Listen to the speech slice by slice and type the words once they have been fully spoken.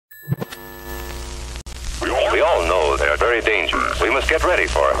We all know they are very dangerous. We must get ready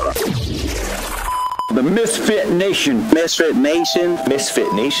for them. The Misfit Nation. Misfit Nation.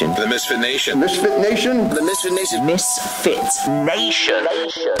 Misfit Nation. The Misfit Nation. Misfit Nation. The Misfit Nation. Misfit Nation.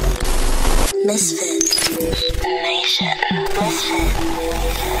 Misfit Nation. Misfit.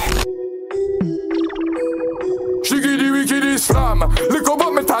 Shiggity wickedy slam. Lick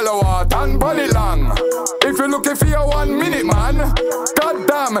up me talawat and body long. If you're looking for your 1 minute, man,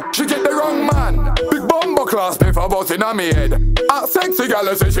 goddamn, she get the wrong man. Big bumbo class me for busting on me head. A sexy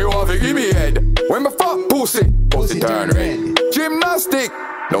gal say she want to give me head. When me fuck pussy turn red. Gymnastic,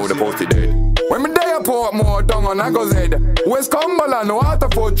 now the pussy dead. When me day I pour more down on Ago's head. West Cumberland,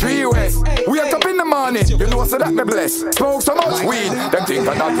 Waterford, 3 West. Wake up in the morning, you know so that me bless. Smoke so much weed, them think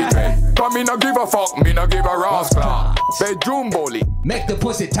I not it red. But me no give a fuck, me no give a rascal. Bedroom bully. Make the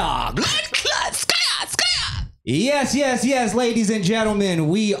pussy talk. Yes, ladies and gentlemen,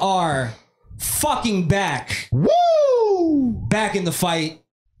 we are fucking back. Woo! Back in the fight.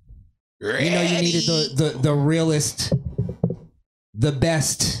 Ready. You know you needed the realest, the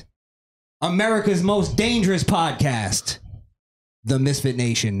best, America's most dangerous podcast, the Misfit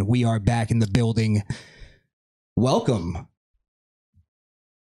Nation. We are back in the building. Welcome.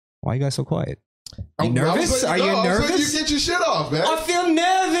 Why are you guys so quiet? Are you nervous? Are you nervous? You get your shit off, man. I feel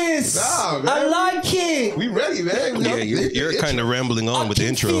nervous. Nah, man. I like it. We ready, man. Yeah, you're kind of rambling on with the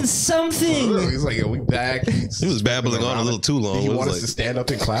intro. Feel something. He's like, yo, we back. He was babbling on a little too long. Did you It was want us like- to stand up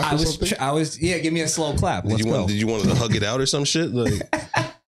and clap or something? I was. Yeah, give me a slow clap. Let's go. Did you want to hug it out or some shit? Like,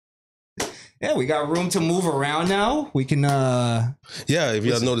 Yeah, we got room to move around now. We can. yeah, if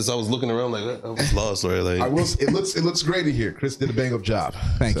y'all noticed, I was looking around like I was lost, right? Like, It looks great in here. Chris did a bang up job.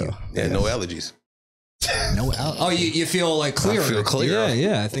 Thank you. yeah, no allergies. No. Oh, you feel like clearer. I feel clearer.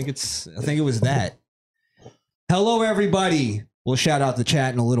 Yeah. I think it was that. Hello, everybody. We'll shout out the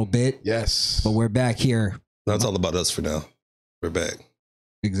chat in a little bit, Yes. but we're back here. That's all about us for now. We're back.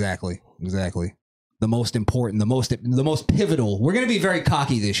 Exactly. The most important, the most pivotal. We're gonna be very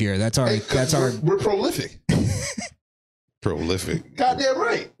cocky this year. That's our. We're prolific. Prolific. Goddamn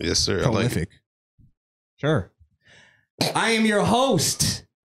right. Yes, sir. Prolific. Sure. I am your host,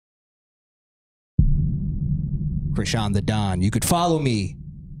 Krishan the Don. You could follow me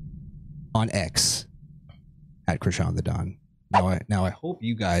on X at Krishan the Don. Now I hope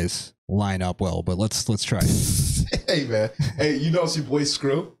you guys line up well, but let's try it. Hey, man. Hey, you know it's your boy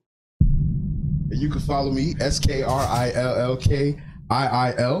Skrill. And you can follow me, SKRILLKIIL,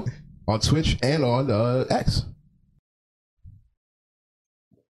 on Twitch and on X.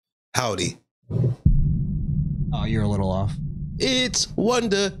 Howdy. Oh, you're a little off. It's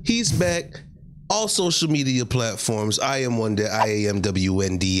Wonder. He's back. All social media platforms. I am Wonder.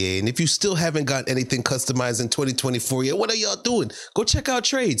 IAMWNDA. And if you still haven't got anything customized in 2024 yet, what are y'all doing? Go check out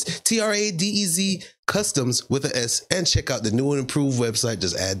Trades. TRADEZ Customs with an S. And check out the new and improved website.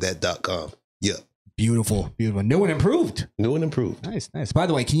 Just add that.com. Yeah. Beautiful. New and improved. New and improved. Nice. By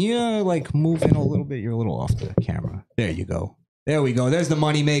the way, can you like move in a little bit? You're a little off the camera. There you go. There we go. There's the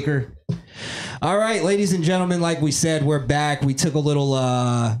money maker. All right, ladies and gentlemen, like we said, we're back. We took a little,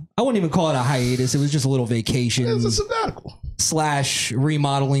 I wouldn't even call it a hiatus. It was just a little vacation. It was a sabbatical. /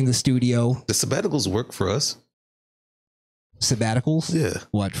 remodeling the studio. The sabbaticals work for us. Sabbaticals? Yeah.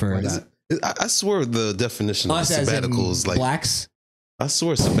 What for? I swear the definition of Us as in sabbaticals, like blacks? I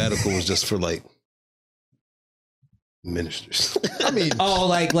swear sabbatical was just for like ministers. I mean, oh,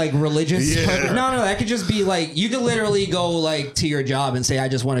 like religious? Yeah. purpose? No, that could just be like, you could literally go like to your job and say, I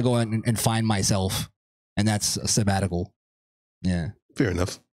just want to go and find myself. And that's a sabbatical. Yeah. Fair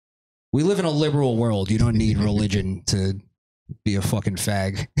enough. We live in a liberal world. You don't need religion to be a fucking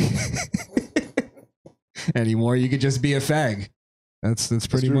fag anymore. You could just be a fag. That's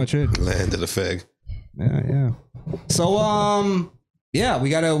pretty much it. Land of the fag. Yeah. So yeah, we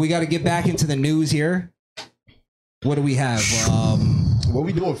gotta get back into the news here. What do we have? What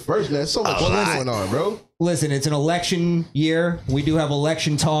we doing first, man? So much going on, bro. Listen, it's an election year. We do have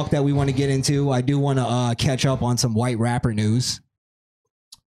election talk that we want to get into. I do want to catch up on some white rapper news.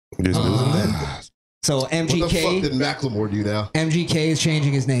 There's news in that. So What the fuck MGK did Macklemore do now? is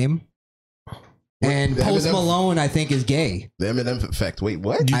changing his name. And The Post Eminem? Malone, I think, is gay. The Eminem effect. Wait,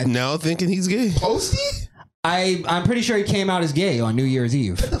 what? You now thinking he's gay? Posty? I'm pretty sure he came out as gay on New Year's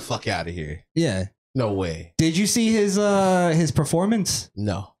Eve. Get the fuck out of here. Yeah. No way. Did you see his performance?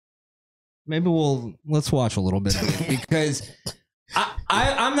 No. Maybe let's watch a little bit of it because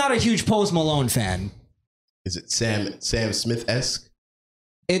I'm not a huge Post Malone fan. Is it Sam Smith-esque?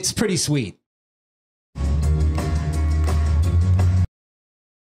 It's pretty sweet.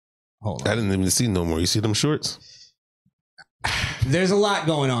 Hold I on. didn't even see no more. You see them shorts? There's a lot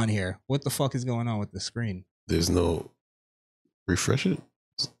going on here. What the fuck is going on with the screen? There's no refresh it.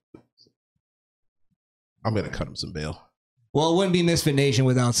 I'm gonna cut him some bail. Well, it wouldn't be Misfit Nation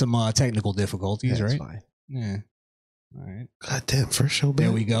without some technical difficulties, That's right? fine. Yeah. All right. God damn, first show, baby.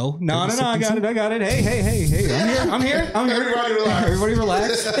 There we go. No, I got it. Hey. I'm here. Everybody relax. Everybody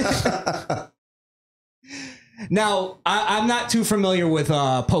relax. Now, I'm not too familiar with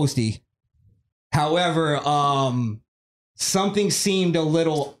Posty. However, something seemed a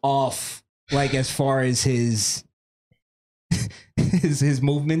little off, like as far as his his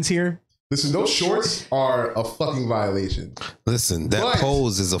movements here. Listen, those shorts are a fucking violation. Listen, that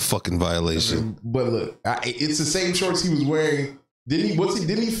pose is a fucking violation. But look, it's the same shorts he was wearing. Didn't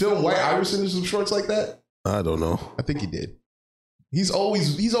he film White Iverson in some shorts like that? I don't know. I think he did. He's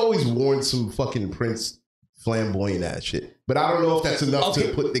always worn some fucking Prince flamboyant ass shit. But I don't know if that's enough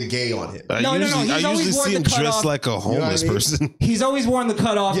to put the gay on him. No. I usually see him dressed like a homeless person. He's always worn the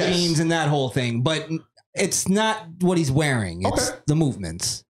cutoff jeans and that whole thing, but it's not what he's wearing. It's the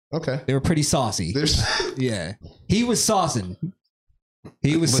movements. Okay. They were pretty saucy. Yeah. He was saucing.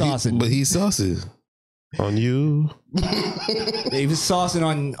 But he's saucy. On you. He was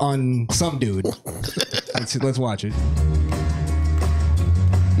saucing on some dude. Let's watch it.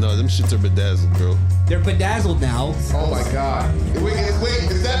 No, them shits are bedazzled, bro. They're bedazzled now. Oh my God. Wait,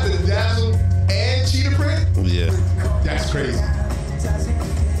 is that bedazzled and cheetah print? Yeah. That's crazy.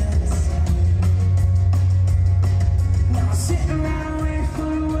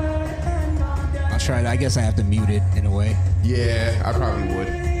 I'll try it. I guess I have to mute it in a way. Yeah, I probably would.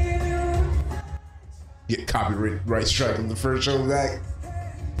 Get copyright strike on the first show back.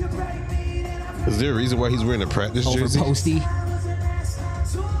 Is there a reason why he's wearing a practice jersey? Posty.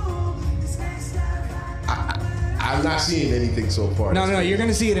 I'm not seeing anything so far. No, you're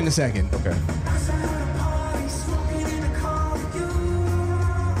gonna see it in a second. Okay.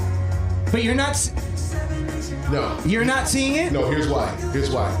 But you're not. No. You're not seeing it? No, here's why.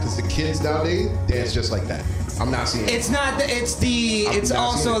 Because the kids nowadays dance just like that. I'm not seeing it. It's not. It's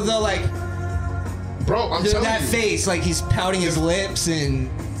also the like. Bro, I'm telling that you. face, like he's pouting his lips and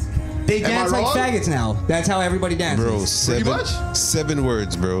they Am dance I like wrong? faggots now. That's how everybody dances. Bro, Pretty much. 7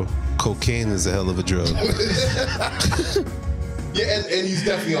 words, bro. Cocaine is a hell of a drug. Yeah, and he's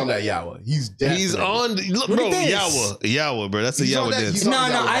definitely on that Yawa. He's on, look, Look bro, at this. Yawa, bro. That's a He's on Yawa that- dance. he's on No,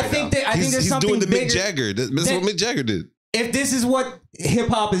 Yawa I right think now. that I think there's He's something doing the bigger. Mick Jagger. That's what Mick Jagger did. If this is what hip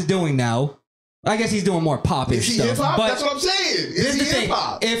hop is doing now, I guess he's doing more popish Is he stuff. hip-hop? But That's what I'm saying. This Is is the he thing.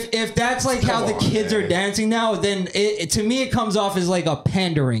 hip-hop? If that's like how the Come on, kids are man. dancing now, then to me it comes off as like a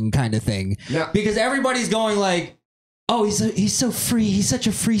pandering kind of thing. Now- Because everybody's going like, "Oh, he's so free. He's such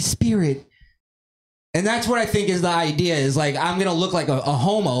a free spirit." And that's what I think is the idea. Is like I'm gonna look like a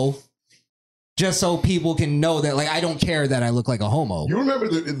homo, just so people can know that like I don't care that I look like a homo. You remember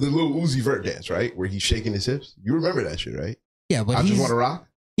the little Uzi Vert dance, right? Where he's shaking his hips? You remember that shit, right? Yeah, but I he's just want to rock.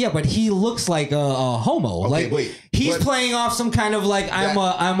 yeah, but he looks like a homo. Okay, like wait. he's But- playing off some kind of like I'm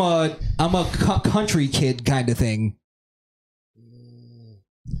a country kid kind of thing.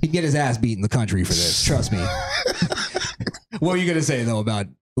 He'd get his ass beat in the country for this. Trust me. What are you gonna say though about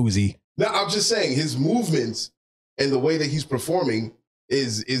Uzi? No, I'm just saying his movements and the way that he's performing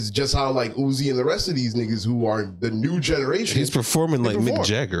is just how like Uzi and the rest of these niggas who are the new generation. He's performing like perform. Mick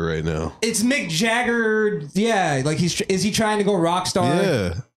Jagger right now. It's Mick Jagger. Yeah, like is he trying to go rock star?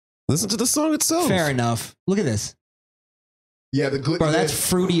 Yeah. Listen to the song itself. Fair enough. Look at this, Yeah, the glitter. bro. That's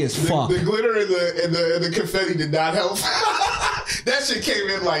fruity as fuck. The glitter and the confetti did not help. That shit came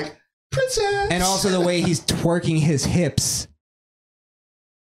in like princess. And also the way he's twerking his hips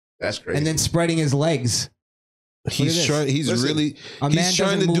that's crazy. and then spreading his legs. He's this. trying. He's Listen, really. a man He's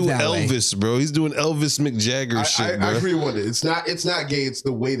trying to doesn't do move that way. Elvis, bro. He's doing Elvis Mick Jagger shit, I bro. agree with it. It's not gay. It's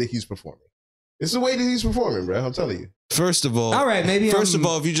the way that he's performing. It's the way that he's performing, bro. I'm telling you. First of all, All right, maybe First I'm-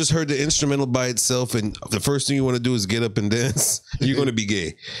 of all, if you just heard the instrumental by itself and the first thing you want to do is get up and dance, you're going to be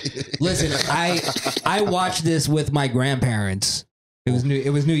gay. Listen, I watched this with my grandparents. It was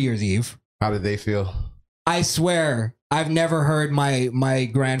New Year's Eve. How did they feel? I swear I've never heard my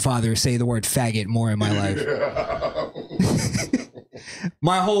grandfather say the word faggot more in my life.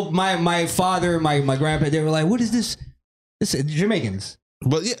 my father, my grandpa, they were like, "What is this? This Jamaicans.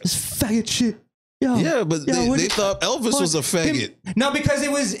 But yeah, This faggot shit." Yo, yeah, but yo, they thought Elvis was a faggot. No, because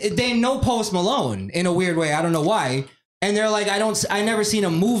they know Post Malone in a weird way. I don't know why. And they're like, I never seen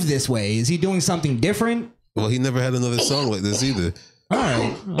him move this way. Is he doing something different? Well, he never had another song like this either. All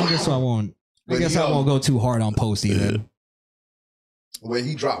right. I guess I won't. I But guess I won't go too hard on Posty then. When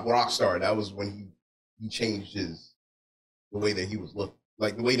he dropped Rockstar, that was when he changed the way that he was looked,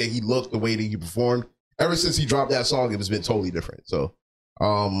 like the way that he looked, the way that he performed. Ever since he dropped that song, it has been totally different. So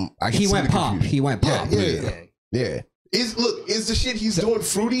I can He see went the pop. confusion. He went pop. Yeah. Is the shit he's doing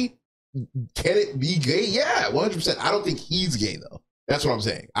fruity? Can it be gay? Yeah, 100%. I don't think he's gay though. That's what I'm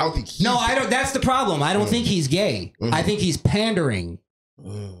saying. I don't think he's No, gay. I don't. That's the problem. I don't think he's gay. I think he's pandering.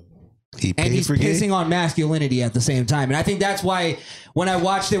 And he's pissing on masculinity at the same time. And I think that's why when I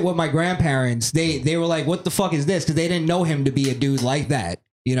watched it with my grandparents, they were like, what the fuck is this? Because they didn't know him to be a dude like that.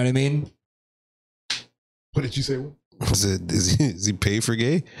 You know what I mean? What did you say? Is he paid for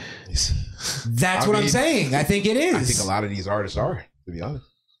gay? That's what I'm saying. I think it is. I think a lot of these artists are, to be honest.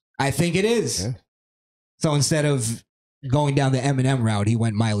 I think it is. Yeah. So instead of going down the Eminem route, he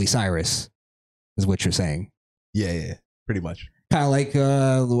went Miley Cyrus, is what you're saying. Yeah, pretty much. Kind of like,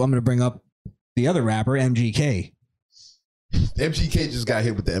 I'm going to bring up the other rapper, MGK. MGK just got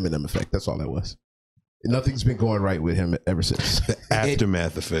hit with the Eminem effect. That's all that was. Nothing's been going right with him ever since. The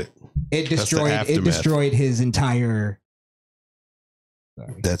aftermath effect. It destroyed his entire...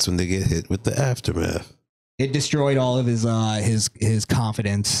 That's when they get hit with the aftermath. It destroyed all of his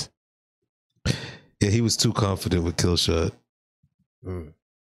confidence. Yeah, he was too confident with Killshot.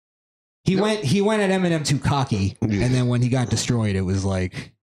 He went at Eminem too cocky, and then when he got destroyed, it was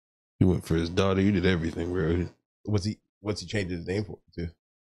like he went for his daughter. You did everything, bro. What's he changed his name for too?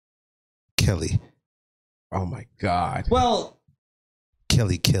 Kelly. Oh my God. Well,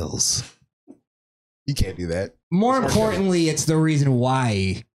 Kelly kills. You can't do that. More importantly, it's the reason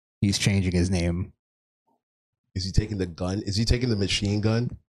why he's changing his name. Is he taking the gun? Is he taking the machine gun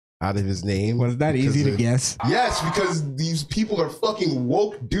out of his name? Was that easy to guess? Yes, because these people are fucking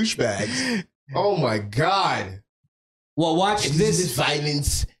woke douchebags. Oh my God. Well, watch this. Is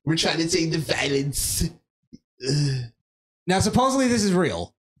violence. We're trying to take the violence. Now, supposedly this is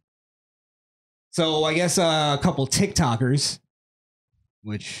real. So I guess a couple TikTokers,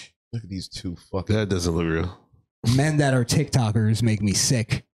 which... Look at these two fucking... That doesn't look real. Men that are TikTokers make me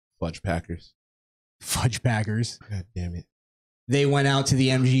sick. Fudge packers. God damn it. They went out to the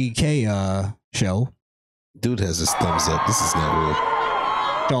MGK show. Dude has his thumbs up. This is not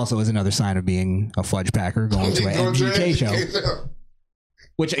real. Which also is another sign of being a fudge packer going to an MGK show.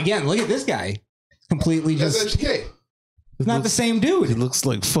 Which again, look at this guy. Completely just... That's MGK. It's not the same dude. He looks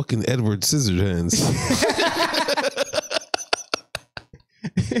like fucking Edward Scissorhands.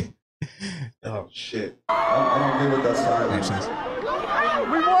 Oh shit. I don't get what that sign is.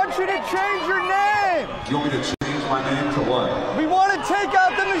 We want you to change your name. You want me to change my name to what? We want to take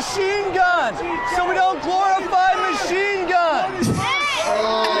out the machine guns so we don't glorify machine guns.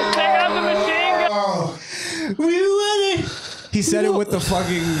 Take out the machine guns. We want it. He said it with the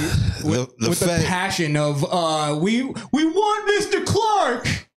fucking with the passion of we want Mr.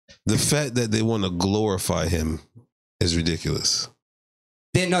 Clark. The fact that they want to glorify him is ridiculous.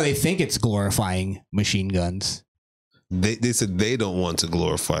 They think it's glorifying machine guns. They said they don't want to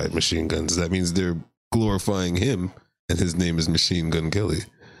glorify machine guns. That means they're glorifying him, and his name is Machine Gun Kelly.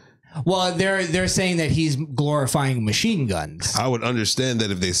 Well, they're saying that he's glorifying machine guns. I would understand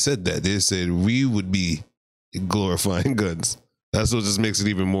that if they said that. They said we would be glorifying guns. That's what just makes it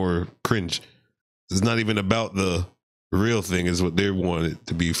even more cringe. It's not even about the real thing, is what they want it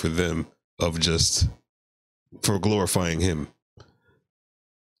to be for them, of just for glorifying him.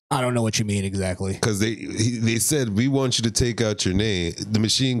 I don't know what you mean exactly. Because they said, we want you to take out your name, the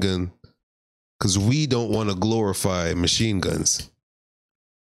machine gun, because we don't want to glorify machine guns.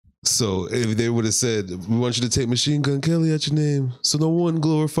 So if they would have said, we want you to take Machine Gun Kelly out your name, so no one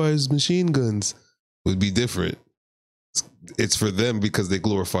glorifies machine guns, it would be different. It's for them because they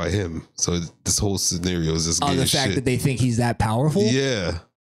glorify him. So this whole scenario is just the fact that they think he's that powerful? Yeah.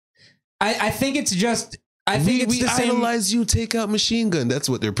 I think it's just... I think it's we the same. idolize you, take out machine gun. That's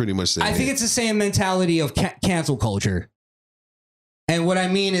what they're pretty much saying. I think it's the same mentality of cancel culture. And what I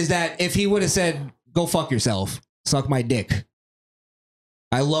mean is that if he would have said, go fuck yourself, suck my dick.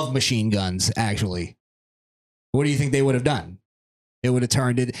 I love machine guns, actually. What do you think they would have done? It would have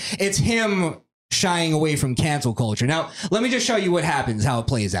turned it. It's him shying away from cancel culture. Now, let me just show you what happens, how it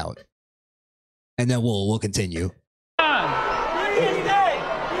plays out. And then we'll continue.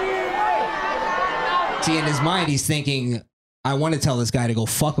 See, in his mind, he's thinking, I want to tell this guy to go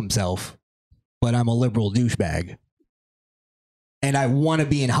fuck himself, but I'm a liberal douchebag. And I want to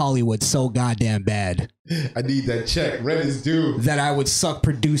be in Hollywood so goddamn bad. I need that check. Rent is due. That I would suck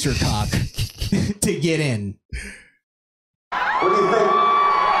producer cock to get in. What do you think?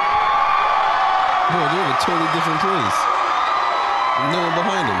 Bro, they're in a totally different place. No one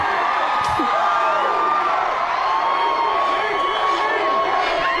behind him.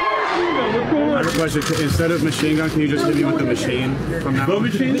 I have a question. Instead of machine gun, can you just hit me with the machine from now? What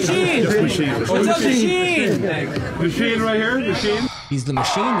machine? Machine. Just machine. What's up, machine? Machine right here. Machine. He's the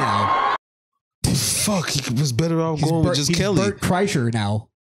Machine now. Fuck, he was better off going with just he's Kelly. Bert Kreischer now.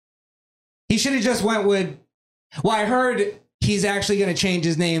 He should have just went with. Well, I heard he's actually going to change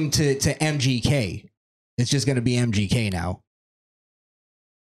his name to MGK. It's just going to be MGK now,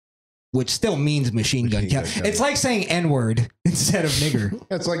 which still means Machine Gun Kelly. It's like saying N-word instead of nigger.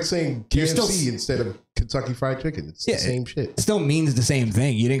 That's like saying KFC instead of Kentucky Fried Chicken. It's the same shit. It still means the same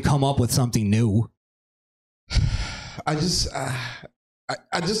thing. You didn't come up with something new. I just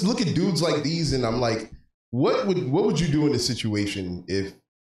look at dudes like these and I'm like, what would you do in this situation if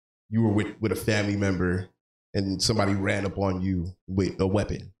you were with a family member and somebody ran up on you with a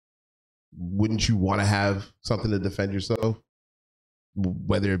weapon? Wouldn't you want to have something to defend yourself?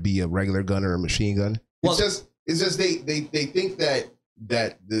 Whether it be a regular gun or a machine gun? Well, it's just they think that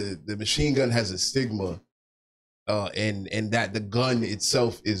the machine gun has a stigma, and that the gun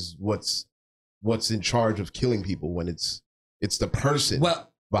itself is what's in charge of killing people when it's the person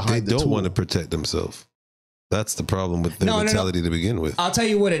behind the tool. They don't want to protect themselves. That's the problem with their mentality to begin with. I'll tell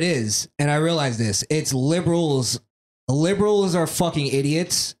you what it is, and I realize this. It's liberals. Liberals are fucking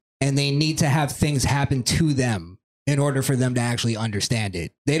idiots, and they need to have things happen to them in order for them to actually understand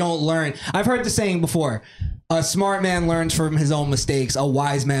it. They don't learn. I've heard the saying before, a smart man learns from his own mistakes. A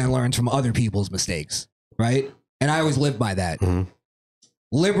wise man learns from other people's mistakes, right? And I always live by that. Mm-hmm.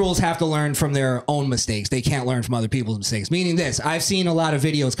 Liberals have to learn from their own mistakes. They can't learn from other people's mistakes. Meaning this, I've seen a lot of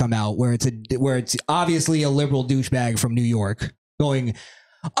videos come out where it's obviously a liberal douchebag from New York going,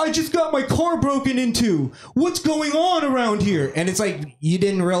 I just got my car broken into. What's going on around here? And it's like, you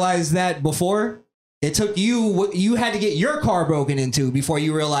didn't realize that before? It took you had to get your car broken into before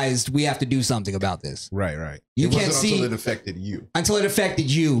you realized we have to do something about this. Right. You it can't wasn't see until it affected you. Until it affected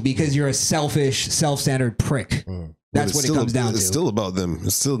you because you're a selfish, self-centered prick. That's what it comes down to. It's still about them.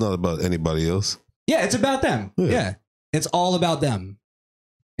 It's still not about anybody else. Yeah, it's about them. Yeah. It's all about them.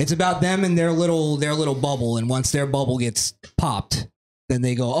 It's about them and their little bubble. And once their bubble gets popped, then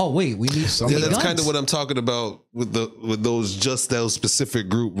they go, oh wait, we need something. Yeah, that's kind of what I'm talking about with those specific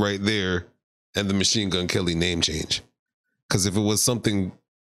group right there. And the Machine Gun Kelly name change. Because if it was something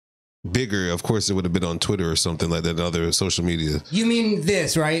bigger, of course it would have been on Twitter or something like that, other social media. You mean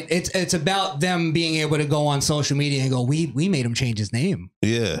this, right? It's about them being able to go on social media and go, we made him change his name.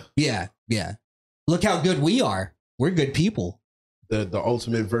 Yeah. Yeah. Look how good we are. We're good people. The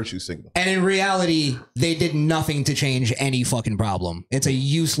ultimate virtue signal. And in reality, they did nothing to change any fucking problem. It's a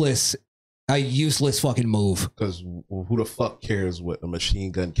useless fucking move. Because who the fuck cares what a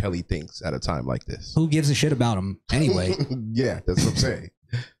Machine Gun Kelly thinks at a time like this? Who gives a shit about him anyway? Yeah, that's what I'm saying.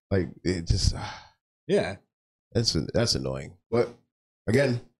 Like, it just... yeah. That's annoying. But,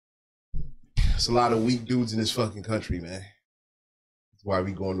 again, it's a lot of weak dudes in this fucking country, man. That's why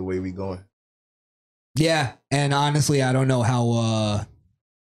we going the way we going. Yeah, and honestly, I don't know how...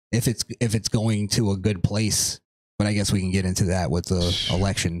 if it's going to a good place. But I guess we can get into that with the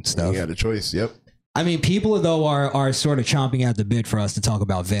election stuff. You got a choice, yep. I mean, people though are sort of chomping at the bit for us to talk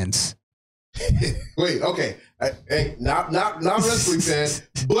about Vince. Wait, okay. Hey, not wrestling fan,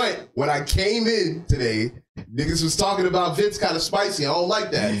 but when I came in today, niggas was talking about Vince kind of spicy. I don't like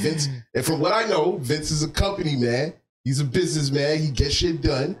that. Vince, and from what I know, Vince is a company man. He's a businessman. He gets shit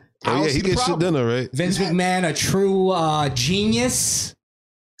done. Oh yeah, he gets shit done, all right. Vince McMahon, a true genius.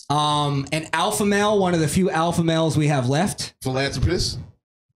 An alpha male, one of the few alpha males we have left. Philanthropist,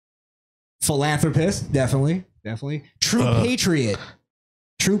 definitely. True patriot.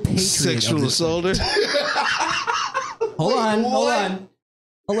 Sexual assaulter. Hold on.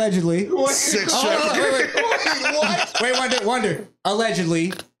 Allegedly. Sexual. Wait, wonder.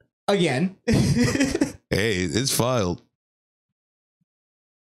 Allegedly, again. Hey, it's filed.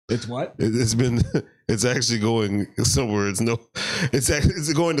 It's what? It's actually going somewhere.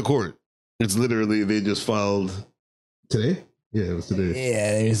 It's going to court. It's literally, they just filed today. Yeah, it was today.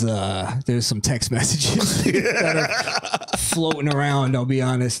 Yeah, there's some text messages that are floating around, I'll be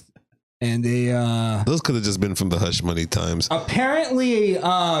honest. And they those could have just been from the hush money times. Apparently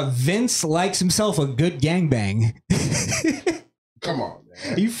Vince likes himself a good gangbang. Come on,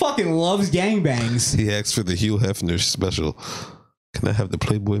 man. He fucking loves gangbangs. He asked for the Hugh Hefner special. Can I have the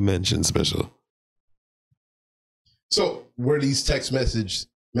Playboy Mansion special? So were these text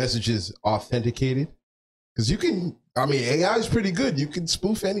messages authenticated? Because you can, I mean, AI is pretty good. You can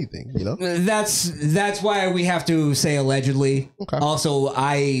spoof anything, you know? That's why we have to say allegedly. Okay. Also,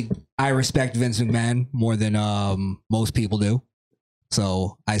 I respect Vince McMahon more than most people do.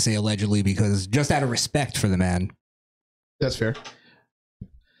 So I say allegedly because just out of respect for the man. That's fair.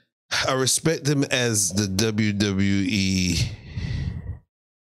 I respect him as the WWE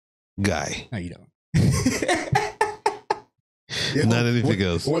guy. How you doing? Not anything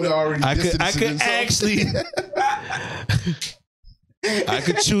else. I could actually. I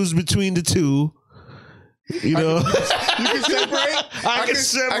could choose between the two. You know, you can separate. I can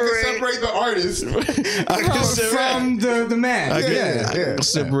separate the artist. I can from the man. I can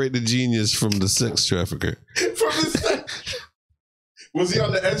separate the genius from the sex trafficker. Was he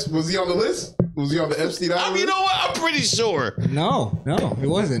on the list? Was he on the Epstein Island? You know what? I'm pretty sure. No, it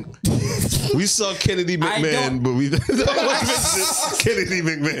wasn't. We saw Kennedy McMahon, but we Kennedy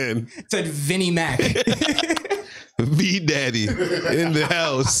McMahon. It said Vinnie Mac. V Daddy in the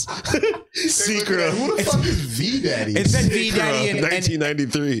house. Secret. Who the fuck is V Daddy? It said V Daddy in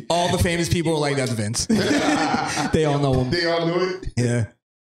 1993. All the famous people were like, "That's Vince." They all know him. They all knew it. Yeah.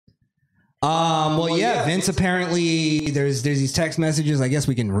 Well, yeah. Vince apparently there's these text messages. I guess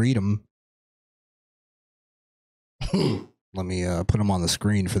we can read them. Let me put them on the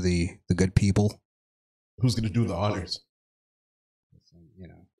screen for the good people. Who's gonna do the honors? You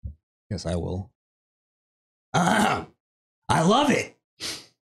know, guess I will. I love it.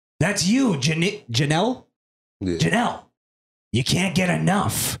 That's you, Janelle. Yeah. Janelle, you can't get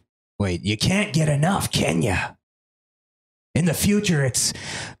enough. Wait, you can't get enough, can ya? In the future, it's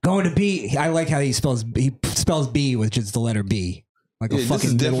going to be. I like how he spells B with just the letter B, like a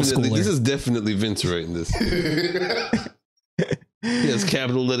fucking middle schooler. This is definitely Vince writing this. He has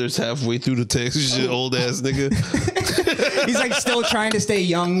capital letters halfway through the text. Shit, old ass nigga. He's like still trying to stay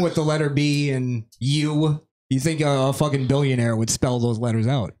young with the letter B and U. You think a fucking billionaire would spell those letters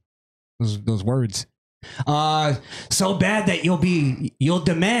out? Those words. So bad that you'll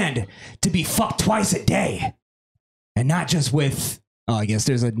demand to be fucked twice a day. And not just with I guess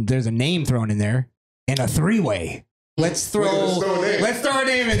there's a name thrown in there. And a three-way. Let's throw a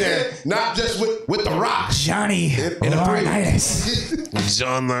name in there. Not just with the Rock. Johnny Laurinaitis.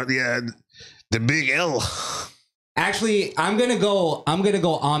 John, yeah, the big L. Actually, I'm gonna go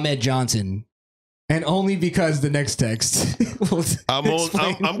Ahmed Johnson. And only because the next text. I'm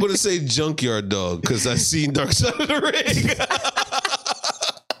going to say Junkyard Dog because I've seen Dark Side of the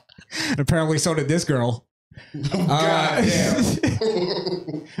Ring. Apparently, so did this girl. God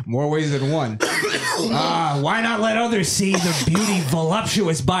damn. More ways than one. Why not let others see the beauty,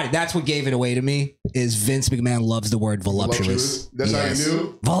 voluptuous body? That's what gave it away to me. Is Vince McMahon loves the word voluptuous. That's how you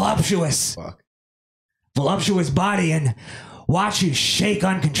knew? Voluptuous. Fuck. Voluptuous body and watch you shake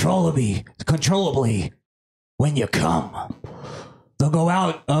uncontrollably when you come. They'll go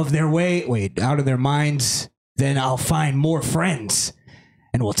out of their minds. Then I'll find more friends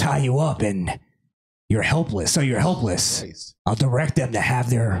and we'll tie you up and you're helpless. So you're helpless. Nice. I'll direct them to have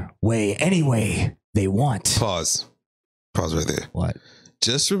their way any way they want. Pause right there. What?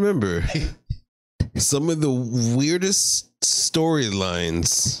 Just remember some of the weirdest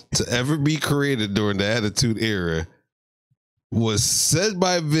storylines to ever be created during the Attitude Era was said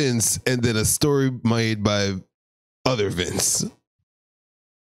by Vince and then a story made by other Vince.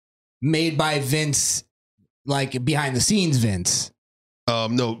 Made by Vince, like behind the scenes Vince.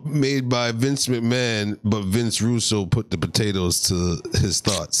 No, made by Vince McMahon, but Vince Russo put the potatoes to his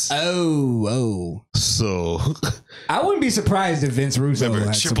thoughts. Oh. So I wouldn't be surprised if Vince Russo remember,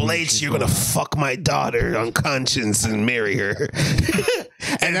 had Triple H, you're gonna fuck my daughter on conscience and marry her.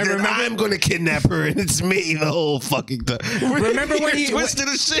 And then remember, I'm gonna kidnap her and it's me the whole fucking time. Remember when he twisted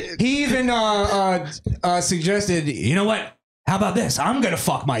his shit? He even suggested, you know what? How about this? I'm gonna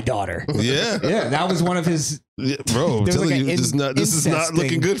fuck my daughter. Yeah. Yeah, that was one of his. Yeah, bro, I'm telling you, this is not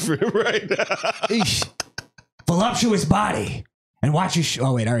looking good for him right now. Voluptuous body. And watch you.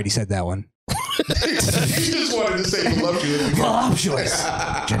 Oh, wait, I already said that one. You just wanted to say voluptuous. Voluptuous.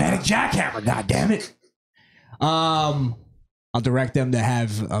 Genetic jackhammer, goddammit. I'll direct them to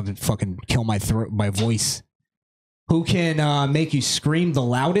have fucking kill my throat, my voice. Who can make you scream the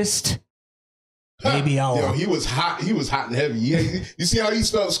loudest? Maybe I'll. Yo, he was hot. He was hot and heavy. You see how he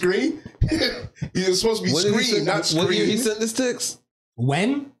spelled scream? He was supposed to be scream, not scream. What year he sent this text?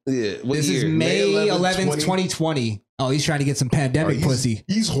 When? Yeah. This is May 11th, 2020. Oh, he's trying to get some pandemic pussy.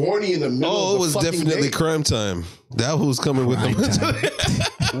 He's horny in the middle. Oh, of it was the definitely day. crime time. That was coming with him.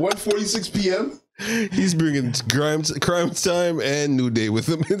 1:46 p.m. He's bringing crime time and New Day with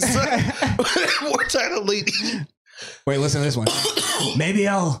him inside. What kind of lady? Wait, listen to this one. Maybe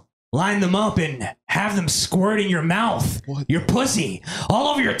I'll line them up and have them squirt in your mouth, your pussy, all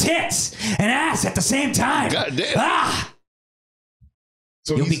over your tits and ass at the same time. God damn. Ah!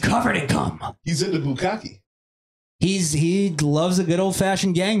 So you'll be covered in cum. He's into bukkake. He loves a good old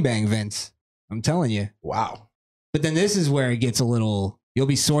fashioned gangbang, Vince. I'm telling you. Wow. But then this is where it gets a little. You'll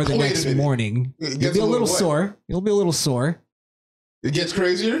be sore the next morning. You'll be a little sore. You'll be a little sore. It gets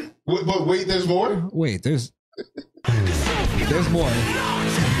crazier. But wait, there's more. Wait, there's There's more.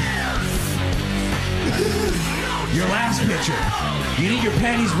 Your last picture. You need your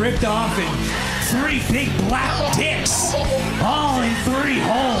panties ripped off and 3 big black dicks, all in 3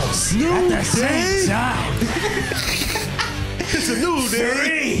 holes at the same time. It's a new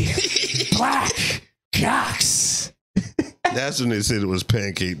day. 3 black cocks. That's when they said it was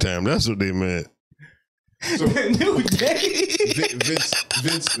pancake time. That's what they meant. So, new day.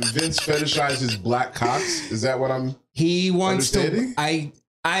 Vince fetishizes black cocks. Is that what I'm? He wants to.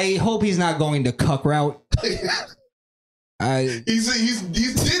 I hope he's not going to cuck route. He's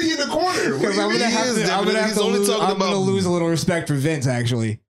Diddy in the corner. Because I'm gonna lose a little respect for Vince.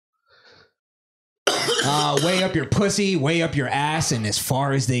 Actually, way up your pussy, way up your ass, and as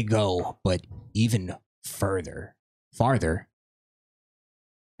far as they go, but even farther.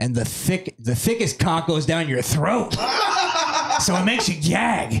 And the thickest cock goes down your throat, so it makes you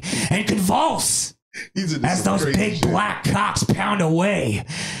gag and convulse as those big black cocks pound away.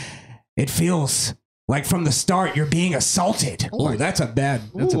 It feels like from the start you're being assaulted. Oh, that's a bad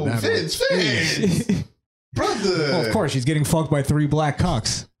Vince, brother. Well, of course, she's getting fucked by 3 black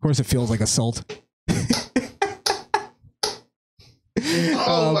cocks. Of course, it feels like assault.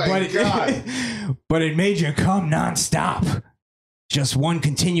 Oh my God. But it made you come nonstop. Just one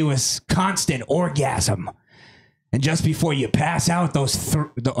continuous, constant orgasm. And just before you pass out, I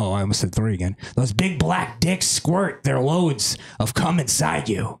almost said 3 again. Those big black dicks squirt their loads of cum inside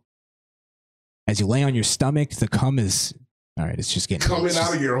you. As you lay on your stomach, the cum is... All right, it's just getting... Coming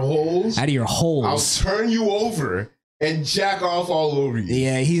out of your holes? Out of your holes. I'll turn you over and jack off all over you.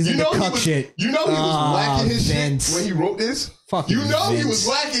 Yeah, he's into cuck shit. You know he was whacking his shit when he wrote this? Fucking you know Vince. He was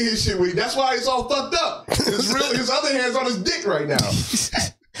whacking his shit. That's why it's all fucked up. His other hand's on his dick right now.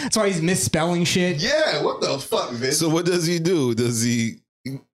 That's why he's misspelling shit. Yeah, what the fuck, Vince? So what does he do? Does he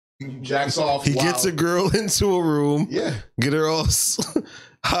jacks off? He gets a girl into a room. Yeah. Get her all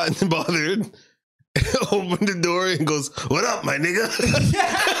hot and bothered. Open the door and goes, "What up, my nigga?"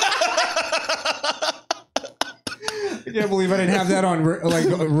 I can't believe I didn't have that on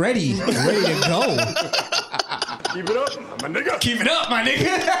ready to go. Keep it up, my nigga. Keep it up, my nigga.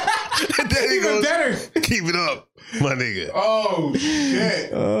 And then he Even goes, better. "Keep it up, my nigga." Oh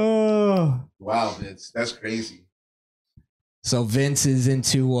shit! Wow, Vince, that's crazy. So Vince is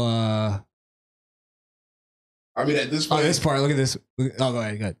into. I mean, at this point, this part. Look at this. Oh, go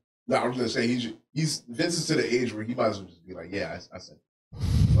ahead. No, I was gonna say he's Vince is to the age where he might as well just be like, yeah, I said.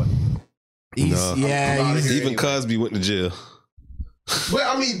 Even Cosby went to jail. But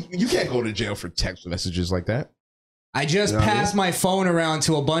I mean, you can't go to jail for text messages like that. I just passed my phone around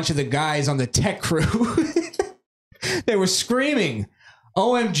to a bunch of the guys on the tech crew. They were screaming,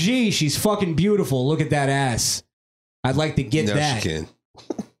 "OMG, she's fucking beautiful. Look at that ass. I'd like to get that." She can.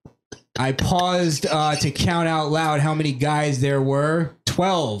 I paused to count out loud how many guys there were.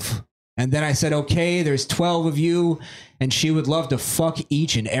 12. And then I said, okay, there's 12 of you, and she would love to fuck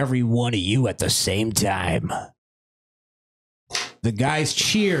each and every one of you at the same time. The guys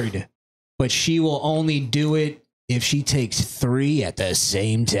cheered, but she will only do it if she takes 3 at the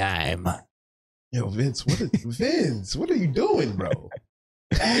same time. Yo, Vince, what are you doing, bro?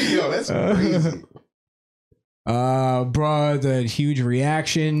 Yo, that's crazy. Bro, the huge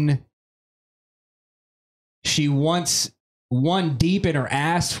reaction. She wants one deep in her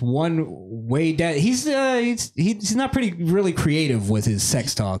ass, one way down. He's not really creative with his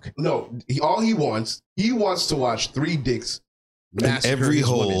sex talk. No, he wants to watch 3 dicks massacre every his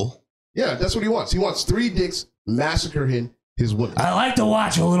hole. women. Yeah, that's what he wants. He wants 3 dicks massacre his women. I like to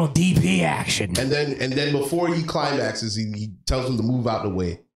watch a little DP action. And then before he climaxes, he tells him to move out the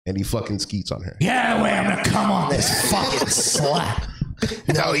way, and he fucking skeets on her. Get out of the way! I'm gonna come on this fucking slut.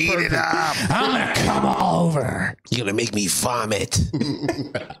 No, eat it up. I'm gonna come all over her. You're gonna make me vomit.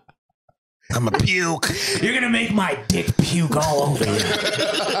 I'm a puke. You're gonna make my dick puke all over you.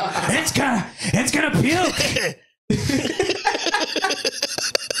 It's gonna puke.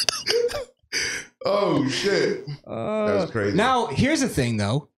 Oh shit! That was crazy. Now here's the thing,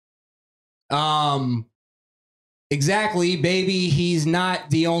 though. Exactly, baby. He's not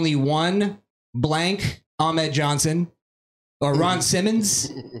the only one. Blank Ahmed Johnson or Ron Simmons.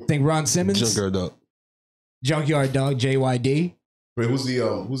 I think Ron Simmons. Junkyard Dog. Junkyard Dog. JYD. Wait,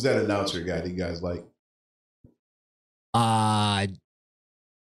 who's that announcer guy that you guys like?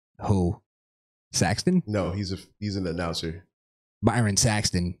 Who? Saxton? No, he's an announcer. Byron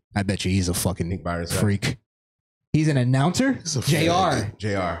Saxton. I bet you he's a fucking Byron freak. He's an announcer? He's a JR.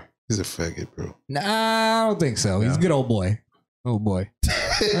 JR. He's a faggot, bro. Nah, I don't think so. He's a good old boy. Oh boy.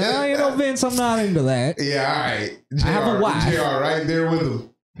 Well, you know, Vince, I'm not into that. Yeah, all right. I have a wife. JR right there with him.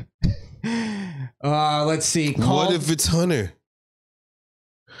 Let's see. What if it's Hunter?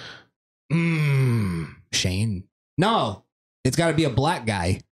 Shane? No, it's got to be a black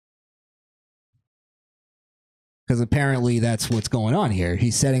guy. Because apparently that's what's going on here.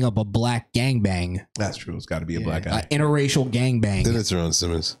 He's setting up a black gangbang. That's true. It's got to be a black guy. Interracial gangbang. Then it's Ron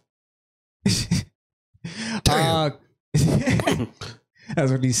Simmons.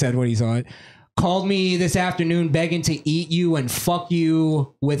 That's what he said when he saw it. Called me this afternoon begging to eat you and fuck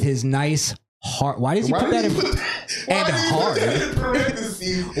you with his nice heart. Why does he put that in? And hard.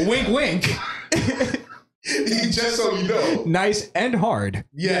 Wink, wink. Just so you know. Nice and hard.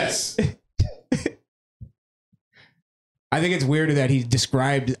 Yes. I think it's weirder that he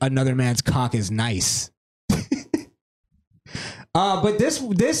described another man's cock as nice. But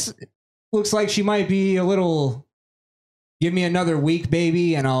this looks like she might be a little. Give me another week,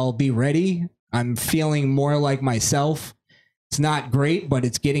 baby, and I'll be ready. I'm feeling more like myself. It's not great, but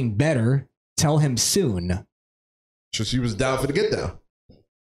it's getting better. Tell him soon. So she was down for the get down.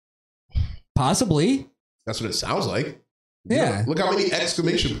 Possibly. That's what it sounds like. Yeah. Look how many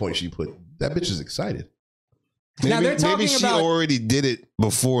exclamation points she put. That bitch is excited. Now they're talking maybe she about already did it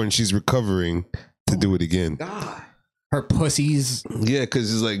before and she's recovering to do it again. God. Her pussies. Yeah,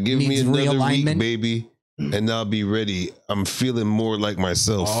 because it's like, give me needs another week, realignment. baby, and I'll be ready. I'm feeling more like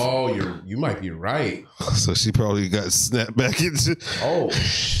myself. Oh, you might be right. So she probably got snapped back into. Oh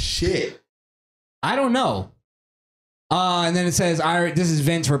shit. I don't know. And then it says, this is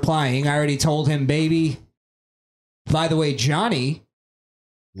Vince replying. I already told him, baby. By the way, Johnny.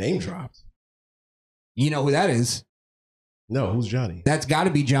 Name dropped. You know who that is? No, who's Johnny? That's got to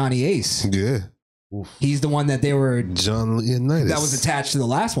be Johnny Ace. Yeah. Oof. He's the one that they were. John Leonidas. That was attached to the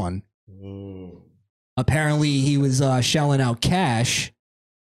last one. Apparently, he was shelling out cash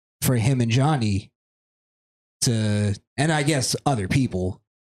for him and Johnny to, and I guess other people.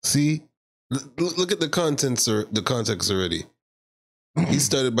 See, look at the contents or the context already. He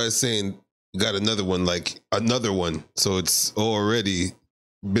started by saying, "Got another one, like another one." So it's already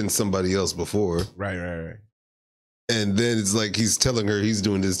been somebody else before. Right. And then it's like he's telling her he's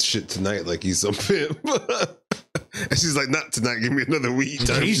doing this shit tonight, like he's some pimp. And she's like, "Not tonight. Give me another week."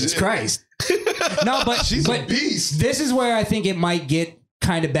 Jesus Christ. No, but she's a beast. This is where I think it might get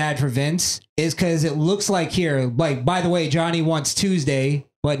kind of bad for Vince, is because it looks like here, like, by the way, Johnny wants Tuesday,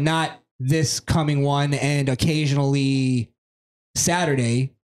 but not this coming one, and occasionally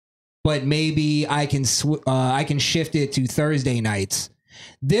Saturday. But maybe I can shift it to Thursday nights.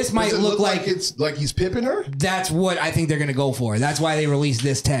 This might Does it look like it's like he's pimping her. That's what I think they're going to go for. That's why they released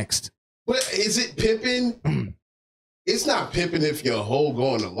this text. But is it pimping? It's not pimping if your hoe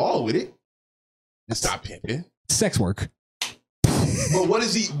going along with it. It's not pimping. Sex work. But what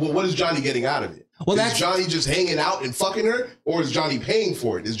is he? Well, what is Johnny getting out of it? Well, is Johnny just hanging out and fucking her, or is Johnny paying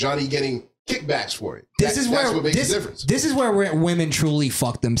for it? Is Johnny getting kickbacks for it? That's what makes the difference. This is where women truly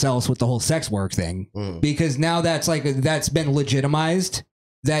fuck themselves with the whole sex work thing, because now that's been legitimized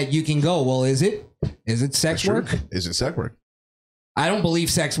that you can go. Well, is it sex work? Is it sex work? I don't believe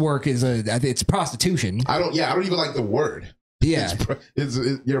sex work is it's prostitution. I don't even like the word. Yeah,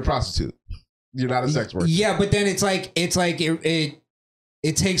 you're a prostitute. You're not a sex worker. Yeah, but then it's like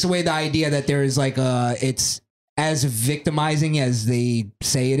it takes away the idea that there is like it's as victimizing as they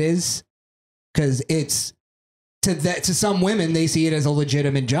say it is, because it's to some women they see it as a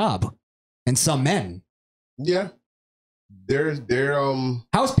legitimate job, and some men. Yeah, they're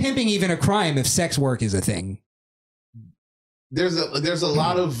how's pimping even a crime if sex work is a thing? There's a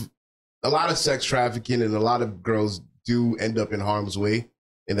lot of sex trafficking, and a lot of girls do end up in harm's way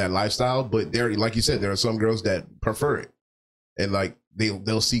in that lifestyle. But there, like you said, there are some girls that prefer it, and like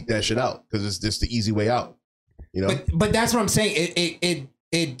they'll seek that shit out because it's just the easy way out. You know. But that's what I'm saying.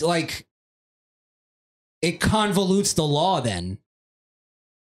 It like it convolutes the law then,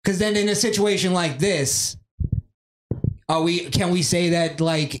 because then in a situation like this, can we say that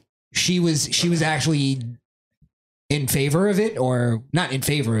like she was actually in favor of it, or not in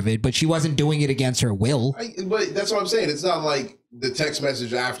favor of it, but she wasn't doing it against her will? But that's what I'm saying. It's not like the text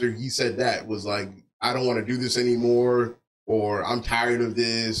message after he said that was like, "I don't want to do this anymore," or "I'm tired of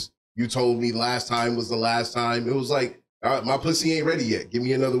this. You told me last time was the last time." It was like, "My pussy ain't ready yet. Give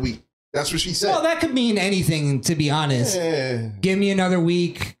me another week." That's what she said. Well, that could mean anything, to be honest. Give me another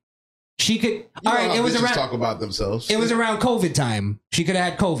week. She could. All right, it was around. Talk about themselves. It was around COVID time. She could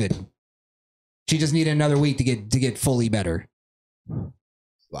have had COVID. She just needed another week to get fully better.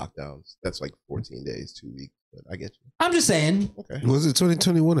 Lockdowns. That's like 14 days, 2 weeks. But I get you. I'm just saying. Okay. Was it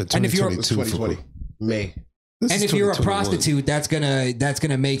 2021 or 2022? And if you're 2020 May. And if you're a prostitute, that's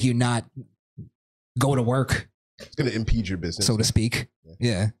gonna make you not go to work. It's gonna impede your business, so to speak.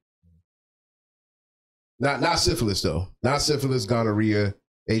 Yeah. Not syphilis though. Not syphilis, gonorrhea,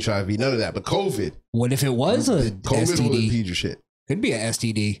 HIV, none of that. But COVID. What if it was a COVID STD? will impede your shit. Could be a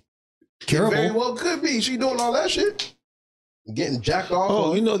STD. It Curable. very well could be. She doing all that shit. Getting jacked off.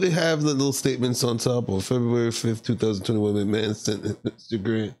 Oh, you know they have the little statements on top on February 5th, 2021. McMahon sent Mr.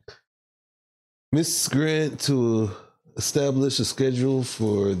 Grant. Miss Grant to establish a schedule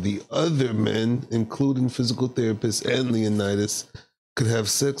for the other men, including physical therapists and Leonidas, could have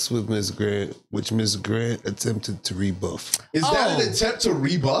sex with Miss Grant, which Miss Grant attempted to rebuff. Is that an attempt to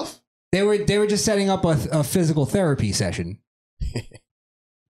rebuff? They were just setting up a physical therapy session.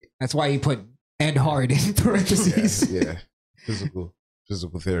 That's why he put "and hard" in parentheses. Yeah.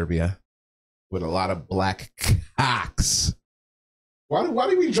 Physical therapy, huh? With a lot of black cocks. Why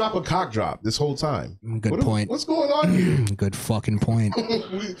did we drop a cock drop this whole time? Good point. What's going on here? Good fucking point.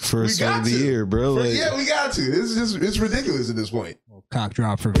 First we one of the year, bro. Yeah, we got to. It's ridiculous at this point. Cock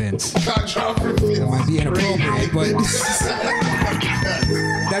drop for Vince. Cock drop for Vince. It might be inappropriate, but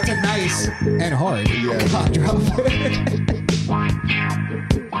that's a nice and hard cock drop.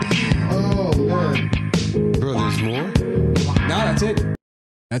 Oh man. Bro, there's more? No, that's it.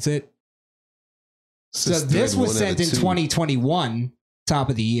 That's it. So this was sent in 2021, top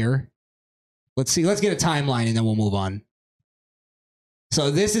of the year. Let's see. Let's get a timeline and then we'll move on.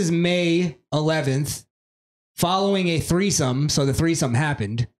 So this is May 11th, following a threesome. So the threesome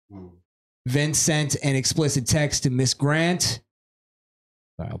happened. Vince sent an explicit text to Miss Grant.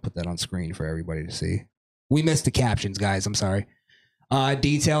 I'll put that on screen for everybody to see. We missed the captions, guys. I'm sorry.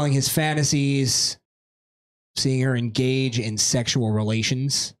 Detailing his fantasies, seeing her engage in sexual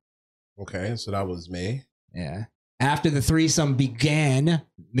relations. Okay, so that was May. Yeah. After the threesome began,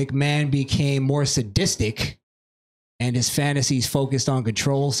 McMahon became more sadistic, and his fantasies focused on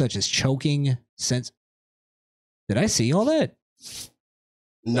control, such as choking. Did I see all that?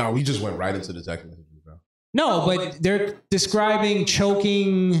 No, we just went right into the text messages, bro. No, but they're describing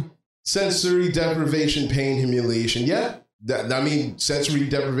choking, sensory deprivation, pain, humiliation. Yeah, I mean, sensory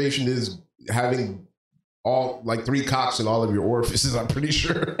deprivation is having all like 3 cocks in all of your orifices. I'm pretty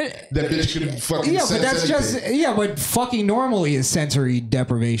sure that bitch could fucking. Yeah, but that's just but fucking normally is sensory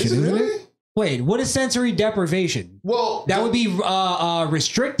deprivation, isn't it? Wait, what is sensory deprivation? Well, that would be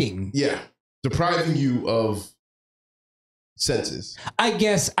restricting. Yeah, depriving you of senses. I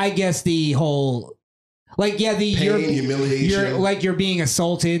guess the whole pain, humiliation. You're being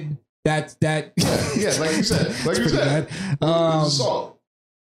assaulted. That yeah, like you said, assault.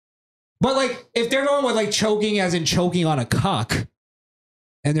 But like, if they're going with like choking, as in choking on a cock,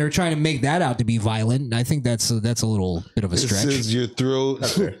 and they're trying to make that out to be violent, I think that's a little bit of a stretch. This is your throat.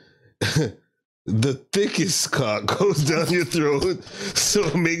 The thickest cock goes down your throat, so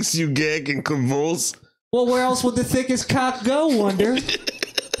it makes you gag and convulse. Well, where else would the thickest cock go, Wonder?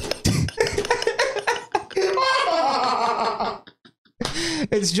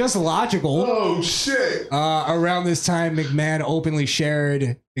 It's just logical. Oh shit! Around this time, McMahon openly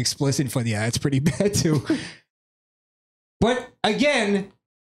shared explicit fun. Yeah, it's pretty bad too. But again,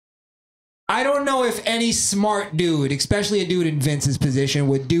 I don't know if any smart dude, especially a dude in Vince's position,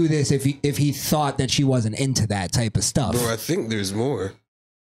 would do this if he thought that she wasn't into that type of stuff. Bro, I think there's more.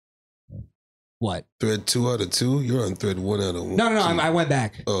 What? Thread 2 out of 2? You're on thread 1 out of 1. No, I went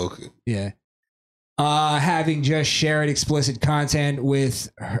back. Oh, okay. Yeah. Having just shared explicit content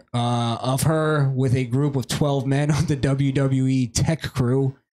with of her with a group of 12 men on the WWE tech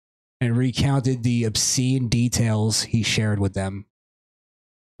crew, and recounted the obscene details he shared with them.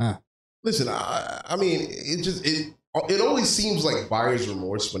 Listen, I mean, it always seems like buyer's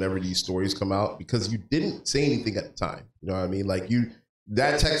remorse whenever these stories come out, because you didn't say anything at the time. You know what I mean? Like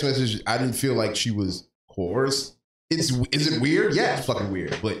that text message, I didn't feel like she was coerced. Is it weird? Yeah, it's fucking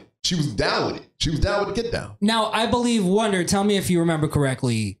weird, but she was down with it. She was down with the get down. Now, I believe, Wonder, tell me if you remember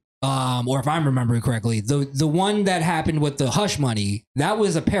correctly, or if I'm remembering correctly, the one that happened with the hush money, that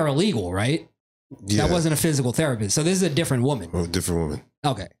was a paralegal, right? Yeah. That wasn't a physical therapist. So this is a different woman. Oh, different woman.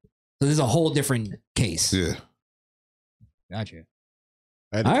 Okay. So this is a whole different case. Yeah. Gotcha.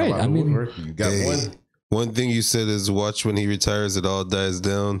 All right. I mean, you got one thing you said is watch when he retires, it all dies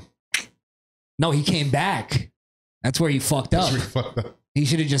down. No, he came back. That's where you fucked up. He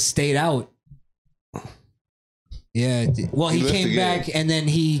should have just stayed out. Yeah. Well, he came back and then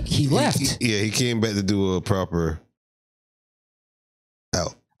he left. He came back to do a proper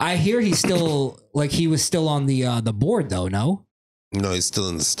out. I hear he's still he was still on the board though. No. No, he's still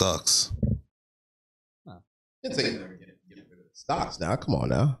in the stocks. It's like get rid of stocks now. Come on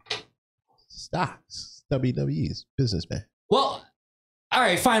now. Stocks. WWE's businessman. Well, all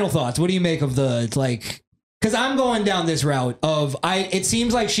right. Final thoughts. What do you make of because I'm going down this route of it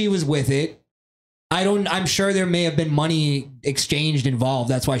seems like she was with it. I'm sure there may have been money exchanged involved.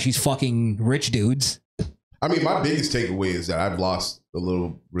 That's why she's fucking rich dudes. I mean, my biggest takeaway is that I've lost a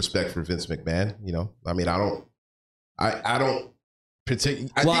little respect for Vince McMahon. You know, I mean, I don't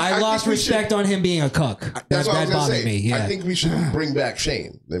particularly. I lost respect on him being a cuck. That's what I was that gonna bothered say. me. Yeah. I think we should bring back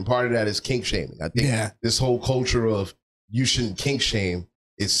shame, and part of that is kink shaming. I think this whole culture of you shouldn't kink shame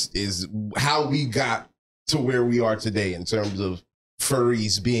is how we got to where we are today in terms of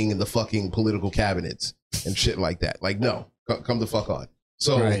furries being in the fucking political cabinets and shit like that. Like, no, come the fuck on.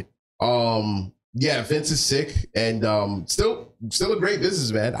 So, yeah, Vince is sick and still a great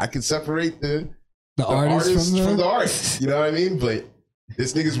businessman. I can separate the artist from the art. You know what I mean? But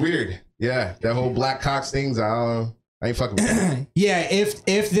this nigga's weird. Yeah, that whole black Cox things. I ain't fucking with that. Yeah, if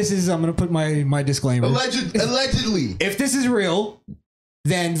this is, I'm gonna put my disclaimer. Allegedly, if this is real,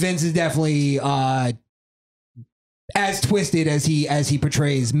 then Vince is definitely as twisted as he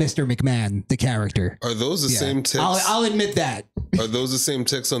portrays Mr. McMahon, the character. Are those the same text? I'll admit that. Are those the same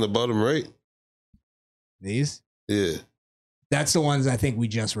text on the bottom right? These? Yeah. That's the ones I think we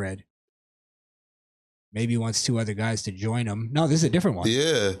just read. Maybe he wants 2 other guys to join him. No, this is a different one.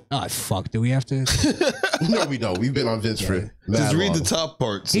 Yeah. Oh, fuck. Do we have to? No, we don't. We've been on Vince for just read the top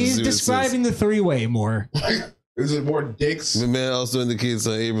parts. He's describing the 3-way more. Is it more dicks? The man also indicates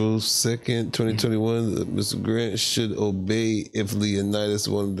on April 2nd, 2021, that Mr. Grant should obey if Leonidas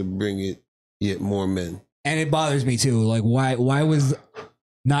wanted to bring it yet more men. And it bothers me too. Like, why was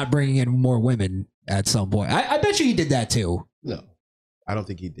not bringing in more women at some point? I bet you he did that too. No, I don't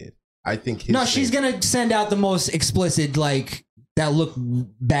think he did. I think she's gonna send out the most explicit, like, that look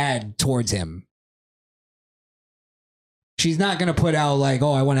bad towards him. She's not gonna put out like,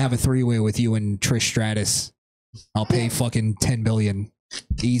 oh, I want to have a 3-way with you and Trish Stratus. I'll pay fucking $10 billion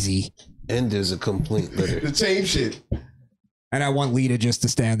easy. And there's a complaint letter. The same shit. And I want Lita just to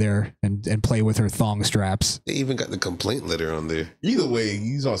stand there and play with her thong straps. They even got the complaint letter on there. Either way,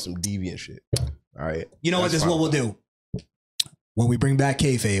 he's on some deviant shit. All right. You know what? This is what we'll do. When we bring back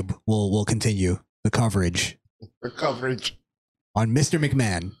kayfabe, we'll continue the coverage. On Mr.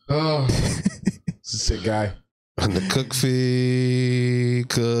 McMahon. Oh, it's a sick guy. On the Cook Fee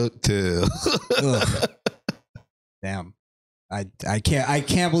cocktail. Damn. I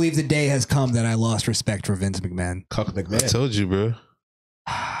can't believe the day has come that I lost respect for Vince McMahon. Cuck McMahon. I told you, bro.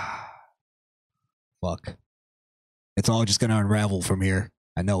 Fuck. It's all just gonna unravel from here.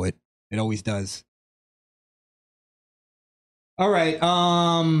 I know it. It always does. All right.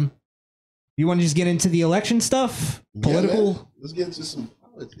 You want to just get into the election stuff? Political? Yeah, let's get into some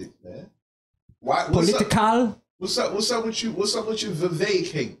politics, man. What's Political? What's up with you? What's up with your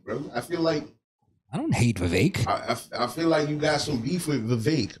Vivek hate, bro? I feel like I don't hate Vivek. I feel like you got some beef with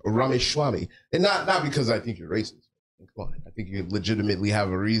Vivek or Ramaswamy, and not because I think you're racist. Come on, I think you legitimately have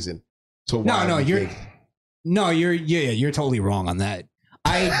a reason to why. You're totally wrong on that.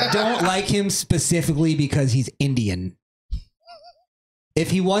 I don't like him specifically because he's Indian.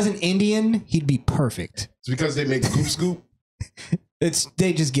 If he wasn't Indian, he'd be perfect. It's because they make Goop Scoop.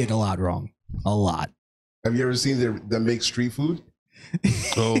 They just get a lot wrong. A lot. Have you ever seen them make street food?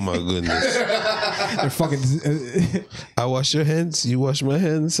 Oh my goodness. They're fucking. I wash your hands. You wash my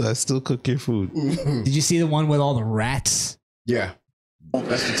hands. I still cook your food. Did you see the one with all the rats? Yeah.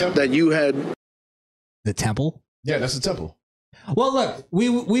 That's the temple. That you had. The temple? Yeah, that's the temple. Well, look,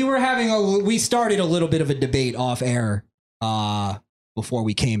 we were having we started a little bit of a debate off air before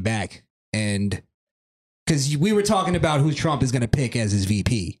we came back, and because we were talking about who Trump is going to pick as his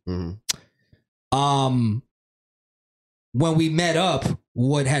VP. Mm-hmm. When we met up,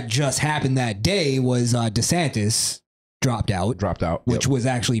 what had just happened that day was DeSantis dropped out, which was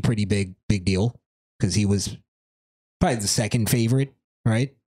actually a pretty big deal because he was probably the second favorite,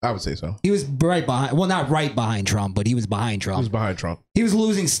 right? I would say so. He was right behind, well, not right behind Trump, but he was behind Trump. He was behind Trump. He was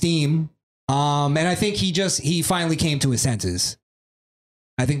losing steam. And I think he finally came to his senses.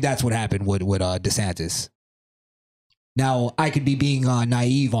 I think that's what happened with DeSantis. Now, I could be being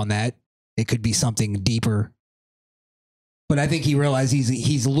naive on that. It could be something deeper. But I think he realized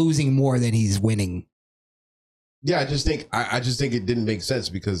he's losing more than he's winning. Yeah, I just think it didn't make sense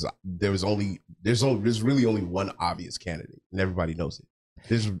because there's really only one obvious candidate, and everybody knows it.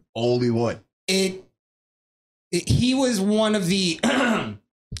 There's only one. He was one of the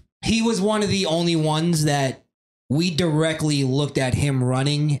he was one of the only ones that we directly looked at him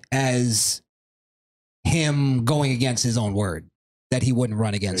running as him going against his own word that he wouldn't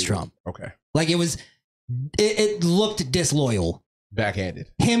run against Trump. Okay. Like it looked disloyal. Backhanded.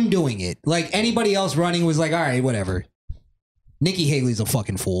 Him doing it. Like anybody else running was like, all right, whatever. Nikki Haley's a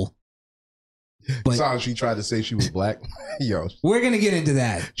fucking fool. But saw she tried to say she was black. Yo, we're gonna get into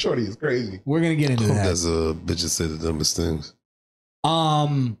that. Shorty is crazy. We're gonna get into that. That's a bitch that said the dumbest things.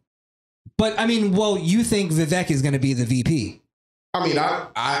 But I mean, well, you think Vivek is gonna be the VP? I mean,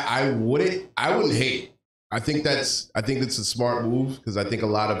 I wouldn't hate it. I think it's a smart move because I think a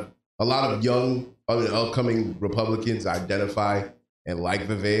lot of young upcoming Republicans identify and like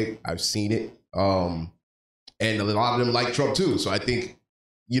Vivek. I've seen it. And a lot of them like Trump too. So I think,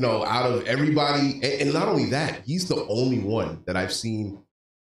 out of everybody, and not only that, he's the only one that I've seen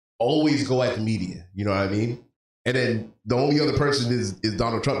always go at the media. You know what I mean? And then the only other person is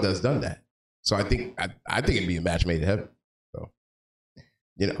Donald Trump that's done that. So I think it'd be a match made in heaven. So,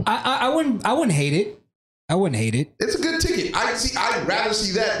 I wouldn't hate it. I wouldn't hate it. It's a good ticket. I'd rather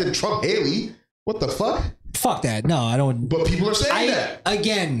see that than Trump Haley. What the fuck? Fuck that. No, I don't. But people are saying that.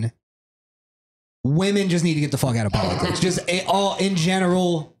 Again, women just need to get the fuck out of politics. Just all in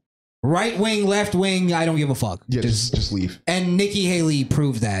general, right wing, left wing, I don't give a fuck. Yeah, just leave. And Nikki Haley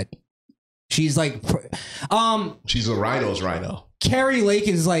proved that. She's like, she's a rhino's rhino. Carrie Lake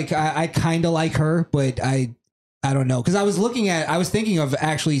is like, I kind of like her, but I don't know. Because I was thinking of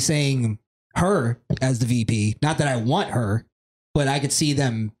actually saying her as the VP. Not that I want her, but I could see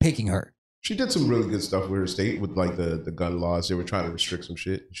them picking her. She did some really good stuff with her state with like the gun laws. They were trying to restrict some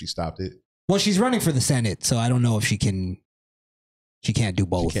shit. She stopped it. Well, she's running for the Senate, so I don't know if she can't do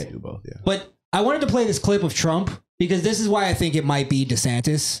both. She can't do both, yeah. But I wanted to play this clip of Trump because this is why I think it might be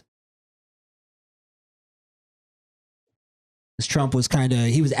DeSantis. Because Trump was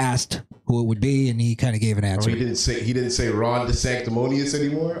he was asked who it would be, and he kind of gave an answer. He didn't say Ron DeSanctimonious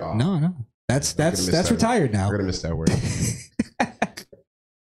anymore? Oh. No. That's retired now. We're gonna miss that word.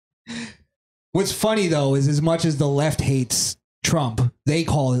 What's funny though is as much as the left hates Trump, they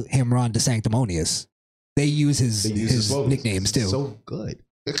call him Ron DeSanctimonious. They use his nicknames too. So good.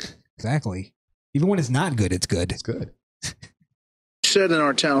 Exactly. Even when it's not good, it's good. It's good. Said in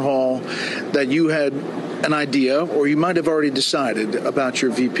our town hall that you had an idea, or you might have already decided about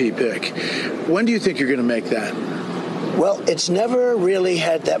your VP pick. When do you think you're going to make that? Well, it's never really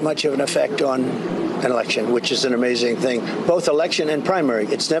had that much of an effect on an election, which is an amazing thing. Both election and primary,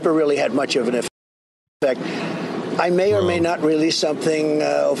 it's never really had much of an effect. I may or may not release something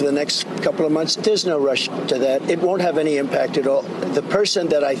over the next couple of months. There's no rush to that. It won't have any impact at all. The person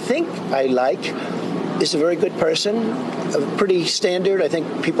that I think I like is a very good person, pretty standard. I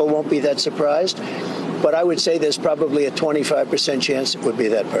think people won't be that surprised. But I would say there's probably a 25% chance it would be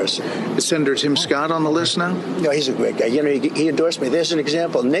that person. Is Senator Tim Scott on the list now? No, he's a great guy. He endorsed me. There's an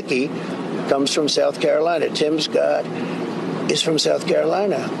example. Nikki comes from South Carolina. Tim Scott is from South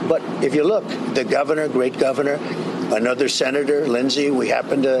Carolina. But if you look, the governor, great governor, another senator, Lindsey, we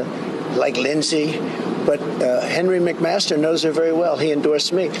happen to like Lindsey. But Henry McMaster knows her very well. He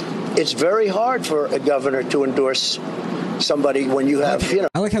endorsed me. It's very hard for a governor to endorse somebody when you have,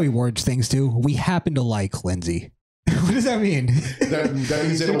 I like how he words things too. We happen to like Lindsey. What does that mean? That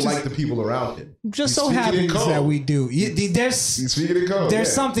means they don't like the people around him. Just so happens that we do. He's speaking in code.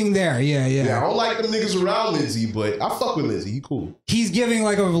 There's something there. Yeah. Yeah, I don't like them niggas around Lindsey, but I fuck with Lindsey. He cool. He's giving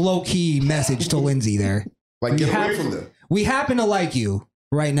like a low key message to Lindsey there. Like, get away from them. We happen to like you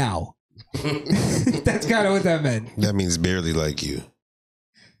right now. That's kind of what that meant. That means barely like you.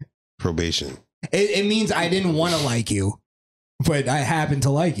 Probation. It means I didn't want to like you, but I happen to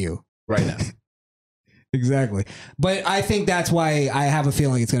like you right now. Exactly. But I think that's why I have a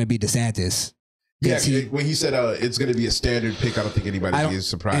feeling it's going to be DeSantis. Yeah, when he said it's going to be a standard pick, I don't think anybody's is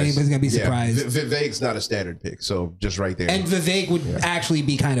surprised. Anybody's going to be surprised. Vivek's not a standard pick, so just right there. And Vivek would actually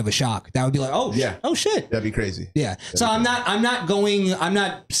be kind of a shock. That would be like, oh shit, that'd be crazy. Yeah. So I'm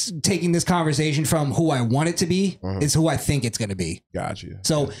not taking this conversation from who I want it to be. It's who I think it's going to be. Got you.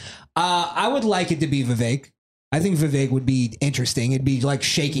 So I would like it to be Vivek. I think Vivek would be interesting. It'd be like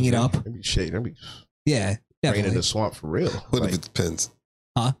shaking it up. It'd be shaking. Yeah, definitely. In the swamp for real. What if it depends?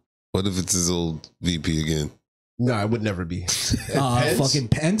 Huh? What if it's his old VP again? No, it would never be. Pence? Fucking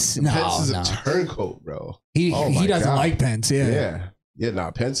Pence? No, Pence is a turncoat, bro. He doesn't like Pence. Yeah.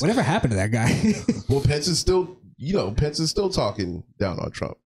 Pence. Whatever happened to that guy? Well, Pence is still talking down on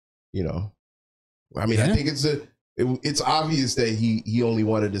Trump. I mean, I think it's obvious that he only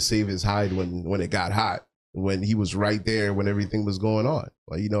wanted to save his hide when it got hot, when he was right there when everything was going on.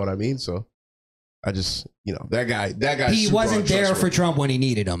 Like, you know what I mean? So I just, that guy. He wasn't there for Trump when he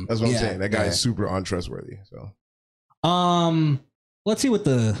needed him. That's what I'm saying. That guy is super untrustworthy. So, let's see what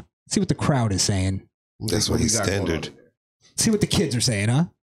the crowd is saying. That's what he's standard. Let's see what the kids are saying, huh?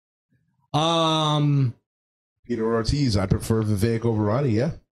 Peter Ortiz, I prefer Vivek over Ronnie.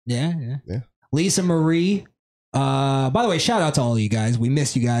 Yeah. Lisa Marie. By the way, shout out to all of you guys. We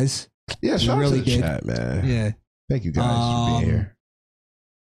missed you guys. Yeah, We shout out really to the did. chat, man. Yeah. Thank you guys for being here.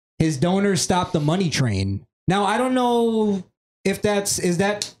 His donors stopped the money train. Now I don't know if is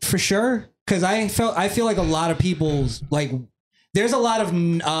that for sure, because I feel like a lot of people's like there's a lot of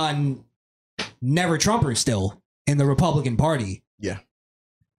never Trumpers still in the Republican Party. Yeah.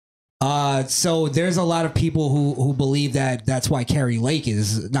 So there's a lot of people who believe that that's why Nikki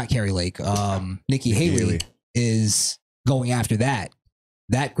Haley is going after that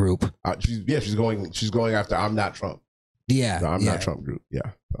group. She's going after I'm Not Trump. Yeah. The I'm Not Trump group.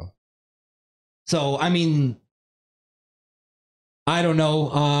 Yeah. So I mean, I don't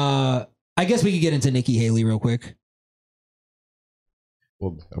know. I guess we could get into Nikki Haley real quick.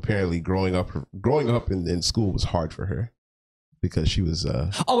 Well, apparently growing up in school was hard for her because she was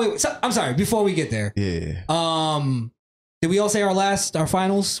Oh wait, so, I'm sorry. Before we get there, yeah. Did we all say our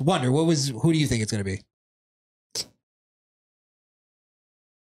finals? Wonder, who do you think it's gonna be?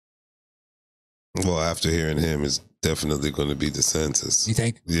 Well, after hearing him, it's definitely going to be DeSantis. You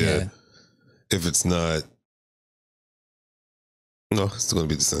think? Yeah. If it's not, no, it's going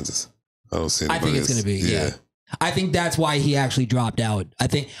to be DeSantis. I don't see anybody I think it's else. going to be, yeah. I think that's why he actually dropped out. I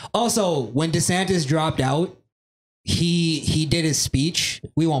think also when DeSantis dropped out, he did his speech.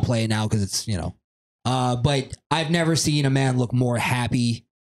 We won't play it now because it's, but I've never seen a man look more happy.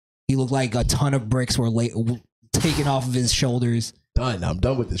 He looked like a ton of bricks were taken off of his shoulders. Done. I'm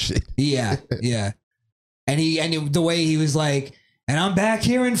done with this shit. Yeah, yeah. And the way he was like, and I'm back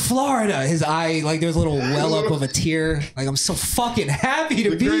here in Florida. His eye, like there's a little well up of a tear. Like I'm so fucking happy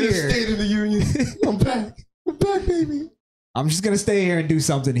to be here. State of the Union. I'm back. I'm back, baby. I'm just gonna stay here and do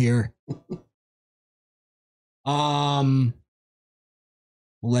something here.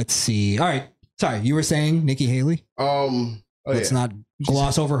 Let's see. All right. Sorry, you were saying Nikki Haley? Let's not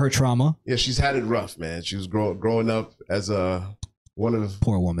gloss over her trauma. Yeah, she's had it rough, man. She was growing up as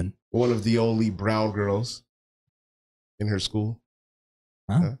poor woman, one of the only brown girls in her school.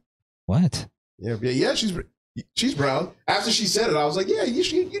 Huh? What? Yeah. She's brown. After she said it, I was like, yeah, you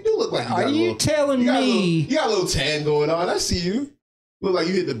do look like you got Are you telling me you got a little tan going on? I see you. Look like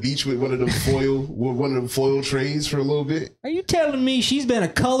you hit the beach with one of them foil trays for a little bit. Are you telling me she's been a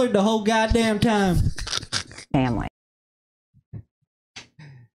colored the whole goddamn time? Family.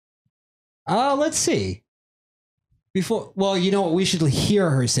 Let's see. Well, you know what? We should hear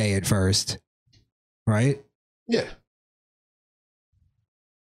her say it first, right? Yeah.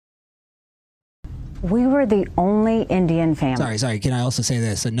 We were the only Indian family. Sorry. Can I also say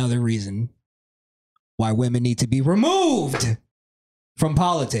this? Another reason why women need to be removed from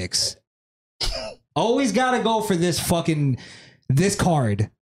politics. Always gotta go for this card.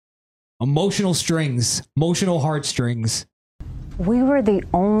 Emotional heartstrings. We were the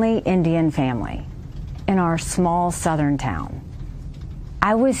only Indian family in our small southern town.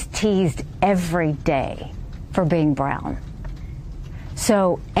 I was teased every day for being brown.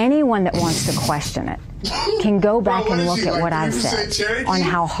 So anyone that wants to question it can go back and look at what I've said on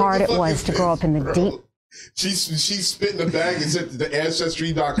how hard it was to grow up in the deep. She's spit in the bag and said the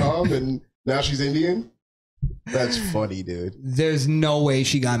Ancestry.com and now she's Indian? That's funny, dude. There's no way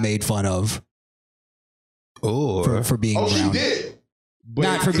she got made fun of. For being brown. She did. But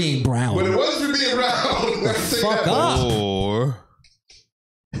not for being brown. But it was for being brown. Fuck up. Or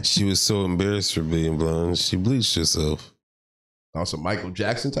she was so embarrassed for being blonde, she bleached herself. Also Michael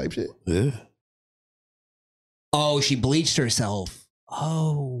Jackson type shit? Yeah. Oh, she bleached herself.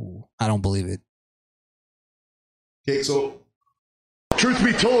 Oh, I don't believe it. Okay, so truth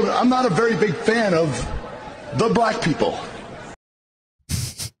be told, I'm not a very big fan of the black people.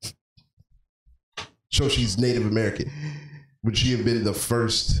 So she's Native American. Would she have been the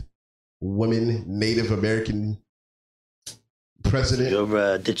first woman Native American president? You're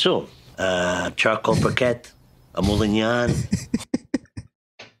Ditsu, charcoal briquette, a Moulignan.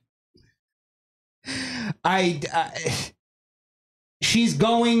 She's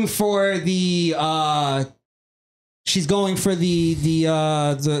going for the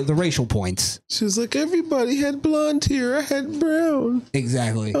racial points. She was like, everybody had blonde hair. I had brown.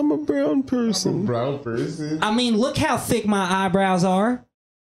 Exactly. I'm a brown person. I mean, look how thick my eyebrows are.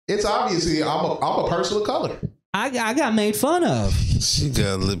 It's obviously I'm a person of color. I got made fun of. She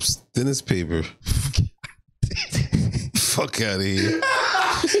got lips thin as paper. Fuck out of here.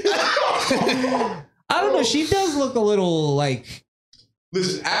 I don't know. She does look a little like.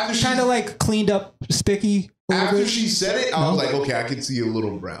 Listen, after she kind of like cleaned up, spicky. After she said it, I was like, okay, I can see a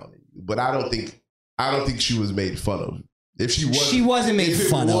little brown in you, but I don't think she was made fun of. If she wasn't made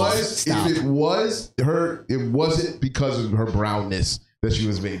fun of. Stop. If it was her, it wasn't because of her brownness that she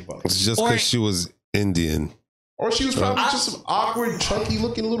was made fun of. It's just because she was Indian. Or she was probably just some awkward, chunky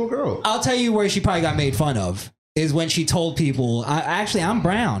looking little girl. I'll tell you where she probably got made fun of is when she told people, I'm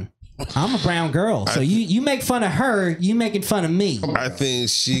brown. I'm a brown girl. So you make fun of her, you making fun of me. I think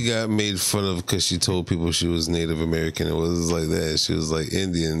she got made fun of because she told people she was Native American. It was like that. She was like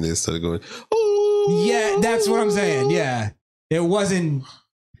Indian. They started going, oh. Yeah, that's what I'm saying. Yeah. It wasn't,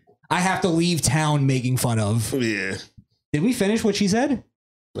 I have to leave town making fun of. Yeah. Did we finish what she said?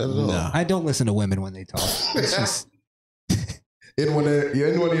 I don't know. No. I don't listen to women when they talk. It's just... in one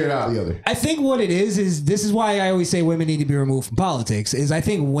ear, out the other. I think what it is this is why I always say women need to be removed from politics, is I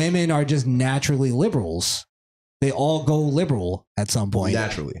think women are just naturally liberals. They all go liberal at some point.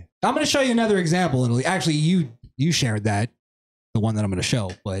 Naturally. I'm going to show you another example. And actually, you shared that, the one that I'm going to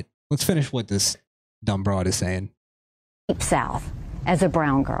show. But let's finish what this dumb broad is saying. Deep South as a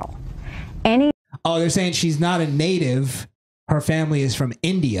brown girl. Oh, they're saying she's not a native. Her family is from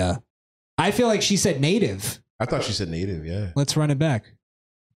India. I feel like she said native. I thought she said native, yeah. Let's run it back.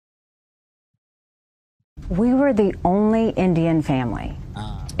 We were the only Indian family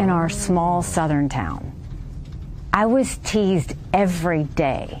in our small southern town. I was teased every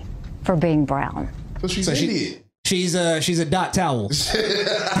day for being brown. So she's Indian. She's a dot towel. That's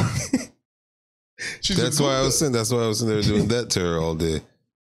why I was saying they were doing that to her all day.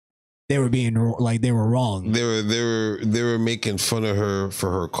 They were being like they were wrong. They were making fun of her for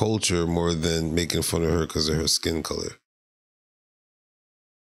her culture more than making fun of her because of her skin color.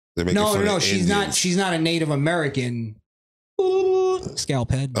 They're making fun of she's Indians. She's not a Native American.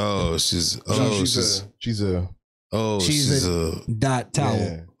 Scalp head. Oh, she's a dot towel.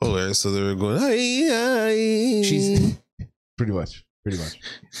 Yeah. Oh, right, so they were going. Hi. She's pretty much.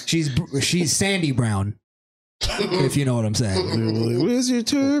 She's Sandy Brown. If you know what I'm saying. Where's your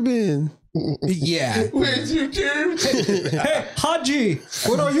turban? Yeah. Where's your turban? Hey, Haji,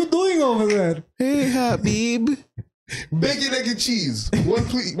 what are you doing over there? Hey, Habib. Bacon, egg, and cheese. One,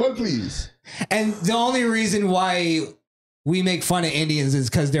 please. And the only reason why we make fun of Indians is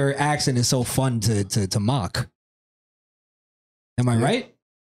because their accent is so fun to mock. Am I right?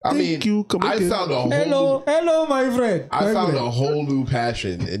 I found a whole hello, my friend. I found a whole new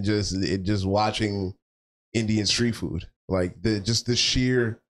passion in just watching Indian street food, like the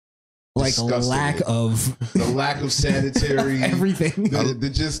sheer like lack of sanitary everything.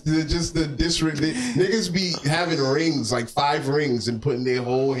 The disrespect. Niggas be having rings, like 5 rings, and putting their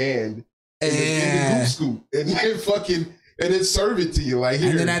whole hand in the goose scoop, and then then serve it to you like here.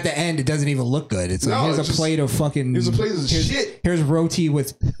 And then at the end, it doesn't even look good. It's like here's a plate of shit. Here's roti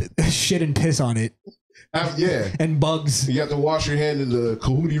with shit and piss on it. Yeah, and bugs. You have to wash your hand in the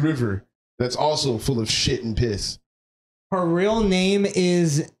Cohudi River. That's also full of shit and piss. Her real name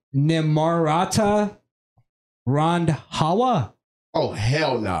is Nimarata Randhawa. Oh,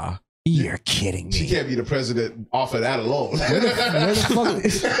 hell nah. You're kidding me. She can't be the president off of that alone. Where the fuck?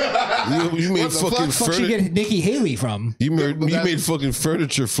 You made fucking furniture. Where she get Nikki Haley from? You made fucking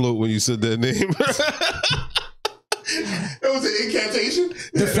furniture float when you said that name. It was an incantation.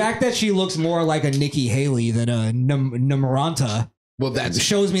 The fact that she looks more like a Nikki Haley than a Namaranta. Well, that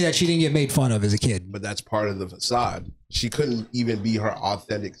shows me that she didn't get made fun of as a kid. But that's part of the facade. She couldn't even be her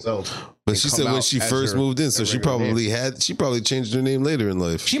authentic self. But she said when she first moved in, so she probably changed her name later in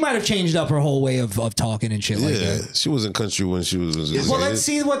life. She might have changed up her whole way of talking and shit like that. She wasn't country when she was. Well, let's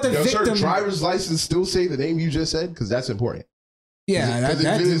see what the victim. Does her driver's license still say the name you just said? Because that's important. Yeah, that's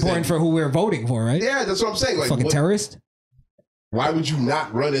important for who we're voting for, right? Yeah, that's what I'm saying. Like, fucking terrorist. Why would you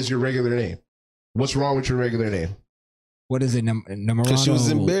not run as your regular name? What's wrong with your regular name? What is it? Because she was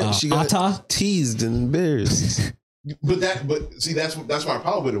embarrassed. She got teased and embarrassed. But see, that's my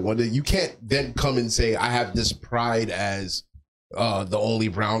problem with it. One day you can't then come and say I have this pride as the only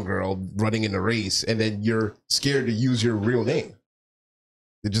brown girl running in the race, and then you're scared to use your real name.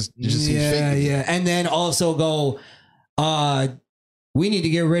 It just seems fake. Yeah, and then also go. We need to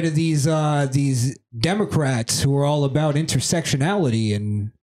get rid of these Democrats who are all about intersectionality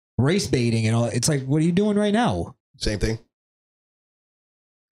and race baiting and all. It's like, what are you doing right now? Same thing.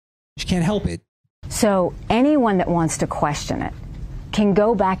 She can't help it. So anyone that wants to question it can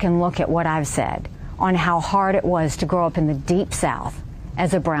go back and look at what I've said on how hard it was to grow up in the Deep South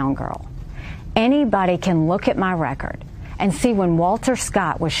as a brown girl. Anybody can look at my record and see when Walter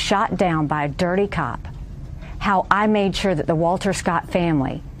Scott was shot down by a dirty cop, how I made sure that the Walter Scott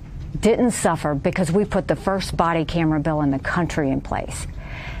family didn't suffer because we put the first body camera bill in the country in place.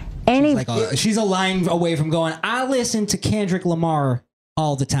 She's a line away from going, I listen to Kendrick Lamar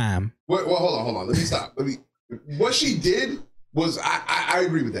all the time. Well, hold on. Let me stop. What she did was, I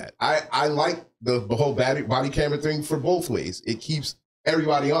agree with that. I like the whole body camera thing for both ways. It keeps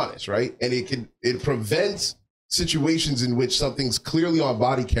everybody honest, right? And it prevents situations in which something's clearly on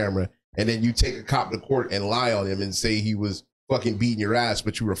body camera, and then you take a cop to court and lie on him and say he was fucking beating your ass,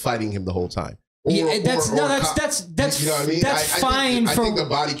 but you were fighting him the whole time. That's you know what I mean? That's fine. I think the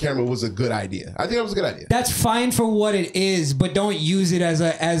body camera was a good idea. I think that was a good idea. That's fine for what it is, but don't use it as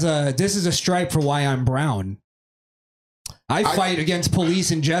a. This is a stripe for why I'm brown. I fight against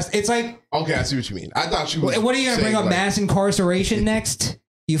police and just. It's like okay, I see what you mean. I thought she was. What are you gonna bring up? Like, mass incarceration next?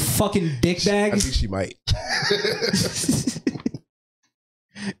 You fucking dickbags. I think she might.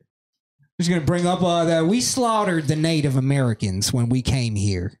 She's gonna bring up that we slaughtered the Native Americans when we came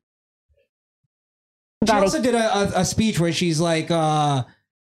here. She also did a speech where she's like,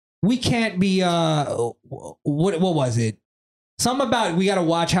 we can't be, what was it? Something about we got to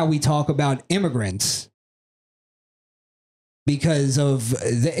watch how we talk about immigrants because of,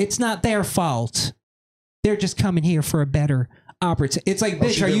 it's not their fault. They're just coming here for a better opportunity. It's like,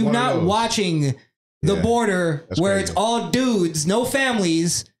 bitch, are you not watching the border where it's all dudes, no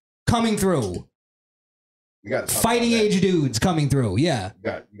families coming through? You got fighting age dudes coming through. Yeah.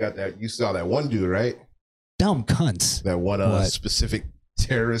 You got that. You saw that one dude, right? Dumb cunts. That one specific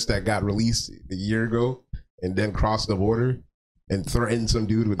terrorist that got released a year ago and then crossed the border and threatened some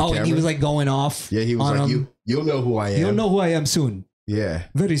dude with the camera. And he was like going off. Yeah, he was like, you'll know who I am. You'll know who I am soon. Yeah.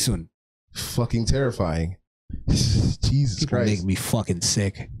 Very soon. Fucking terrifying. Jesus People Christ. Make me fucking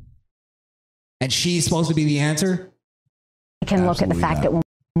sick. And she's supposed to be the answer? We can look at the fact that when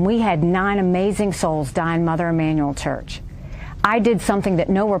we had 9 amazing souls die in Mother Emanuel Church, I did something that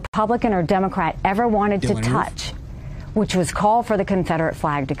no Republican or Democrat ever wanted to touch, which was call for the Confederate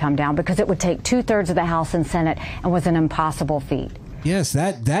flag to come down because it would take 2/3 of the House and Senate and was an impossible feat. Yes,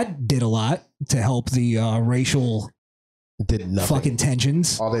 that did a lot to help the racial fucking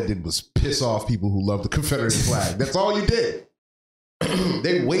tensions. All that did was piss off people who love the Confederate flag. That's all you did.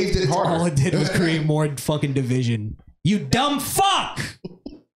 They waved it harder. All it did was create more fucking division. You dumb fuck!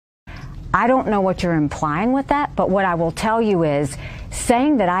 I don't know what you're implying with that, but what I will tell you is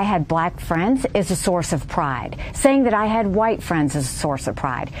saying that I had black friends is a source of pride. Saying that I had white friends is a source of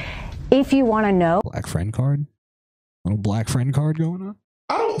pride. If you want to know... Black friend card? Little black friend card going on?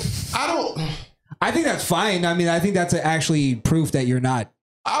 I don't... I think that's fine. I mean, I think that's actually proof that you're not...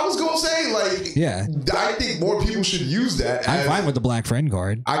 I was going to say, like... Yeah. I think more people should use that. I'm fine with the black friend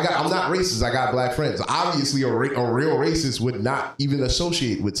card. I'm not racist. I got black friends. Obviously, a real racist would not even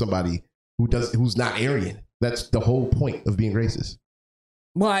associate with somebody who's not Aryan. That's the whole point of being racist.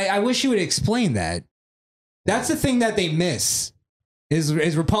 Well, I wish you would explain that. That's the thing that they miss. Is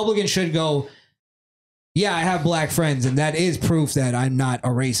Republicans should go, yeah, I have black friends, and that is proof that I'm not a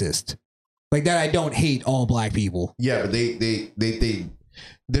racist. Like that, I don't hate all black people. Yeah, but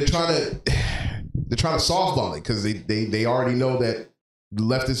they're trying to softball it because they already know that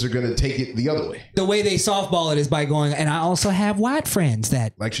leftists are going to take it the other way. The way they softball it is by going, and I also have white friends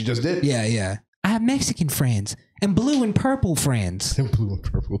that... Like she just did. Yeah. I have Mexican friends and blue and purple friends. And blue and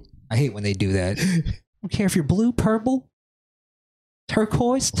purple. I hate when they do that. I don't care if you're blue, purple,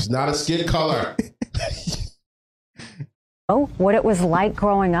 turquoise. It's not a skin color. What it was like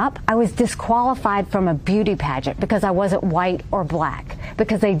growing up, I was disqualified from a beauty pageant because I wasn't white or black,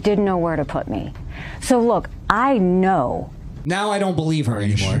 because they didn't know where to put me. So look, I know... Now I don't believe her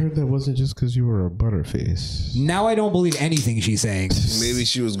anymore. Sure that wasn't just because you were a butterface? Now I don't believe anything she's saying. Maybe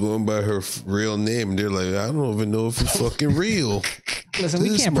she was going by her real name. They're like, I don't even know if it's fucking real. Listen,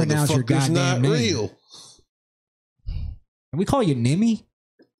 we can't pronounce your goddamn name. Real. Can we call you Nimmy?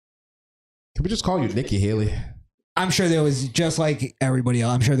 Can we just call you Nikki Haley? I'm sure there was, just like everybody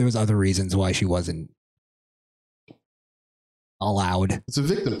else, I'm sure there was other reasons why she wasn't allowed. It's a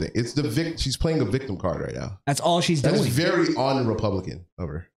victim thing. It's she's playing a victim card right now. That's all she's doing. That's very un-Republican of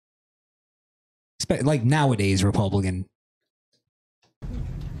her. Like nowadays Republican.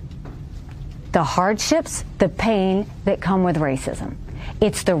 The hardships, the pain that come with racism.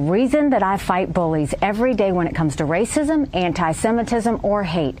 It's the reason that I fight bullies every day when it comes to racism, anti-Semitism, or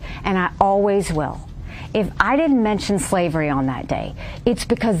hate, and I always will. If I didn't mention slavery on that day, it's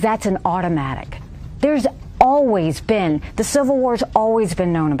because that's an automatic. There's always been, the Civil War's always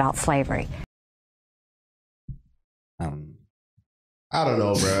been known about slavery. I don't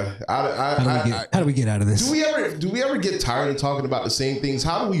know, bro. How do we get out of this? Do we ever get tired of talking about the same things?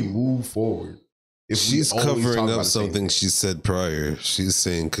 How do we move forward? If she's covering up something she said prior. She's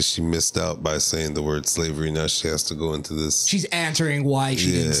saying because she missed out by saying the word slavery. Now she has to go into this. She's answering why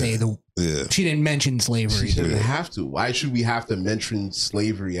she didn't say she didn't mention slavery. She didn't have to. Why should we have to mention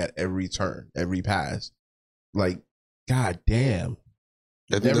slavery at every turn, every pass? Like, god damn.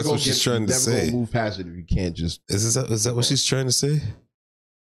 I think that's what she's trying to say. Never move past it if you can't just. Is that what she's trying to say?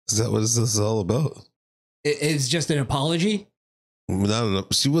 Is that what this is all about? is just an apology? I don't know.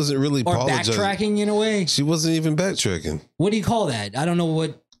 She wasn't really Or apologizing. backtracking in a way? She wasn't even backtracking. What do you call that? I don't know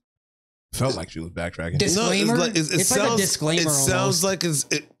what. Felt like she was backtracking. Disclaimer? No, it's It's like a disclaimer It sounds almost. like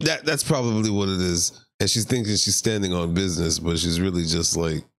that's probably what it is. And she's thinking she's standing on business, but she's really just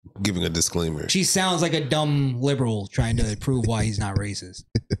like giving a disclaimer. She sounds like a dumb liberal trying to prove why he's not racist.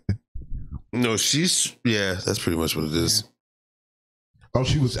 No, that's pretty much what it is. Oh,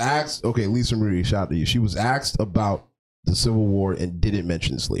 she was asked. Okay, Lisa Marie, shout out to you. She was asked about the Civil War and didn't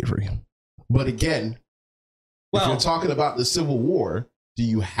mention slavery. But again, if you're talking about the Civil War, do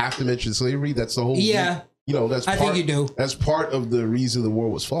you have to mention slavery? That's the whole. Yeah. That's. I think you do. That's part of the reason the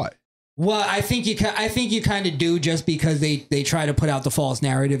war was fought. Well, I think you kind of do, just because they try to put out the false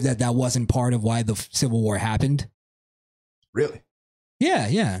narrative that wasn't part of why the Civil War happened. Really?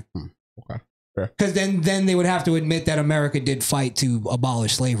 Yeah. Okay. Because then they would have to admit that America did fight to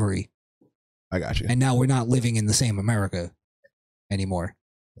abolish slavery. I got you. And now we're not living in the same America anymore.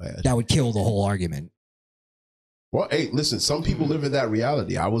 That would kill the whole argument. Well, hey, listen, some people live in that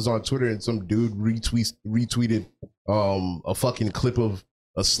reality. I was on Twitter and some dude retweeted a fucking clip of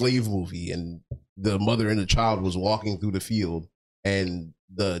a slave movie, and the mother and the child was walking through the field, and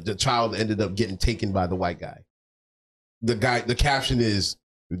the child ended up getting taken by the white guy. The caption is,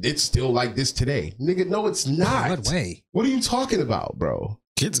 "It's still like this today." Nigga, no, it's not. What way? What are you talking about, bro?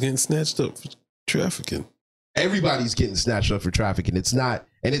 Kids getting snatched up for trafficking. Everybody's getting snatched up for trafficking. It's not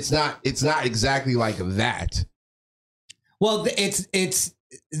exactly like that. Well, it's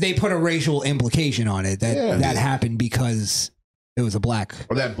they put a racial implication on it that happened because it was a black,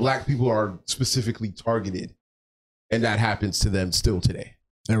 or that black people are specifically targeted, and that happens to them still today.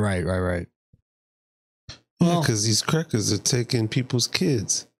 Right. Yeah, because these crackers are taking people's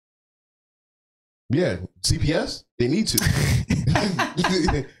kids. Yeah, CPS, they need to.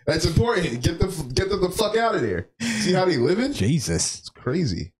 That's important. Get them the fuck out of there. See how they living? Jesus, it's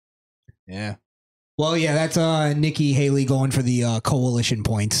crazy. Yeah. Well, yeah, that's Nikki Haley going for the coalition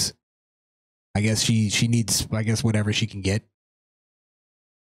points. I guess she needs, whatever she can get.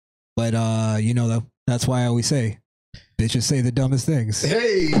 But that's why I always say, bitches say the dumbest things.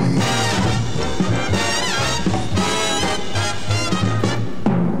 Hey.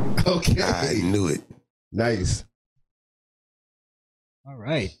 Okay. I knew it. Nice. All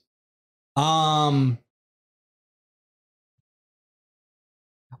right.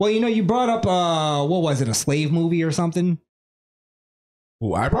 Well, you brought up what was it, a slave movie or something?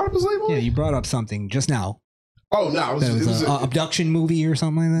 Oh, I brought up a slave movie? Yeah, you brought up something just now. Oh, no, it was an abduction movie or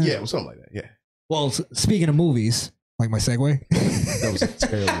something like that. Yeah, it was something like that. Yeah. Well, speaking of movies, like my segue. That was a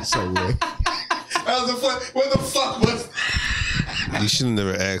terrible segue. That was a fun. What the fuck was? You should have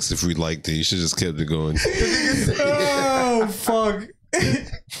never asked if we liked it. You should have just kept it going. Oh fuck!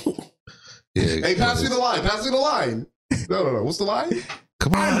 Yeah. Hey, pass me the line. Pass me the line. No. What's the line?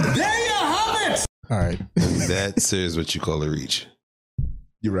 Come on. There you have it. All right. That says what you call a reach.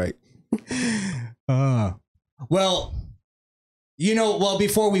 You're right. Well,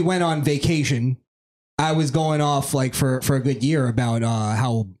 before we went on vacation, I was going off like for a good year about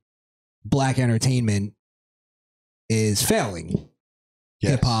how black entertainment is failing.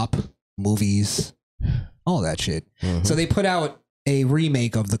 Yes. Hip hop, movies, all that shit. Mm-hmm. So they put out a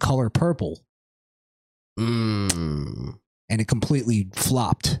remake of The Color Purple. And it completely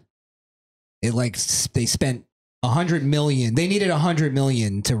flopped. They spent $100 million. They needed $100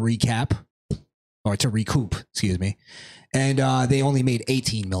 million to recoup, excuse me. And they only made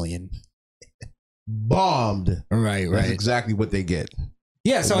 $18 million. Bombed. Right. That's exactly what they get.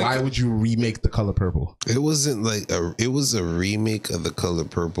 Yeah. So why would you remake The Color Purple? It wasn't like it was a remake of The Color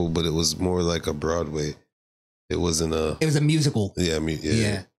Purple, but it was more like a Broadway. It wasn't a. It was a musical. Yeah.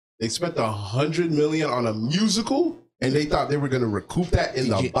 Yeah. They spent $100 million on a musical, and they thought they were going to recoup that in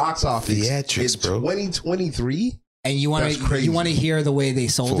the box office. Theatrics, in bro. 2023. And you want to hear the way they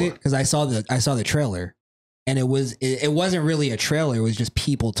sold it? Because I saw the trailer, and it wasn't really a trailer. It was just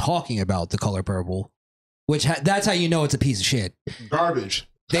people talking about The Color Purple, which that's how you know it's a piece of shit. Garbage.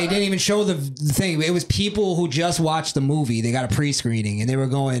 They didn't even show the thing. It was people who just watched the movie. They got a pre-screening, and they were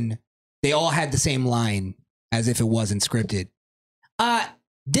going. They all had the same line as if it wasn't scripted.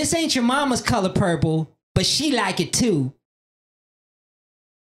 This ain't your mama's Color Purple, but she like it too.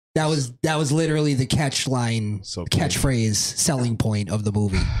 That was literally the catchphrase, selling point of the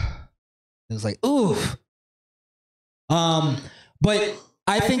movie. It was like, ooh. But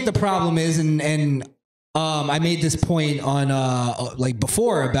I think the problem is, and I made this point on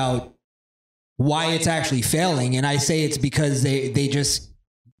before about why it's actually failing, and I say it's because they've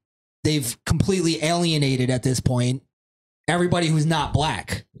completely alienated at this point everybody who's not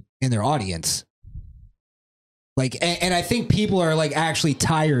black in their audience. Like, and I think people are like actually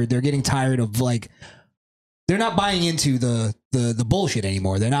tired. They're getting tired of like, they're not buying into the bullshit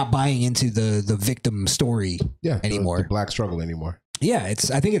anymore. They're not buying into the victim story anymore. The black struggle anymore. Yeah,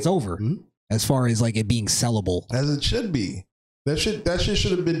 I think it's over as far as like it being sellable. As it should be. That shit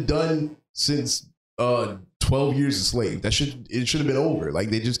should have been done since 12 Years a Slave. It should have been over. Like,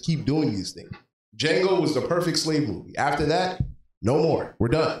 they just keep doing these things. Django was the perfect slave movie. After that, no more. We're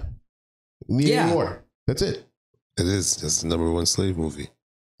done. We need any more. That's it. It is. That's the #1 slave movie.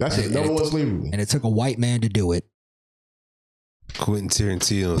 That's it. #1 slave movie. And it took a white man to do it. Quentin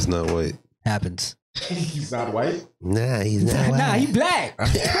Tarantino is not white. Happens. He's not white? Nah, he's not white. Nah, he black.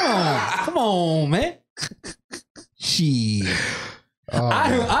 Come on, man. Shit.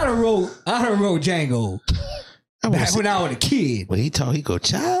 I done wrote Django back when I was a kid. When he talk, he go,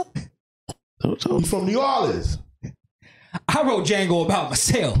 child. He's from New Orleans. I wrote Django about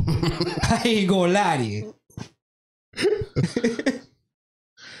myself. I ain't gonna lie to you.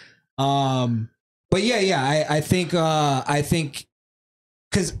 But yeah, I think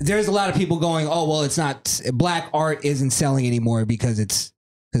because there's a lot of people going, oh well, it's not, black art isn't selling anymore because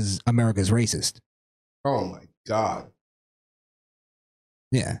America's racist. Oh my God.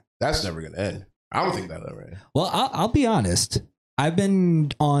 Yeah, that's never gonna end. I don't think that'll ever end. Well, I'll be honest. I've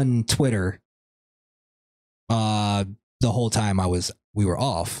been on Twitter the whole time we were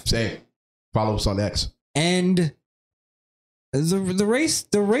off. Same. Follow us on X. And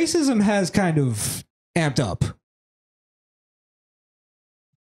the racism has kind of amped up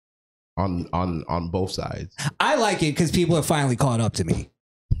on both sides. I like it because people have finally caught up to me.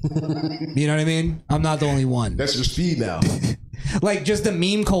 You know what I mean? I'm not the only one. That's your speed now. Like, just the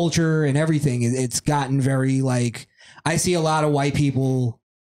meme culture and everything, it's gotten very, like, I see a lot of white people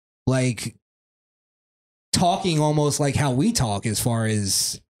like talking almost like how we talk as far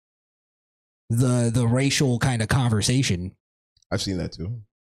as the racial kind of conversation. I've seen that too.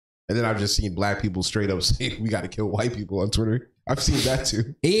 And then I've just seen black people straight up say we got to kill white people on Twitter. I've seen that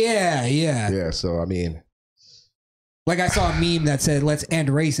too. Yeah. Yeah, so I mean, like, I saw a meme that said, let's end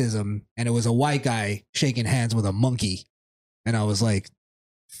racism. And it was a white guy shaking hands with a monkey. And I was like,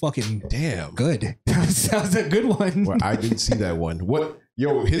 fucking damn. Good. That was a good one. Well, I didn't see that one. What?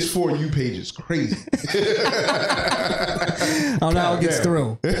 Yo, his For You page is crazy. I don't know how it gets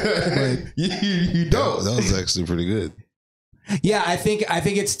through. But you don't. That was actually pretty good. Yeah, I think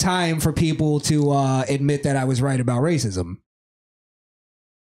it's time for people to admit that I was right about racism.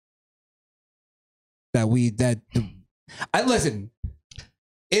 Listen,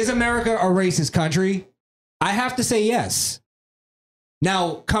 is America a racist country? I have to say yes.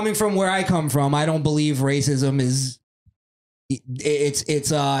 Now, coming from where I come from, I don't believe racism is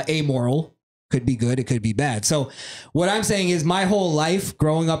it's amoral. Could be good, it could be bad. So what I'm saying is, my whole life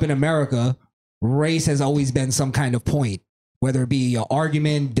growing up in America, race has always been some kind of point, whether it be an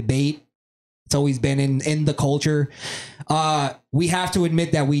argument, debate. It's always been in the culture. We have to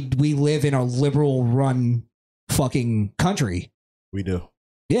admit that we live in a liberal run fucking country. We do.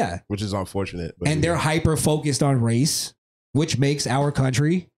 Yeah. Which is unfortunate. But and they're hyper focused on race, which makes our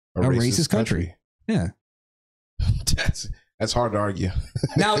country a racist country. Yeah. That's hard to argue.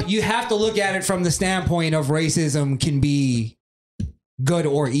 Now, you have to look at it from the standpoint of racism can be good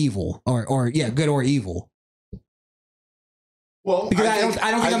or evil, or good or evil. Well, because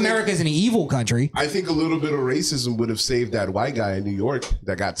I don't think America is an evil country. I think a little bit of racism would have saved that white guy in New York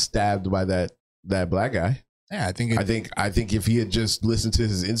that got stabbed by that black guy. Yeah, I think if he had just listened to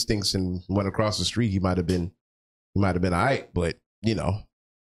his instincts and went across the street, he might have been all right. But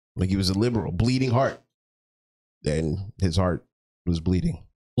like, he was a liberal, bleeding heart, and his heart was bleeding.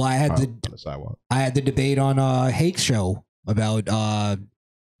 Well, I had on the sidewalk. I had the debate on Hake's show about. I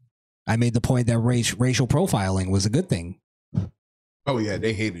made the point that racial profiling was a good thing. Oh yeah,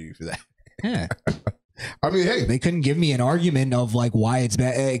 they hated you for that. Yeah. I mean, hey, they couldn't give me an argument of like why it's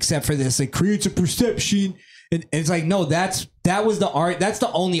bad, except for this. It creates a perception, and it's like, no, that's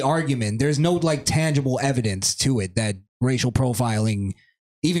the only argument. There's no like tangible evidence to it that racial profiling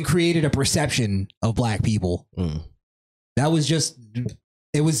even created a perception of black people. That was just,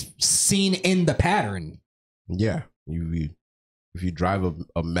 it was seen in the pattern. Yeah, if you drive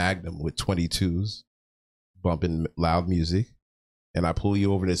a Magnum with 22s, bumping loud music, and I pull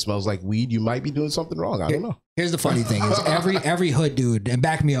you over and it smells like weed, you might be doing something wrong. I don't know. Here's the funny thing is every hood dude, and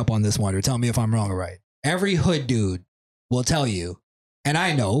back me up on this one or tell me if I'm wrong or right. Every hood dude will tell you, and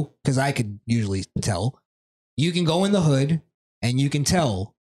I know because I could usually tell, you can go in the hood and you can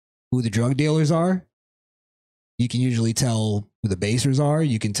tell who the drug dealers are. You can usually tell who the basers are.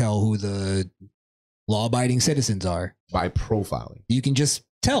 You can tell who the law-abiding citizens are. By profiling. You can just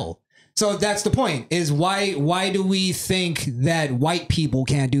tell. So that's the point, is why do we think that white people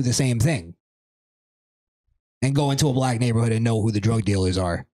can't do the same thing and go into a black neighborhood and know who the drug dealers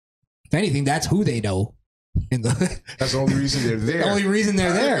are? If anything, that's who they know. That's the only reason they're there. The only reason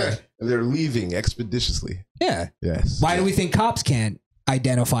they're there. And they're leaving expeditiously. Yeah. Yes. Why do we think cops can't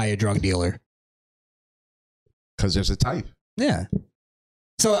identify a drug dealer? Because there's a type. Yeah.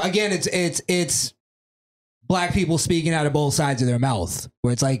 So again, it's black people speaking out of both sides of their mouth,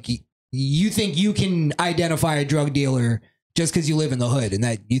 where it's like you think you can identify a drug dealer just because you live in the hood, and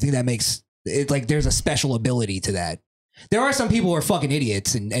that you think that makes it like there's a special ability to that. There are some people who are fucking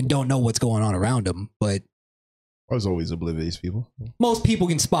idiots and don't know what's going on around them, but there's always oblivious people. Most people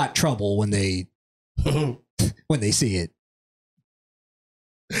can spot trouble when they see it.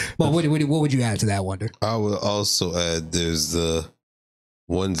 But what would you add to that, Wonder? I would also add there's the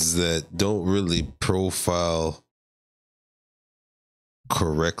ones that don't really profile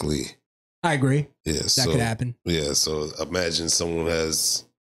correctly. I agree. Yeah, that could happen. Yeah, so imagine someone has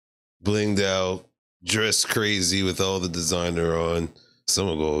blinged out, dressed crazy with all the designer on.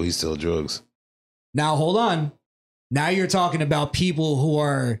 Someone go, oh, he sells drugs. Now hold on. Now you're talking about people who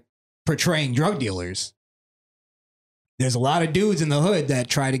are portraying drug dealers. There's a lot of dudes in the hood that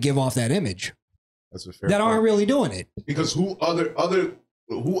try to give off that image. That's a fair that point. aren't really doing it. Because who other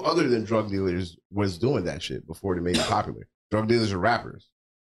than drug dealers was doing that shit before they made it popular? Drug dealers are rappers.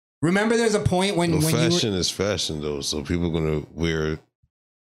 Remember, there's a point when fashion is fashion though, so people are gonna wear.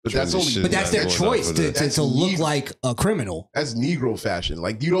 But that's their choice to look like a criminal. That's Negro fashion.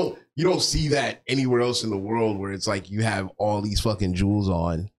 Like you don't see that anywhere else in the world where it's like you have all these fucking jewels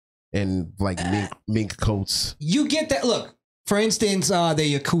on and like mink coats. You get that. Look, for instance,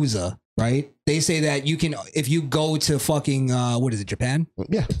 the Yakuza, right? They say that you can, if you go to fucking what is it, Japan?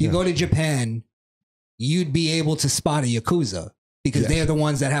 Yeah, you go to Japan, you'd be able to spot a Yakuza. Because they're the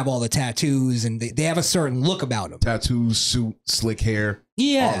ones that have all the tattoos and they have a certain look about them. Tattoos, suit, slick hair.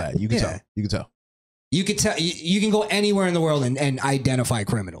 Yeah. All that. You can tell. You can tell. You can tell. You can go anywhere in the world and identify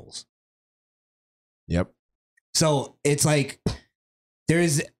criminals. Yep. So it's like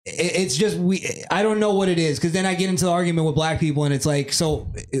it's just I don't know what it is, because then I get into the argument with black people and it's like, so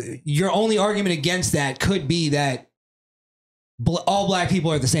your only argument against that could be that all black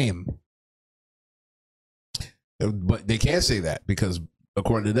people are the same. But they can't say that because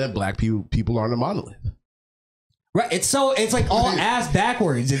according to them, black people aren't a monolith. Right. It's like all ass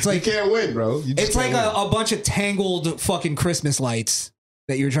backwards. It's like you can't win, bro. It's like a bunch of tangled fucking Christmas lights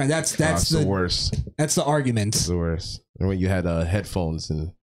that you're trying. That's the worst. That's the argument. It's the worst. And when you had headphones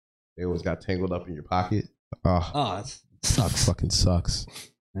and they always got tangled up in your pocket. It sucks. Fucking sucks.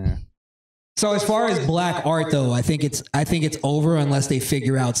 Yeah. So as far as black art though, I think it's over unless they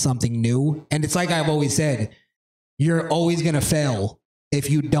figure out something new. And it's like I've always said, you're always going to fail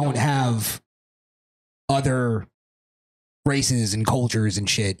if you don't have other races and cultures and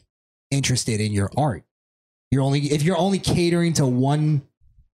shit interested in your art. If you're only catering to one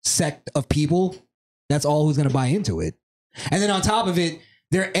sect of people, that's all who's going to buy into it. And then on top of it,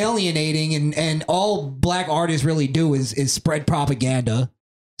 they're alienating and all black artists really do is spread propaganda,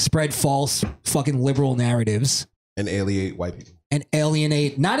 spread false fucking liberal narratives. And alienate white people. And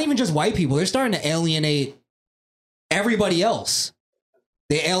alienate, not even just white people, they're starting to alienate everybody else.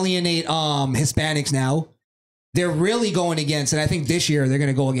 They alienate Hispanics now. They're really going against, and I think this year they're going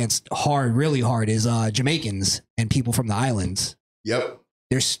to go against really hard, is Jamaicans and people from the islands. Yep.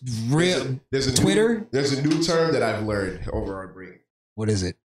 There's Twitter. There's a new term that I've learned over our break. What is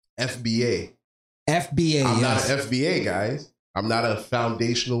it? FBA. FBA. I'm not an FBA, guys. I'm not a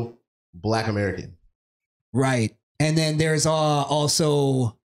foundational Black American. Right. And then there's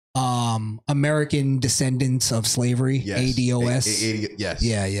also American Descendants of Slavery, yes. ADOS. Yes.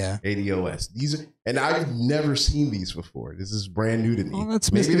 Yeah. ADOS. And I've never seen these before. This is brand new to me. Oh, that's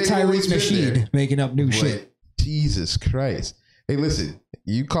Mr. Tyrese Nasheed making up new shit. Jesus Christ. Hey, listen,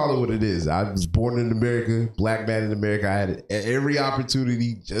 you call it what it is. I was born in America, black man in America. I had every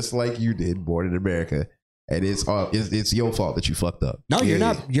opportunity just like you did, born in America. And it's your fault that you fucked up. No, you're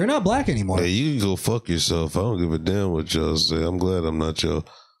not. You're not black anymore. Hey, you can go fuck yourself. I don't give a damn what y'all say. I'm glad I'm not y'all.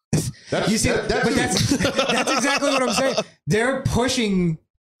 That's exactly what I'm saying. They're pushing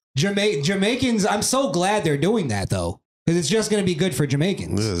Jamaicans. I'm so glad they're doing that though, because it's just going to be good for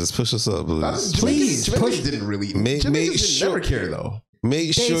Jamaicans. Yeah, just push us up, please. Jamaicans didn't really. Jamaicans didn't never care though.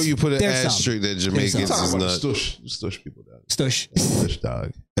 Make sure you put an asterisk that Jamaicans is not. Stush people, dog. Stush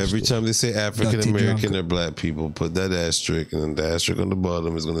dog. Every time they say African American or black people, put that asterisk, and then the asterisk on the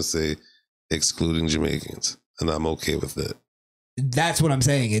bottom is going to say excluding Jamaicans, and I'm okay with that. That's what I'm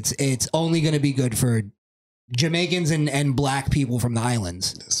saying. It's only going to be good for Jamaicans and black people from the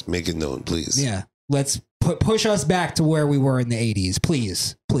islands. Let's make it known, please. Yeah. Let's push us back to where we were in the 80s.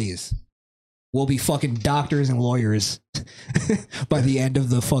 Please. Please. We'll be fucking doctors and lawyers by the end of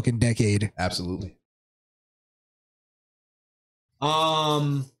the fucking decade. Absolutely.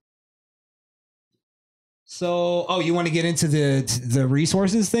 So, you want to get into the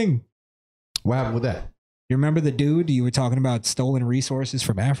resources thing? What happened with that? You remember the dude you were talking about stolen resources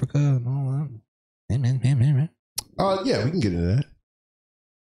from Africa and all that? Yeah, we can get into that.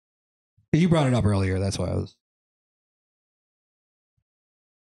 You brought it up earlier. That's why I was.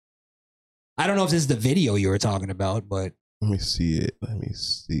 I don't know if this is the video you were talking about, but let me see it. Let me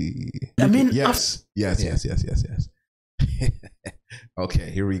see. I mean, yes.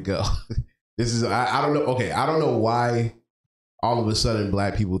 Okay, here we go. This is I don't know. Okay, I don't know why all of a sudden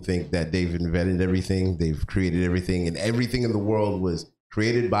black people think that they've invented everything, they've created everything, and everything in the world was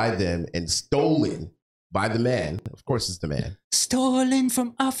created by them and stolen by the man. Of course, it's the man. Stolen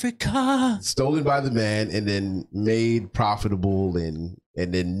from Africa. Stolen by the man and then made profitable, and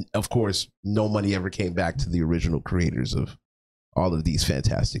then of course no money ever came back to the original creators of all of these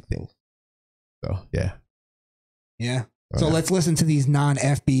fantastic things. So yeah. Yeah. So let's listen to these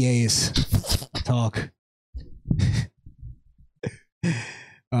non-FBAs talk.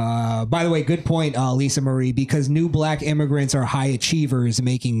 By the way, good point, Lisa Marie, because new black immigrants are high achievers,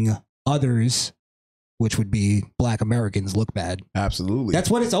 making others, which would be black Americans, look bad. Absolutely. That's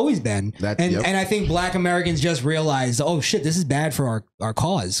what it's always been. And I think black Americans just realized, oh shit, this is bad for our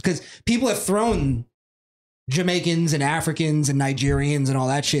cause. Because people have thrown Jamaicans and Africans and Nigerians and all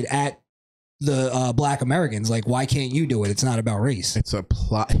that shit at the black Americans. Like, why can't you do it? It's not about race. It's a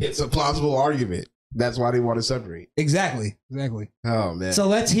plausible argument. That's why they want to separate. Exactly. Oh man. So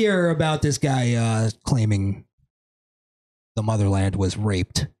let's hear about this guy claiming the motherland was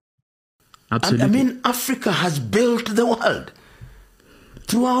raped. Absolutely. I mean, Africa has built the world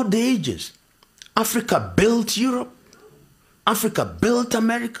throughout the ages. Africa built Europe. Africa built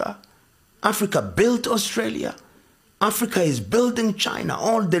America. Africa built Australia. Africa is building China.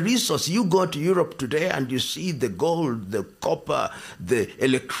 All the resources. You go to Europe today and you see the gold, the copper, the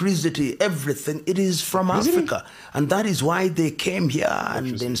electricity, everything. It is from Africa. And that is why they came here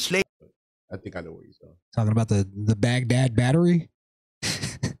and enslaved. I think I know where he's going. Talking about the Baghdad battery?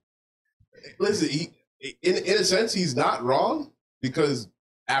 Listen, in a sense, he's not wrong, because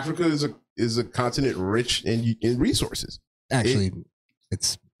Africa is a continent rich in resources. Actually,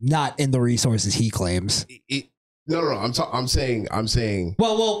 it's not in the resources he claims. No. I'm saying.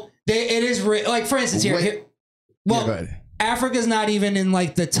 Well, it is like, for instance, Africa's not even in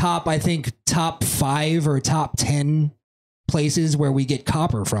like the top, I think, top 5 or top 10 places where we get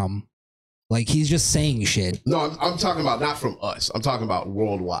copper from. Like, he's just saying shit. No, I'm talking about not from us. I'm talking about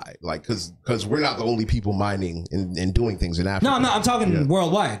worldwide. Like, because we're not the only people mining and doing things in Africa. No, I'm talking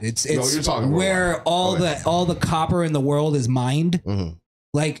worldwide. It's you're talking where worldwide. all the copper in the world is mined. Mm-hmm.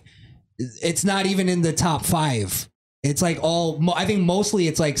 Like, it's not even in the top 5. It's like I think mostly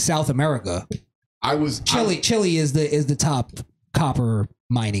it's like South America. Chile is the top copper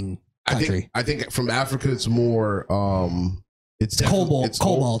mining country. I think from Africa it's more it's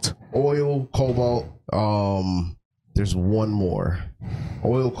cobalt. Oil, cobalt. There's one more.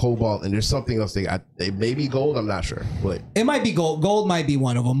 Oil, cobalt, and there's something else they may be gold, I'm not sure. But it might be gold. Gold might be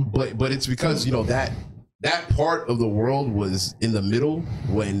one of them. But it's because, that part of the world was in the middle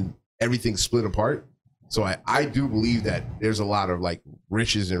when everything split apart. So I do believe that there's a lot of like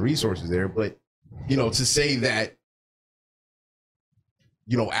riches and resources there. But, to say that,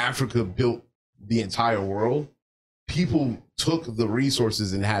 Africa built the entire world, people took the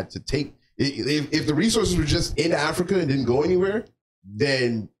resources and had to take, if the resources were just in Africa and didn't go anywhere,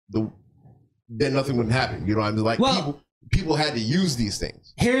 then nothing would happen. I mean? Like, people had to use these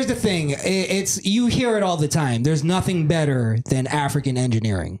things. Here's the thing. You hear it all the time. There's nothing better than African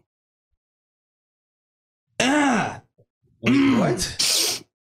engineering. What?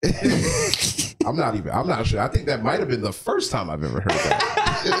 I'm not sure. I think that might have been the first time I've ever heard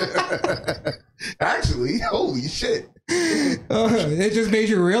that. Actually, holy shit. It just made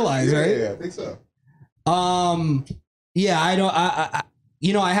you realize, right? Yeah, I think so. Yeah, I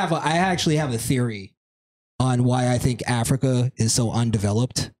actually have a theory on why I think Africa is so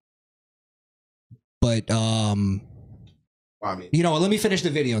undeveloped. But let me finish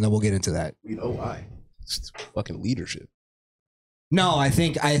the video and then we'll get into that. We know why. It's fucking leadership. No, I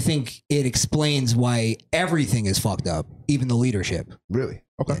think it explains why everything is fucked up, even the leadership. Really?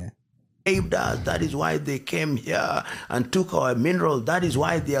 Okay. Yeah. That is why they came here and took our mineral. That is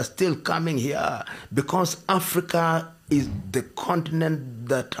why they are still coming here, because Africa is the continent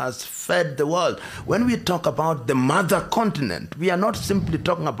that has fed the world. When we talk about the mother continent, we are not simply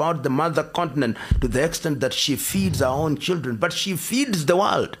talking about the mother continent to the extent that she feeds our own children, but she feeds the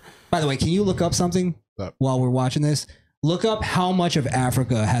world. By the way, can you look up something while we're watching this? Look up how much of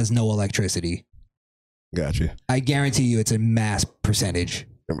Africa has no electricity. Gotcha. I guarantee you it's a mass percentage.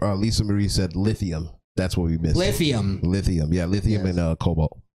 Lisa Marie said lithium. That's what we missed. Lithium. Lithium. Yeah, lithium and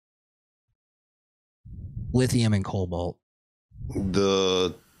cobalt. Lithium and cobalt.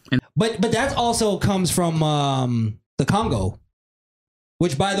 The But that also comes from the Congo,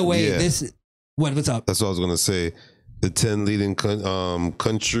 which, by the way, this what's up? That's what I was gonna say. The 10 leading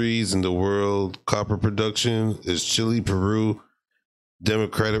countries in the world copper production is Chile, Peru,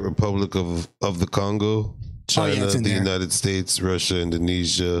 Democratic Republic of the Congo, China, the United States, Russia,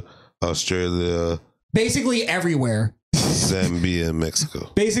 Indonesia, Australia, basically everywhere. Zambia and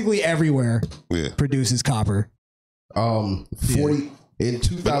Mexico. Basically everywhere produces copper. 40 in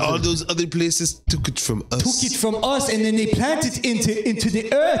 2000. But all those other places took it from us. Took it from us, and then they planted it into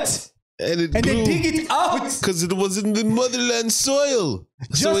the earth. And they dig it out. Because it was in the motherland soil.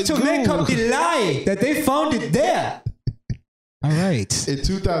 Just to make up the lie that they found it there. All right. In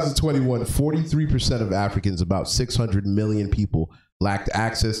 2021, 43% of Africans, about 600 million people, lacked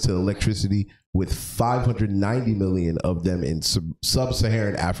access to electricity, with 590 million of them in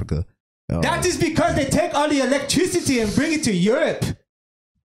sub-Saharan Africa. That is because they take all the electricity and bring it to Europe.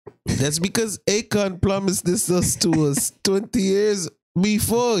 That's because Akon promised this to us 20 years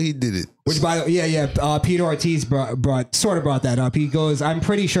before he did it. Which, by the way, Peter Ortiz brought that up. He goes, "I'm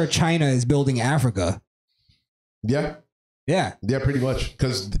pretty sure China is building Africa." Yeah. Yeah, pretty much,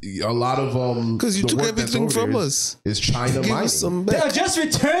 because a lot of because you took everything from us. Is China mining? They're just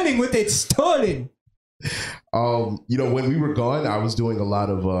returning what they'd stolen. You know, when we were gone, I was doing a lot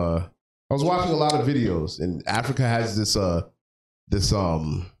of I was watching a lot of videos, and Africa has this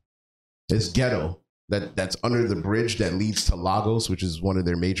ghetto that's under the bridge that leads to Lagos, which is one of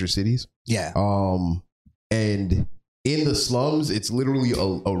their major cities. Yeah. And in the slums, it's literally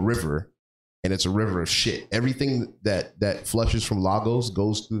a river. And it's a river of shit. Everything that flushes from Lagos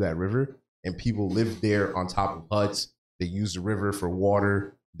goes through that river, and people live there on top of huts. They use the river for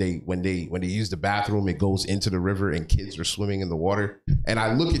water. When they use the bathroom, it goes into the river, and kids are swimming in the water. And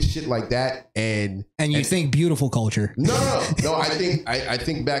I look at shit like that, and you think beautiful culture. No. I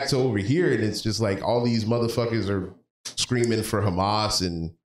think back to over here, and it's just like all these motherfuckers are screaming for Hamas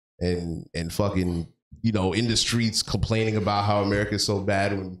and fucking, you know, in the streets complaining about how America's so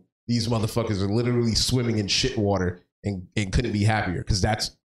bad when these motherfuckers are literally swimming in shit water and couldn't be happier, because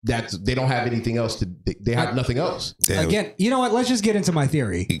that's they don't have anything else they have nothing else. Damn. Again, you know what? Let's just get into my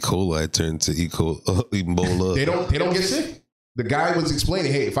theory. E. coli turned to Ebola. They don't get sick. The guy was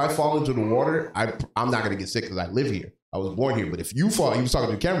explaining, hey, if I fall into the water, I'm not gonna get sick because I live here. I was born here. But if you fall, he was talking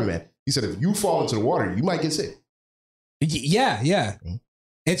to the cameraman. He said, if you fall into the water, you might get sick. Yeah.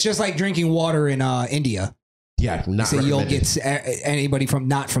 It's just like drinking water in India. Yeah, not so recommended. you'll get anybody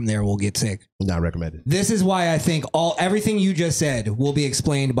not from there will get sick. Not recommended. This is why I think everything you just said will be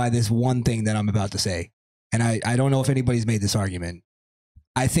explained by this one thing that I'm about to say. And I don't know if anybody's made this argument.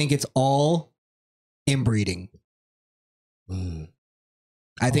 I think it's all inbreeding.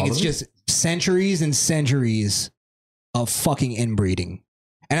 I think it's just centuries and centuries of fucking inbreeding.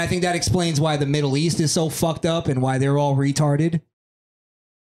 And I think that explains why the Middle East is so fucked up and why they're all retarded.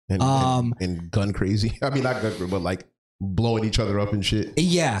 And gun crazy. I mean, not gun crazy, but like blowing each other up and shit.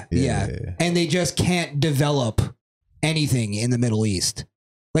 Yeah. And they just can't develop anything in the Middle East.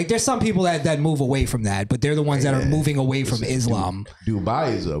 Like, there's some people that move away from that, but they're the ones that are moving away from Islam.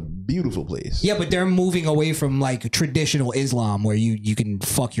 Dubai is a beautiful place. Yeah, but they're moving away from like traditional Islam where you can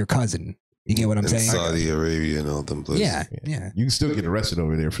fuck your cousin. You get what I'm saying? Saudi Arabia and all them places. Yeah. You can still get arrested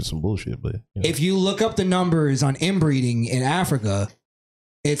over there for some bullshit, but you know. If you look up the numbers on inbreeding in Africa,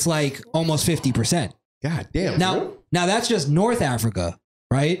 it's like almost 50%. God damn. Now that's just North Africa,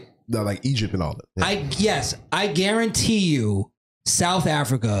 right? No, like Egypt and all that. Yeah. I guarantee you South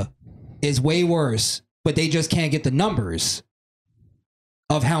Africa is way worse, but they just can't get the numbers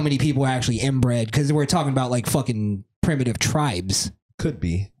of how many people are actually inbred, because we're talking about like fucking primitive tribes. Could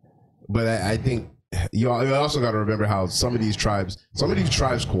be. But I think you also got to remember how some of these tribes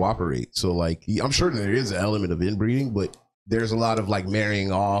cooperate. So like, I'm sure there is an element of inbreeding, but there's a lot of like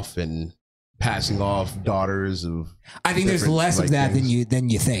marrying off and passing off daughters of. I think there's less of that than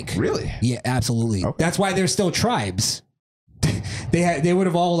you think. Really? Yeah, absolutely. Okay. That's why there's still tribes. They would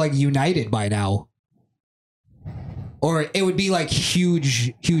have all like united by now, or it would be like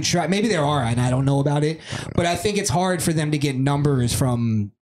huge tribe. Maybe there are, and I don't know about it. But I think it's hard for them to get numbers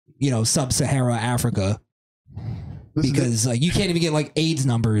from sub-Sahara Africa. because you can't even get like AIDS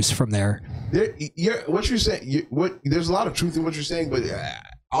numbers from there. What you're saying, there's a lot of truth in what you're saying, but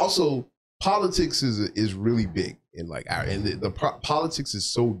also politics is really big in like politics is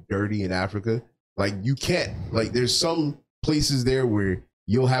so dirty in Africa. Like you can't there's some places there where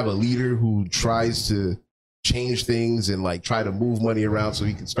you'll have a leader who tries to change things and like try to move money around so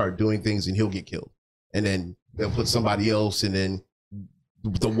he can start doing things, and he'll get killed, and then they'll put somebody else, and then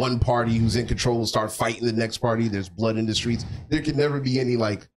the one party who's in control will start fighting the next party. There's blood in the streets. There can never be any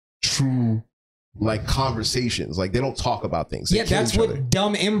like true like conversations. Like they don't talk about things. They That's what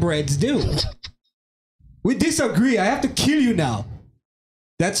dumb inbreds do. We disagree. I have to kill you now.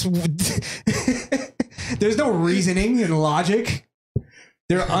 That's there's no reasoning and logic.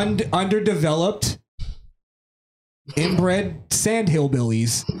 They're underdeveloped, inbred sand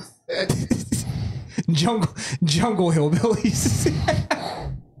hillbillies, jungle hillbillies.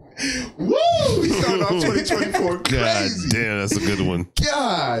 Woo! We started off 2024 crazy. God damn, that's a good one.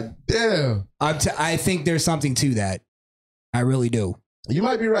 God damn. I think there's something to that. I really do. You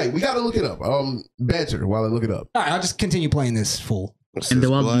might be right. We got to look it up. Banter while I look it up. All right, I'll just continue playing this full. And the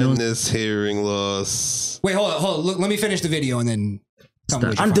blindness, hearing loss. Wait, hold on. Look, let me finish the video and then.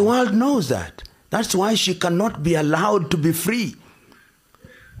 And the world knows that. That's why she cannot be allowed to be free.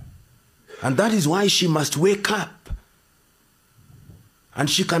 And that is why she must wake up. And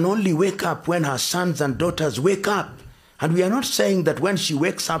she can only wake up when her sons and daughters wake up. And we are not saying that when she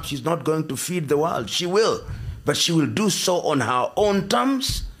wakes up, she's not going to feed the world. She will. But she will do so on her own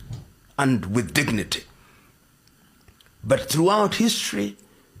terms and with dignity. But throughout history,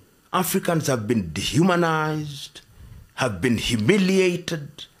 Africans have been dehumanized, have been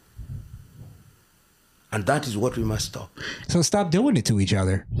humiliated. And that is what we must stop. So stop doing it to each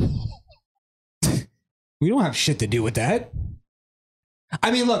other. We don't have shit to do with that. I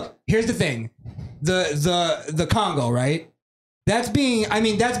mean, look, here's the thing. The Congo, right? That's being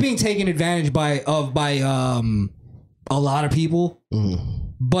taken advantage by a lot of people.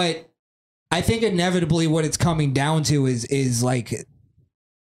 But I think inevitably what it's coming down to is like,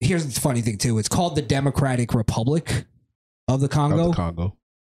 here's the funny thing too. It's called the Democratic Republic of the Congo.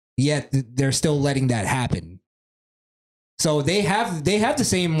 Yet they're still letting that happen. So they have the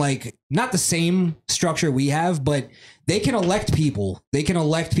same, like, not the same structure we have, but they can elect people. They can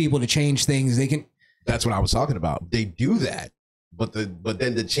elect people to change things. They can. That's what I was talking about. They do that, but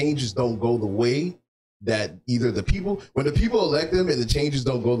then the changes don't go the way that either when the people elect them and the changes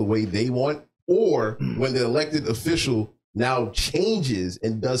don't go the way they want, or when the elected official now changes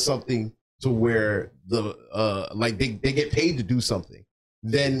and does something to where they get paid to do something,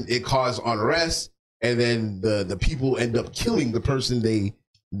 then it causes unrest, and then the people end up killing the person they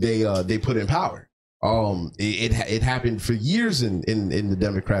put in power. It happened for years in the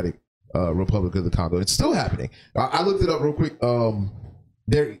Democratic Republic of the Congo. It's still happening. I looked it up real quick.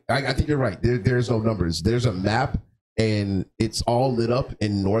 I think you're right. There's no numbers. There's a map, and it's all lit up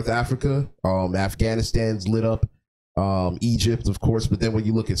in North Africa. Afghanistan's lit up. Egypt, of course, but then when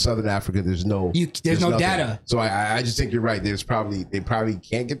you look at Southern Africa, there's no data. So I just think you're right. They probably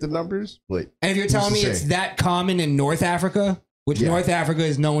can't get the numbers, but and if you're telling me it's that common in North Africa, which North Africa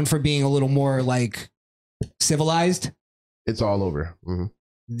is known for being a little more like civilized, it's all over. Mm-hmm.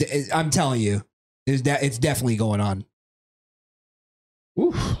 I'm telling you, it's definitely going on.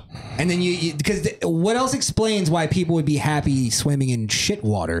 Oof. And then because what else explains why people would be happy swimming in shit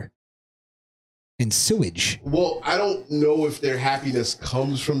water? And sewage. Well, I don't know if their happiness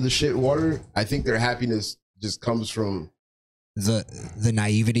comes from the shit water. I think their happiness just comes from the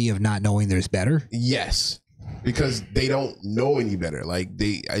naivety of not knowing there's better. Yes, because they don't know any better. Like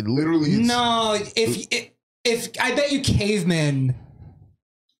I literally no. If I bet you cavemen,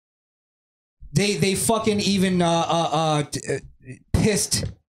 they fucking even pissed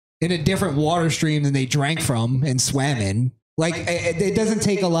in a different water stream than they drank from and swam in. Like it doesn't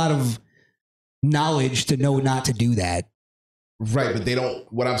take a lot of knowledge to know not to do that. Right, but they don't.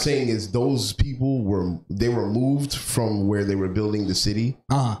 What I'm saying is those people were moved from where they were building the city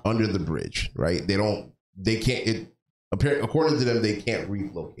under the bridge, right? They can't, according to them, they can't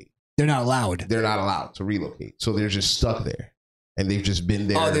relocate. They're not allowed. They're not allowed to relocate. So they're just stuck there. And they've just been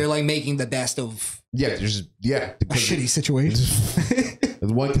there. Oh, they're like making the best of a shitty situation.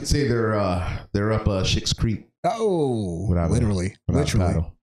 One could say they're up Schick's Creek. Oh, literally.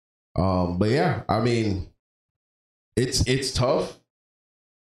 Paddle. But yeah, I mean, it's tough.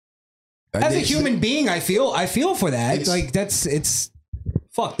 As a human being, I feel for that. Like it's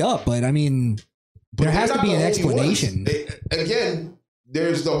fucked up, but I mean, there has to be an explanation. Again,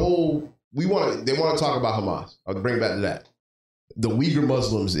 there's the whole they want to talk about Hamas. I'll bring it back to that. The Uyghur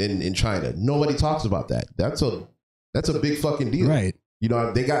Muslims in China. Nobody talks about that. That's a That's a big fucking deal. Right. You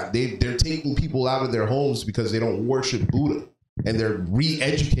know, they're taking people out of their homes because they don't worship Buddha, and they're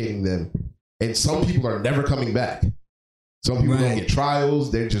re-educating them. And some people are never coming back. Some people don't get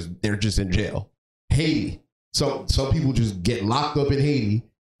trials. They're just in jail. Haiti. Some people just get locked up in Haiti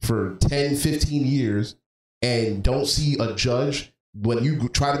for 10, 15 years and don't see a judge. When you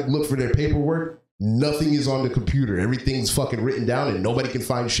try to look for their paperwork, nothing is on the computer. Everything's fucking written down and nobody can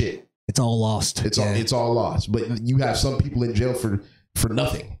find shit. It's all lost. It's all lost. But you have some people in jail for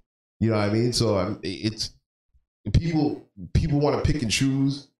nothing. You know what I mean? So it's people want to pick and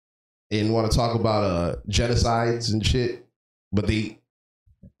choose and want to talk about genocides and shit. But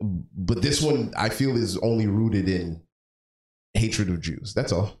this one I feel is only rooted in hatred of Jews.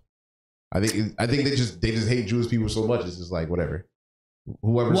 That's all. I think they just hate Jewish people so much. It's just like whatever.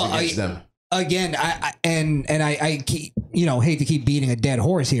 Whoever's against them. Again, I keep, hate to keep beating a dead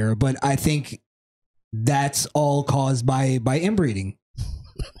horse here, but I think that's all caused by inbreeding.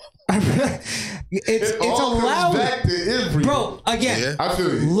 It's allowed back to inbreeding. Bro, again, I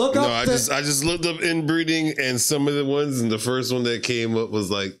feel you. Look up I just looked up inbreeding, and some of the ones, and the first one that came up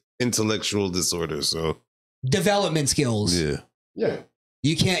was like intellectual disorder. So development skills. Yeah.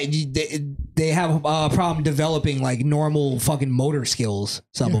 You can't. They have a problem developing like normal fucking motor skills.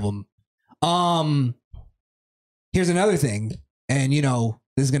 Some of them. Here's another thing, and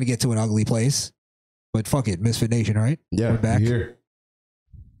this is gonna get to an ugly place, but fuck it, Misfit Nation, right? Yeah, we're back here.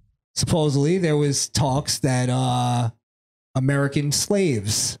 Supposedly, there was talks that American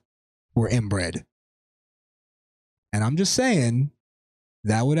slaves were inbred, and I'm just saying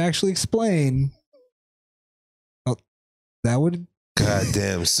that would actually explain. Oh, that would. God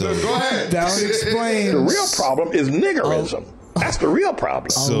damn, so go ahead. That would explain. The real problem is niggerism. That's the real problem.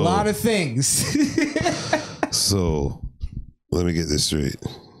 A lot of things. So, let me get this straight.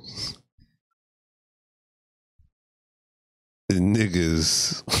 The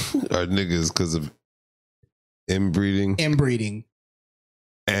niggas are niggas because of inbreeding. Inbreeding.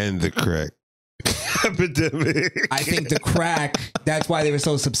 And the crack epidemic. I think the crack, that's why they were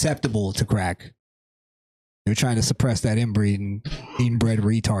so susceptible to crack. They were trying to suppress that inbred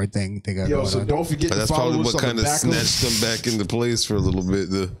retard thing. So don't forget. That's probably what kind of snatched them back into place for a little bit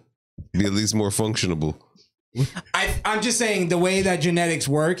to be at least more functionable. I'm just saying the way that genetics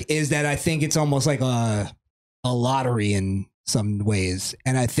work is that I think it's almost like a lottery in some ways,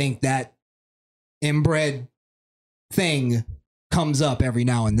 and I think that inbred thing comes up every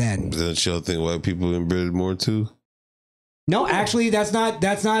now and then. Don't y'all think white people inbred more too? No, actually, that's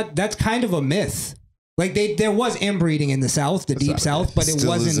kind of a myth. Like there was inbreeding in the South, the deep South, but it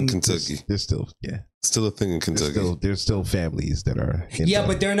wasn't in Kentucky. There's still still a thing in Kentucky. There's still families that are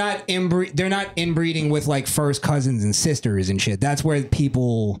but they're not inbreeding with like first cousins and sisters and shit. That's where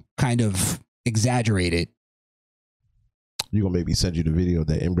people kind of exaggerate it. You gonna maybe send you the video of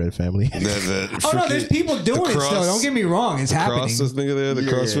that inbred family? Oh no, there's people doing it still. Don't get me wrong, it's happening. Cross nigga there, the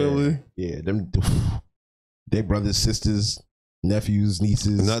Cross family. Yeah, they brothers, sisters, nephews,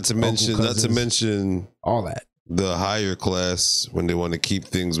 nieces. Not to mention all that. The higher class, when they want to keep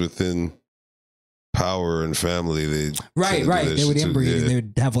things within power and family, they right. They would inbreed and they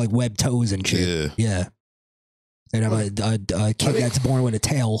would have like webbed toes and shit. Yeah. They'd have a kid that's born with a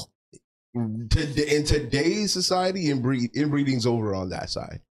tail. In today's society, inbreeding's over on that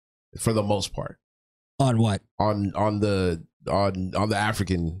side, for the most part. On what? On the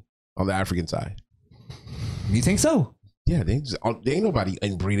African side. You think so? Yeah, they ain't nobody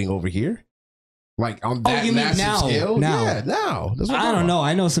inbreeding over here. Like on that you mean massive scale? Now. Yeah, now. That's what I don't know.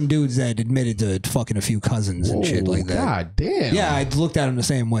 I know some dudes that admitted to fucking a few cousins and shit like that. God damn. Yeah, I looked at them the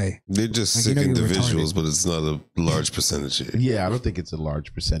same way. They're just Like, sick you're individuals, but it's not a large percentage here. Yeah, I don't think it's a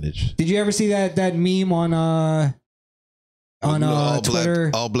large percentage. Did you ever see that meme on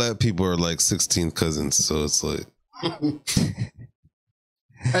Twitter? All black people are like 16 cousins, so it's like.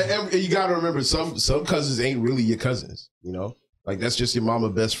 And you got to remember, some cousins ain't really your cousins. Like that's just your mama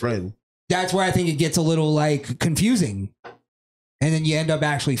best friend. That's where I think it gets a little like confusing, and then you end up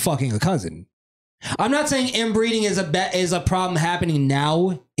actually fucking a cousin. I'm not saying inbreeding is a problem happening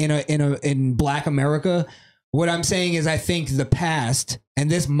now in Black America. What I'm saying is I think the past,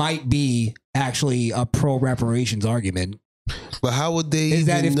 and this might be actually a pro reparations argument. But how would they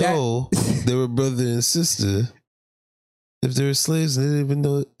even know they were brother and sister if they were slaves and they didn't even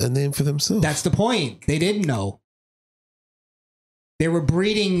know a name for themselves? That's the point. They didn't know. They were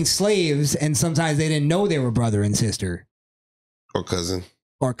breeding slaves, and sometimes they didn't know they were brother and sister. Or cousin.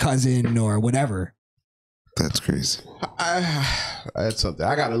 Or whatever. That's crazy. That's something.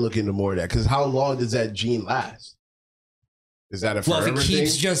 I got to look into more of that, because how long does that gene last? Is that a Well, if forever it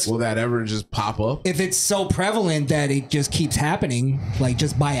keeps thing? just- Will that ever just pop up? If it's so prevalent that it just keeps happening, like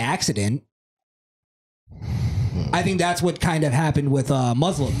just by accident, I think that's what kind of happened with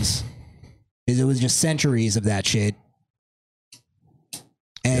Muslims. Is it was just centuries of that shit.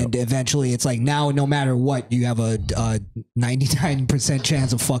 And eventually it's like now no matter what, you have a 99%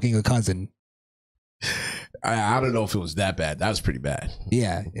 chance of fucking a cousin. I don't know if it was that bad. That was pretty bad.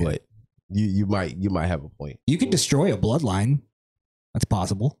 Yeah. But you might have a point. You could destroy a bloodline. That's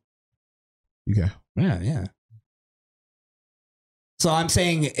possible. Okay. Yeah. So I'm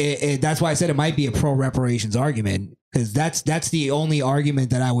saying that's why I said it might be a pro reparations argument, because that's the only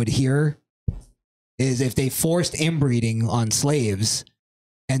argument that I would hear is if they forced inbreeding on slaves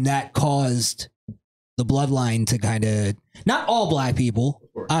and that caused the bloodline to kind of, not all black people,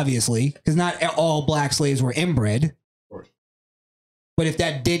 obviously, because not all black slaves were inbred. But if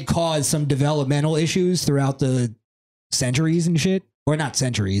that did cause some developmental issues throughout the centuries and shit, or not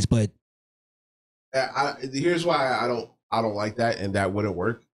centuries, but Here's why I don't like that, and that wouldn't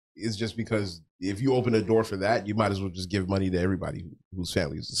work. It's just because if you open a door for that, you might as well just give money to everybody whose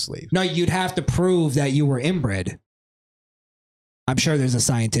family is a slave. no, you'd have to prove that you were inbred. I'm sure there's a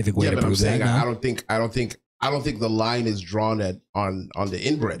scientific way to but I'm prove saying that. I no? don't think the line is drawn at on the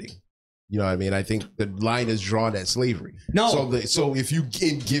inbreeding. You know what I mean? I think the line is drawn at slavery. No. So if you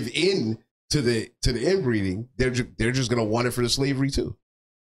give in to the inbreeding, they're just gonna want it for the slavery too.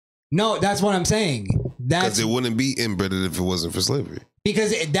 No, that's what I'm saying. Because it wouldn't be inbred if it wasn't for slavery.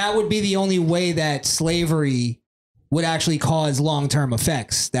 Because that would be the only way that slavery would actually cause long-term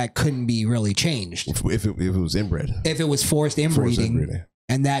effects that couldn't be really changed. If it was inbred. If it was forced inbreeding,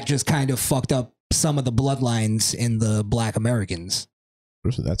 and that just kind of fucked up some of the bloodlines in the black Americans.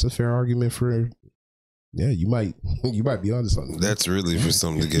 Listen, that's a fair argument for. Yeah, you might be onto something. That's really for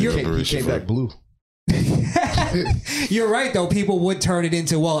something to get reparation came for. back blue. You're right, though. People would turn it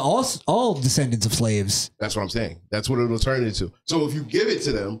into, well, all descendants of slaves. That's what I'm saying. That's what it'll turn into. So if you give it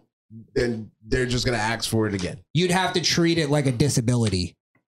to them, then they're just going to ask for it again. You'd have to treat it like a disability.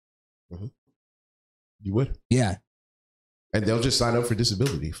 Mm-hmm. You would? Yeah. And they'll just sign up for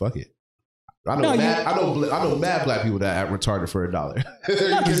disability. Fuck it. I know mad black people that act retarded for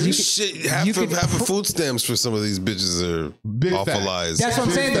 $1. Shit, half of food stamps for some of these bitches are awfulized. That's what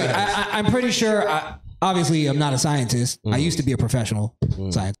I'm saying. I'm pretty sure. Obviously, I'm not a scientist. I used to be a professional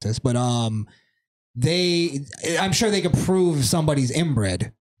scientist, but I'm sure they could prove somebody's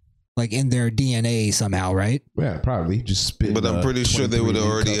inbred, like in their DNA somehow, right? Yeah, probably just spit. But I'm pretty sure they would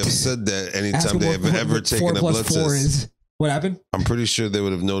already have said that anytime they have ever taken a blood test. What happened? I'm pretty sure they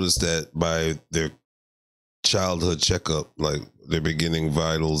would have noticed that by their childhood checkup, like their beginning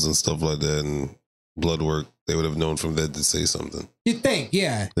vitals and stuff like that, and blood work. They would have known from that to say something. You'd think,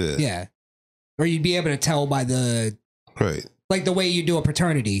 yeah. Or you'd be able to tell by the like the way you do a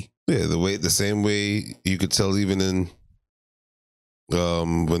paternity. Yeah, the same way you could tell even in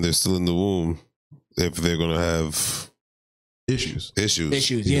when they're still in the womb if they're gonna have issues.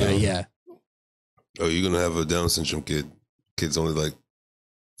 Yeah. Oh, you're gonna have a Down syndrome kid. Kid's only like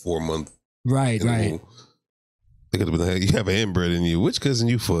 4 months. Right. They could have been like, you have an inbred in you. Which cousin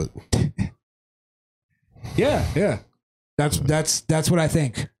you fuck? Yeah. That's what I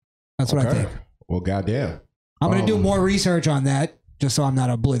think. That's what I think. Well, goddamn. I'm gonna do more research on that, just so I'm not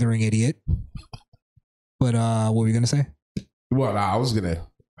a blithering idiot. But what were you gonna say? Well, I was gonna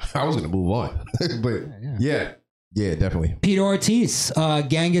move on. But yeah, definitely. Peter Ortiz,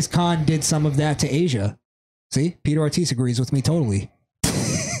 Genghis Khan did some of that to Asia. See, Peter Ortiz agrees with me totally.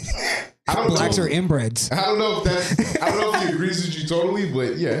 Blacks are inbreds. I don't know if he agrees with you totally,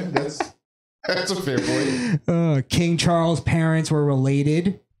 but yeah, that's a fair point. King Charles' parents were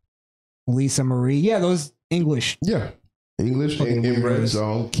related. Lisa Marie, yeah, those English. Yeah, English and inbred,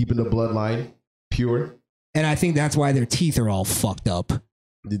 so keeping the bloodline pure. And I think that's why their teeth are all fucked up.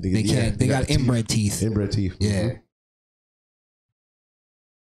 They can't. They got inbred teeth. Inbred teeth. Yeah.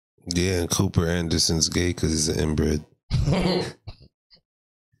 Yeah, and Cooper Anderson's gay because he's an inbred.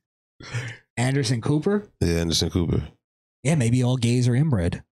 Anderson Cooper? Yeah, Anderson Cooper. Yeah, maybe all gays are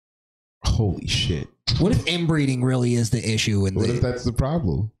inbred. Holy shit. What if inbreeding really is the issue? What if that's the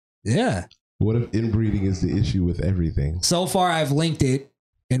problem? Yeah. What if inbreeding is the issue with everything? So far, I've linked it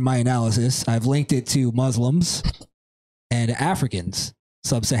in my analysis. I've linked it to Muslims and Africans,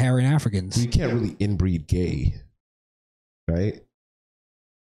 sub-Saharan Africans. You can't really inbreed gay, right?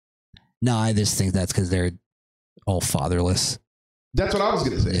 No, I just think that's because they're all fatherless. That's what I was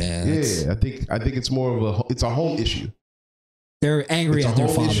gonna say. Yeah. I think it's more of it's a home issue. They're angry at their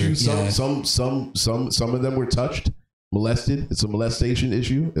father. Some of them were touched, molested. It's a molestation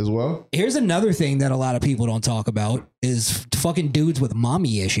issue as well. Here's another thing that a lot of people don't talk about is fucking dudes with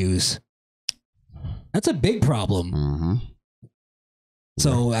mommy issues. That's a big problem. Mm-hmm.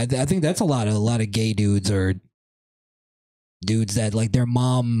 So I think that's a lot of gay dudes or dudes that like their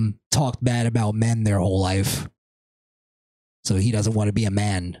mom talked bad about men their whole life. So he doesn't want to be a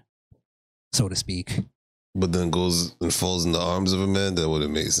man, so to speak. But then goes and falls in the arms of a man. That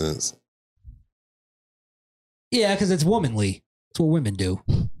wouldn't make sense. Yeah, because it's womanly. That's what women do.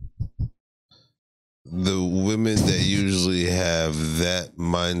 The women that usually have that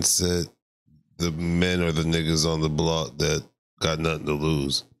mindset, the men or the niggas on the block that got nothing to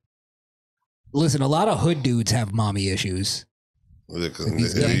lose. Listen, a lot of hood dudes have mommy issues. They're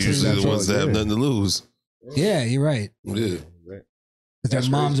usually the ones that have nothing to lose. Yeah, you're right. Yeah. Their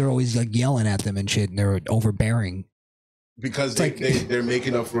moms are always like yelling at them and shit, and they're overbearing. Because they're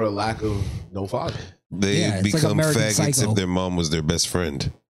making up for a lack of no father. They become faggots if their mom was their best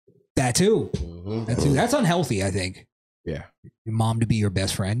friend. That too. That too. That's unhealthy, I think. Yeah. Your mom to be your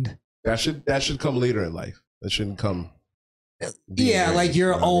best friend. That should come later in life. That shouldn't come. Yeah, like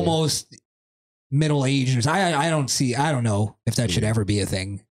you're almost middle aged. I don't know if that should ever be a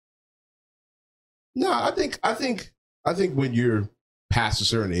thing. No, I think when you're past a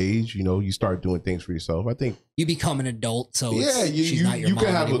certain age, you know, you start doing things for yourself. I think you become an adult, so yeah, she's not your you mom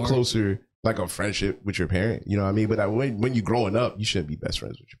can have anymore. a closer, like a friendship with your parent. You know what I mean? But when you're growing up, you shouldn't be best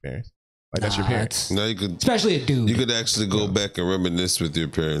friends with your parents. Like that's your parents. Now you could, especially a dude. You could actually go back and reminisce with your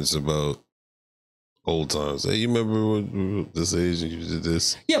parents about old times. Hey, you remember when we were this age and you did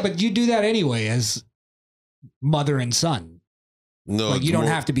this? Yeah, but you do that anyway as mother and son. No, like you don't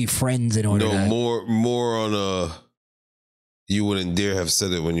have to be friends in order. No, more on a. You wouldn't dare have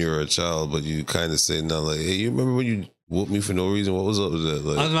said it when you were a child, but you kind of say now, like, "Hey, you remember when you whooped me for no reason? What was up with that?"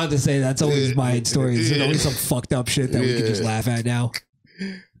 Like, I was about to say that's always my story. There's always some fucked up shit that we can just laugh at now.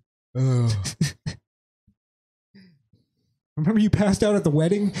 Remember you passed out at the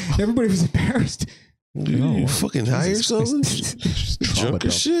wedding? Everybody was embarrassed. Dude, you fucking high or something? Drunk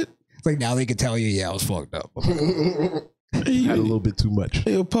or shit? It's like now they can tell you, yeah, I was fucked up. Had a little bit too much.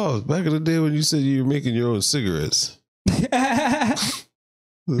 Hey, yo, pause. Back in the day when you said you were making your own cigarettes. The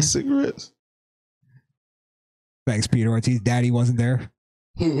cigarettes? Thanks, Peter Ortiz. Daddy wasn't there.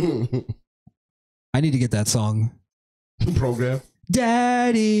 I need to get that song. Program.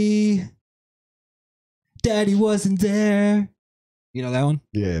 Daddy wasn't there. You know that one?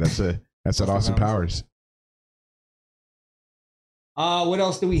 Yeah, that's that Austin Powers. What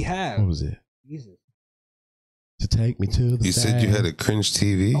else do we have? What was it? Jesus. To take me to the. You said you had a cringe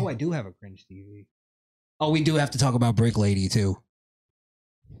TV? Oh, I do have a cringe TV. Oh, we do have to talk about Brick Lady too.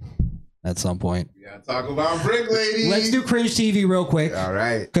 At some point. Yeah, talk about Brick Lady. Let's do cringe TV real quick. All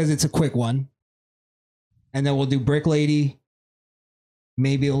right. Because it's a quick one. And then we'll do Brick Lady.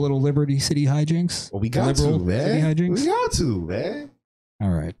 Maybe a little Liberty City hijinks. Well, we got to, man. City hijinks. We got to, man. All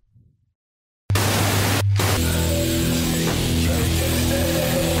right.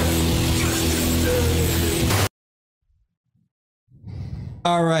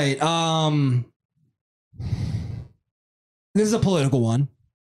 All right. This is a political one.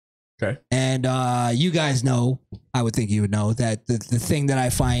 Okay. And you guys know, I would think you would know, that the thing that I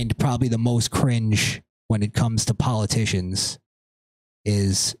find probably the most cringe when it comes to politicians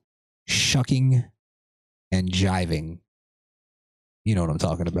is shucking and jiving. You know what I'm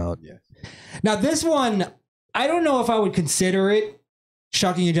talking about. Yes. Now, this one, I don't know if I would consider it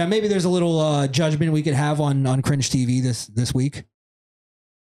shucking and jiving. Maybe there's a little judgment we could have on Cringe TV this week.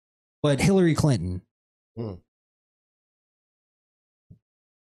 But Hillary Clinton.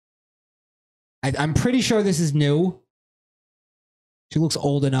 I'm pretty sure this is new. She looks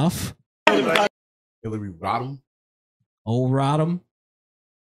old enough. Hillary Rodham. Old Rodham.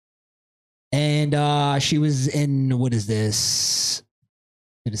 And she was in, what is this?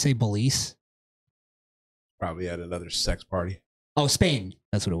 Did it say Belize? Probably at another sex party. Oh, Spain.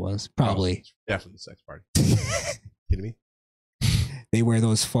 That's what it was. Probably. Oh, definitely a sex party. Kidding me? They wear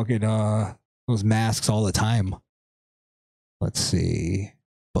those fucking those masks all the time. Let's see.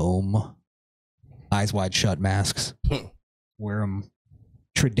 Boom. Eyes wide shut masks. Wear them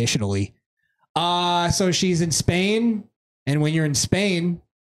traditionally. So she's in Spain, and when you're in Spain,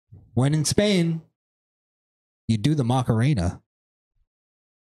 you do the Macarena.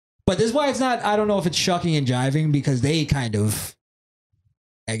 But this is why it's not, I don't know if it's shucking and jiving, because they kind of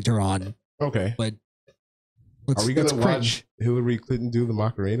egged her on. Okay. But are we gonna watch Hillary Clinton do the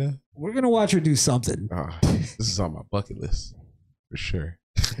Macarena? We're gonna watch her do something. This is on my bucket list for sure.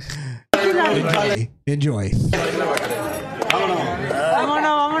 Enjoy.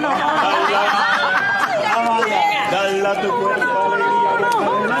 Vámonos. Dala tu cuerpo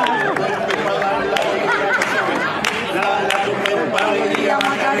alegría, Macarena. Dala tu cuerpo alegría,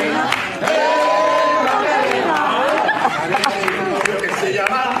 Macarena.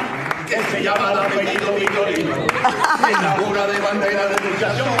 Que se llama el apellido Victorino. En la jura de bandera de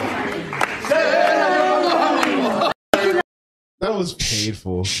muchacho. That was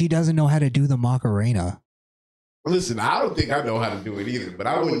painful. She doesn't know how to do the Macarena. Listen, I don't think I know how to do it either, but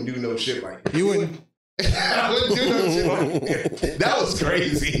I wouldn't do no shit like that. You wouldn't. I wouldn't do no shit like that. That was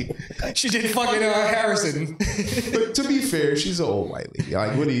crazy. She did fucking Harrison. But to be fair, she's an old white lady.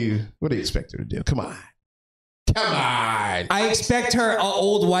 Like, what do you expect her to do? Come on. Come on. I expect her, an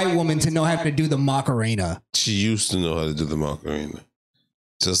old white woman, to know how to do the Macarena. She used to know how to do the Macarena.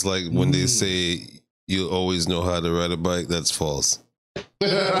 Just like when they say you always know how to ride a bike, that's false.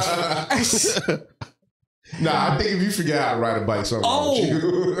 Nah, I think if you forget how to ride a bike, something wrong with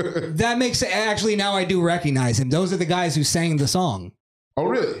you. That makes it. Actually, now I do recognize him. Those are the guys who sang the song. Oh,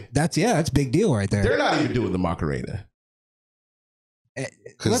 really? That's a big deal right there. They're not even doing the Macarena.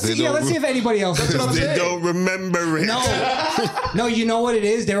 Let's see if anybody else. That's what I'm They saying. don't remember it. No, you know what it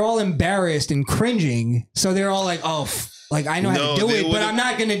is? They're all embarrassed and cringing, so they're all like, "Oh, like I know how to do it, but I'm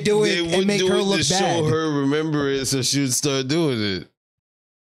not going to do it and make her look to bad." show her remember it, so she would start doing it.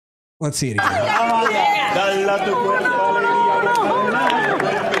 Let's see it again. Dala tu cuerpo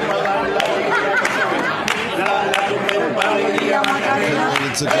alegría, Macarena.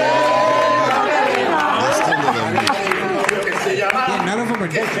 Yeah, none of them are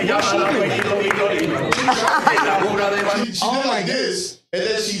Oh my goodness. And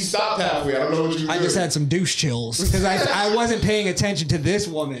then she stopped halfway. I don't know what you were I doing. just had some douche chills because I wasn't paying attention to this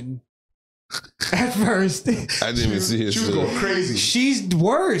woman at first. I didn't even see it. She was going crazy. She's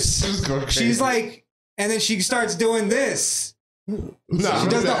worse. She was going crazy. She's like, and then she starts doing this. Nah, She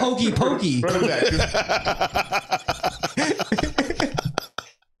does the hokey pokey. Run it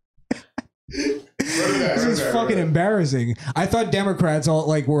This is fucking embarrassing. I thought Democrats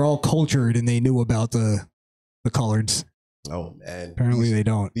were all cultured and they knew about the coloreds. Oh man. Apparently they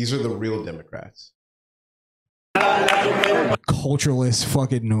don't. These are the real Democrats. Culturalist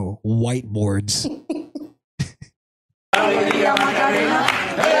fucking whiteboards.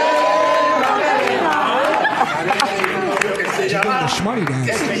 She doing the shmoney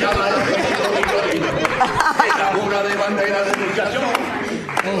dance.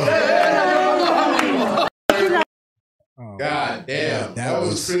 God damn. That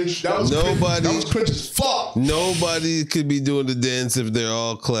was cringe. That was cringe as fuck. Nobody could be doing the dance if they're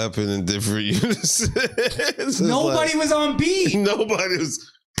all clapping in different unison. Nobody was on beat. Nobody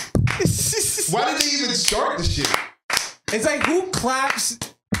was. Why did they even start the shit? It's like, who claps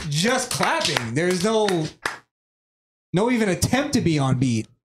just clapping? There's no even attempt to be on beat.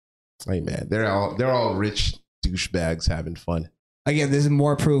 Hey man, they're all rich douchebags having fun. Again, this is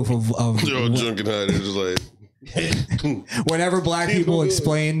more proof of They're all drunk and high. They're just like. Whenever black people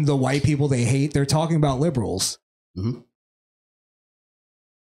explain the white people they hate, they're talking about liberals. Mm-hmm.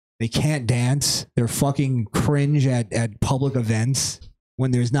 They can't dance. They're fucking cringe at public events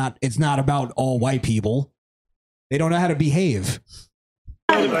when it's not about all white people. They don't know how to behave.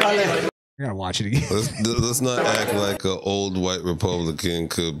 I gotta watch it again. Let's not act like an old white Republican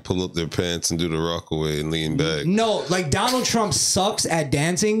could pull up their pants and do the rockaway and lean back. No, like Donald Trump sucks at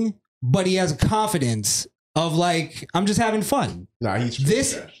dancing, but he has confidence of like, I'm just having fun. Nah, he's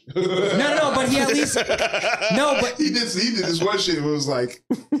this. No, but he at least but he did this one shit. It was like,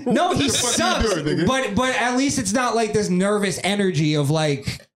 no, he what the fuck sucks. you doing, nigga? But at least it's not like this nervous energy of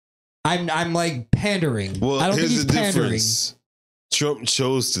like, I'm like pandering. Well, I don't think here's he's the pandering. difference. Trump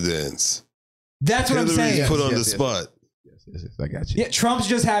chose to dance. That's what I'm Hillary's saying. put on the spot. Yes, I got you. Yeah, Trump's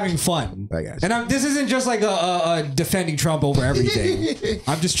just having fun. I got you. And this isn't just like a defending Trump over everything.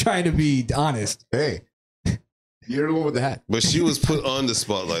 I'm just trying to be honest. Hey, you're the one with the hat. But she was put on the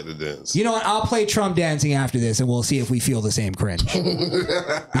spotlight to dance. You know what? I'll play Trump dancing after this, and we'll see if we feel the same cringe. Is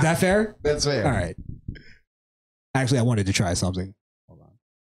that fair? That's fair. All right. Actually, I wanted to try something. Hold on.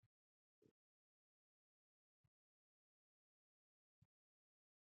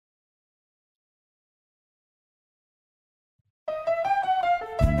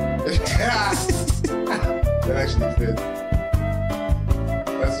 That actually fit.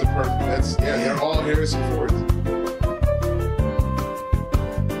 That's the perfect. They're all Harrison Fords.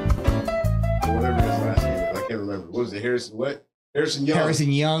 Or whatever his last name is. I can't remember. What was it? Harrison what? Harrison Young.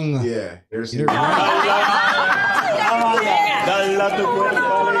 Harrison Young. Yeah, Harrison Young. Just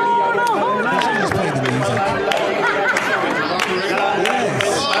play the music.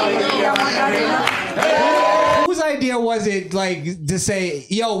 Whose idea idea was it like to say,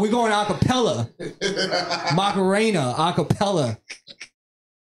 yo, we're going a cappella? Macarena, a cappella.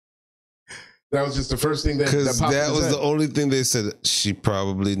 That was just the first thing that Because popped that in was his the head. only thing they said. She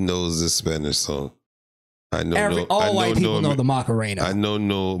probably knows the Spanish song. I know All white people know the Macarena. I know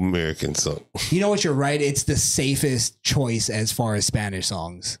no American song. You know what? You're right. It's the safest choice as far as Spanish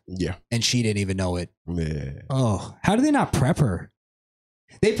songs. Yeah. And she didn't even know it. Yeah. Oh, how do they not prep her?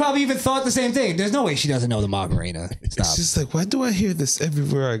 They probably even thought the same thing. There's no way she doesn't know the Macarena. Stop. It's just like, why do I hear this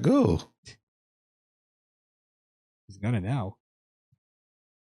everywhere I go? He's gonna now.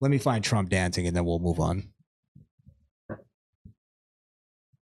 Let me find Trump dancing and then we'll move on.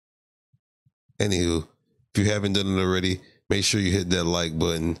 Anywho, if you haven't done it already, make sure you hit that like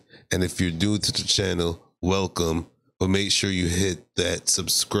button. And if you're new to the channel, welcome. But make sure you hit that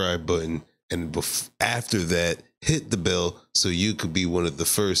subscribe button. And after that, hit the bell so you could be one of the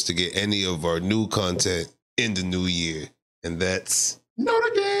first to get any of our new content in the new year. And that's Not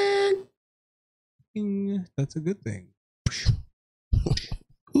again. That's a good thing.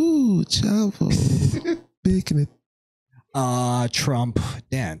 Ooh, Chavo. Making it. Trump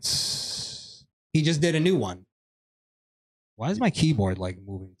dance. He just did a new one. Why is my keyboard like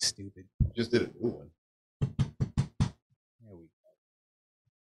moving stupid? Just did a new one. There we go.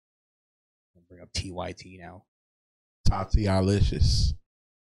 I'll bring up TYT now. Tatialicious.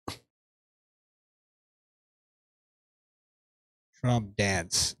 Trump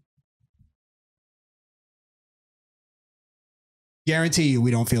dance. Guarantee you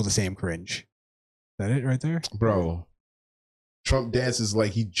we don't feel the same cringe. Is that it right there? Bro, Trump dances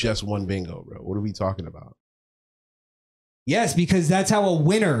like he just won bingo, bro. What are we talking about? Yes, because that's how a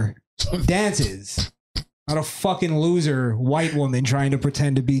winner dances. Not a fucking loser white woman trying to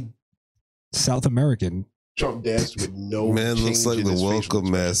pretend to be South American. Trump danced with no Man looks change like in the his facial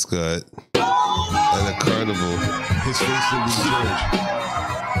welcome mascot at a carnival. His face didn't be changed.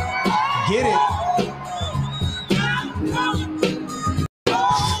 Get it.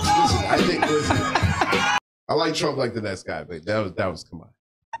 Listen, I like Trump like the next guy, but that was come on.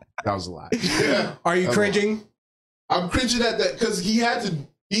 That was a lie. Are you cringing? I'm cringing at that because he had to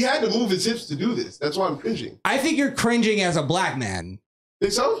move his hips to do this. That's why I'm cringing. I think you're cringing as a black man.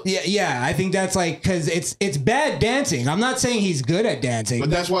 Think so? Yeah. I think that's like because it's bad dancing. I'm not saying he's good at dancing, But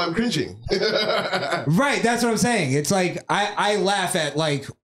that's why I'm cringing. right? That's what I'm saying. It's like I laugh at like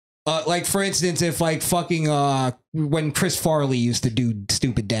for instance, if like fucking when Chris Farley used to do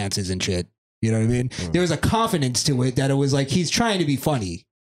stupid dances and shit. You know what I mean? There was a confidence to it that it was like he's trying to be funny.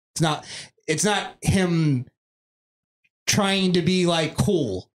 It's not him trying to be like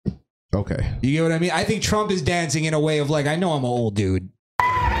cool. Okay. You get what I mean? I think Trump is dancing in a way of like, I know I'm an old dude.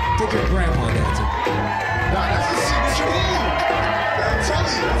 Take your grandpa dancing. Nah, that's his signature move. I'm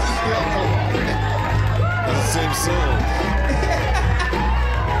telling you, that's his That's the same song.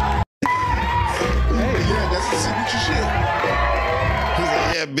 Yeah, that's his signature shit. He's like,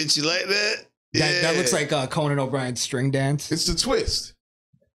 yeah, bitch, you like that? That looks like Conan O'Brien's string dance. It's the twist.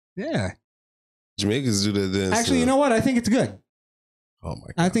 Yeah. Jamaicans do that dance. Actually, you know what? I think it's good. Oh my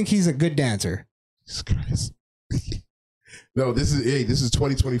God. I think he's a good dancer. Jesus Christ. No, this is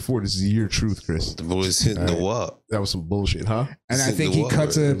 2024. This is the year of truth, Chris. The boy's hitting the wop. That was some bullshit, huh? And I think he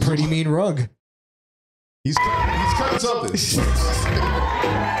cuts a pretty mean rug. He's cutting something.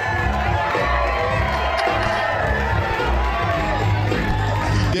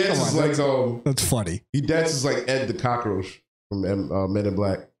 He dances like that's funny. He dances like Ed the Cockroach from Men in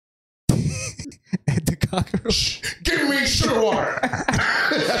Black. Ed the Cockroach. Give me sugar water.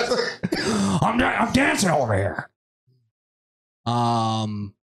 I'm dancing over here.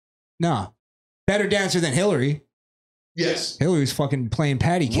 No. Better dancer than Hillary. Yes. Hillary's fucking playing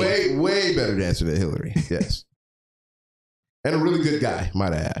patty cake. Way better dancer than Hillary. Yes. And a really good guy,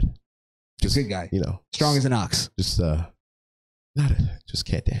 might I add. Just a good guy. You know. Strong as an ox. Just just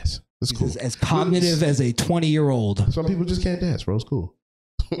can't dance. That's cool. As cognitive as a 20-year-old. Some people just can't dance, bro. It's cool.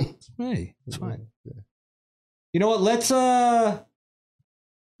 Hey, it's fine. Yeah. You know what? Let's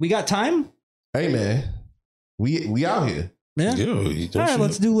we got time? Hey man. We out here. Yeah. All right,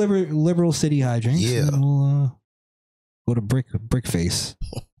 let's do liberal city hijinks. Yeah. And we'll go to brick face.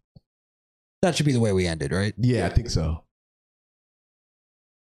 That should be the way we ended, right? Yeah, I think so.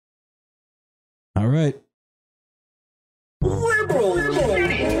 All right. Liberal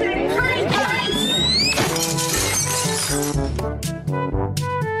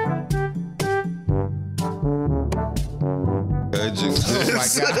Oh my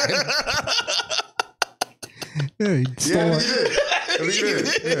God. Yeah, he stole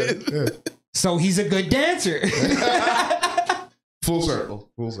it. Yeah. So he's a good dancer. Full circle.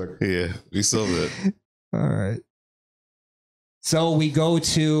 Yeah, we saw that. All right. So we go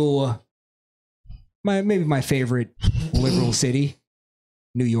to maybe my favorite liberal city,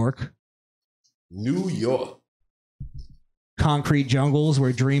 New York. New York. Concrete jungles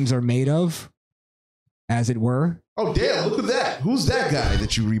where dreams are made of, as it were. Oh, damn, look at that. Who's that guy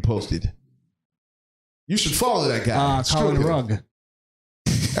that you reposted? You should follow that guy. Colin Rugg.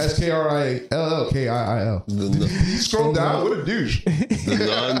 SKRILLKIIL. Scroll down. What a douche. The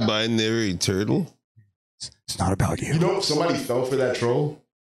non-binary turtle. It's not about you. You know, somebody fell for that troll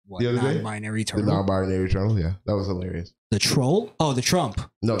the other day. Non-binary turtle. The non-binary turtle. Yeah, that was hilarious. The troll? Oh, the Trump.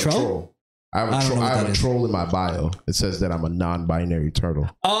 No, the troll. I have a troll in my bio. It says that I'm a non-binary turtle.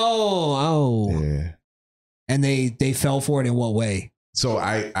 Oh. Yeah. And they fell for it in what way? So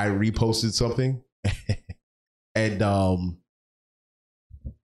I reposted something, and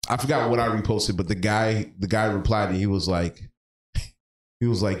I forgot what I reposted, but the guy replied and he was like,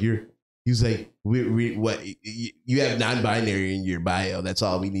 what you have non-binary in your bio. That's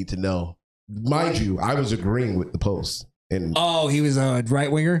all we need to know. Mind you, I was agreeing with the post. And he was a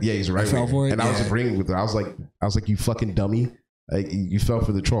right winger. Yeah, he's a right winger. And I was agreeing with it. I was like, you fucking dummy. Like, you fell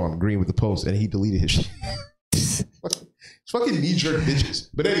for the troll. I'm agreeing with the post, and he deleted his shit. It's fucking knee-jerk bitches.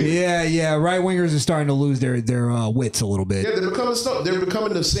 But anyway. Yeah. Right wingers are starting to lose their wits a little bit. Yeah, they're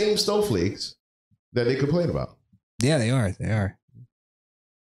becoming the same snowflakes that they complain about. Yeah, they are.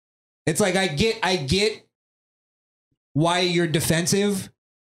 It's like I get why you're defensive,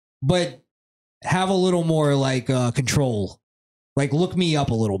 but have a little more like control. Like, look me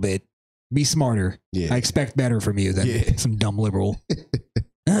up a little bit. Be smarter. Yeah. I expect better from you than some dumb liberal.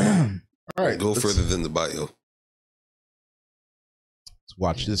 All right, go further than the bio. Let's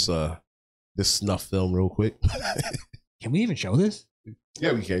watch this snuff film real quick. Can we even show this?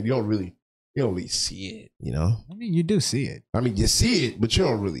 Yeah, we can. You don't really see it, you know? I mean, you do see it. I mean, you see it, but you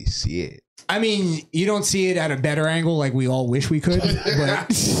don't really see it. I mean, you don't see it at a better angle like we all wish we could,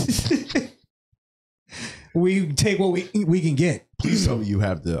 but we take what we can get. Please tell me you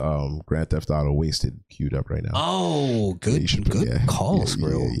have the Grand Theft Auto Wasted queued up right now. Oh, good. Good call,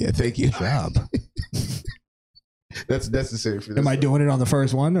 Skrill. Yeah, thank you. Good job. That's necessary for this. Am I doing it on the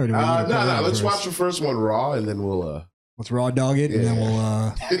first one, or do we? No. Let's watch the first one raw, and then we'll. Let's raw dog it, and then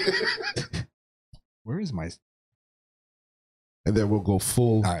we'll. Where is my? And then we'll go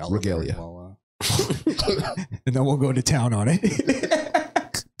full regalia. And then we'll go to town on it.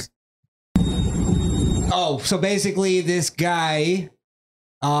 So basically, this guy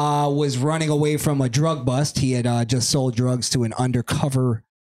was running away from a drug bust. He had just sold drugs to an undercover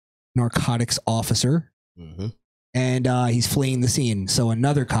narcotics officer. Mm-hmm. And he's fleeing the scene. So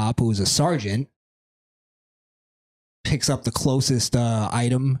another cop, who is a sergeant, picks up the closest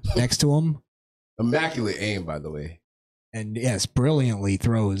item next to him. Immaculate aim, by the way. And yes, brilliantly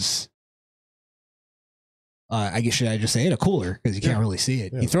throws. I guess, should I just say it? A cooler, because you can't really see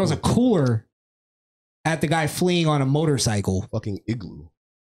it. He throws a cooler at the guy fleeing on a motorcycle. Fucking igloo.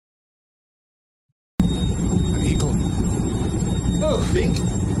 Oh, Bink.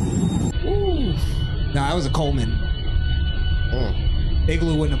 Ooh. No, that was a Coleman.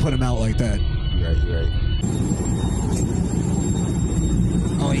 Igloo wouldn't have put him out like that. You're right.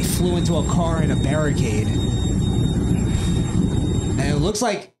 Oh, he flew into a car in a barricade. And it looks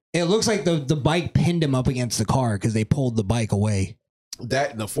like the bike pinned him up against the car because they pulled the bike away.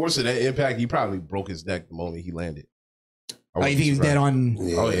 The force of that impact, he probably broke his neck the moment he landed. You think he's dead on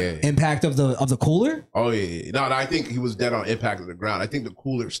impact of the cooler? Oh yeah. No, I think he was dead on impact of the ground. I think the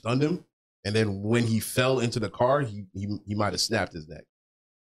cooler stunned him, and then when he fell into the car, he might have snapped his neck.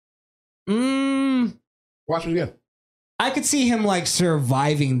 Watch it again. I could see him like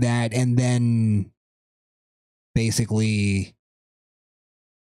surviving that and then basically,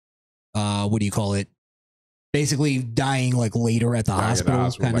 what do you call it? Basically dying like later at the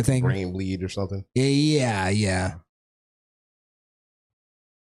hospital kind like of thing. Brain bleed or something. Yeah. Yeah,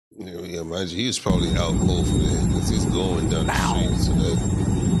 mind you, he was probably out cold for that because he's going down the street. So that...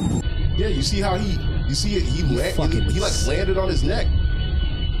 Yeah, you see how he like landed on his neck.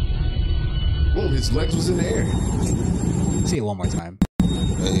 Boom, his legs was in the air. See it one more time.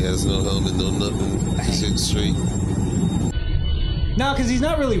 And he has no helmet, no nothing. He's sitting straight. No, because he's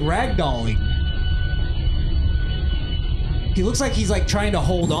not really ragdolling. He looks like he's like trying to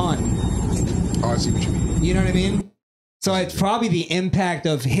hold on. Oh, I see what you mean. You know what I mean? So it's probably the impact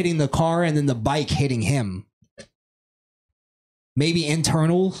of hitting the car and then the bike hitting him. Maybe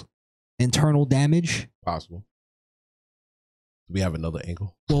internal damage. Possible. Do we have another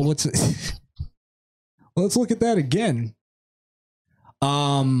angle? Well, let's look at that again.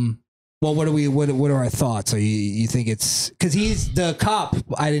 Well, what are our thoughts? Are you think it's because he's the cop?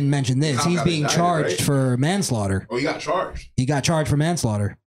 I didn't mention this. Cop He's got being indicted, charged right? for manslaughter. Oh, he got charged. He got charged for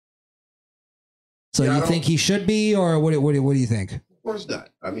manslaughter. So Yeah, I you don't- think he should be, or what do you think? Of course not.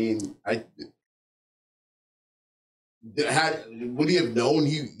 I mean, would he have known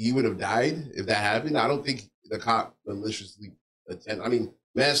he would have died if that happened? I don't think the cop maliciously intended. I mean,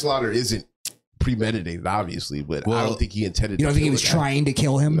 manslaughter isn't premeditated, obviously, but I don't think he intended. You don't to think he kill was the guy. trying to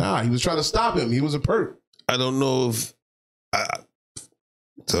kill him? Nah, he was trying to stop him. He was a perp. I don't know if.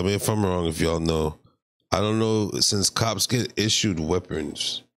 Tell me if I'm wrong. If y'all know, I don't know. Since cops get issued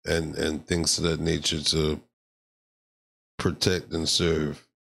weapons and things of that nature to protect and serve,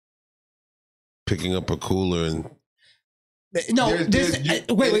 picking up a cooler and in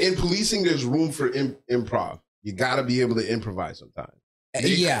policing, there's room for improv. You got to be able to improvise sometimes.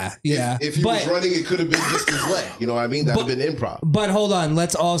 Yeah. If he was running, it could have been just his leg. You know what I mean? That would have been improv. But hold on,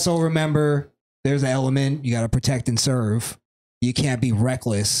 let's also remember there's an element you got to protect and serve. You can't be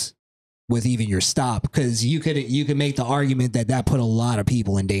reckless with even your stop because you could make the argument that put a lot of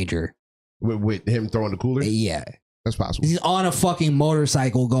people in danger. With him throwing the cooler? Yeah. That's possible. He's on a fucking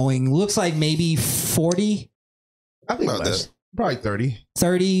motorcycle going, looks like maybe 40. I think less. Probably 30.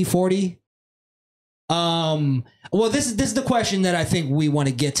 30, 40. Well, this is the question that I think we want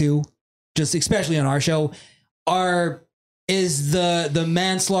to get to, just especially on our show. Is the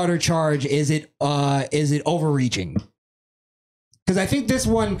manslaughter charge, is it overreaching? Because I think this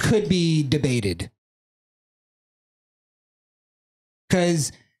one could be debated.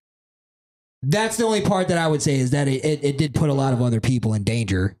 Because that's the only part that I would say is that it did put a lot of other people in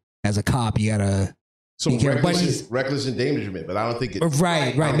danger. As a cop, you gotta be careful. Reckless endangerment, but I don't think it's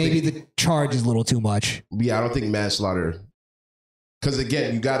right. Maybe the charge is a little too much. Yeah, I don't think manslaughter. Because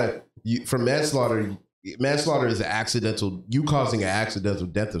again, for manslaughter. Manslaughter is you causing an accidental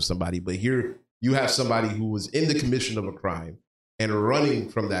death of somebody, but here you have somebody who was in the commission of a crime and running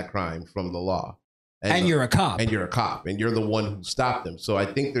from that crime from the law. And you're a cop. And you're a cop. And you're the one who stopped them. So I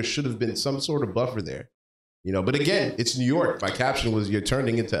think there should have been some sort of buffer there. You know, but again, it's New York. My caption was you're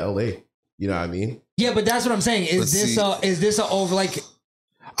turning into LA. You know what I mean? Yeah, but that's what I'm saying. Is this a over like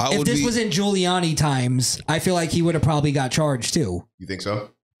if this was in Giuliani times, I feel like he would have probably got charged too. You think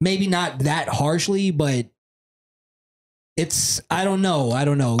so? Maybe not that harshly, but I don't know. I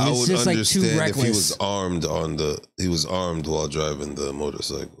It's would just like too understand reckless. if he was armed while driving the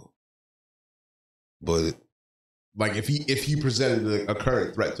motorcycle. But like if he presented a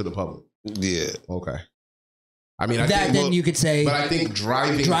current threat to the public. Yeah. Okay. I mean, you could say. But I think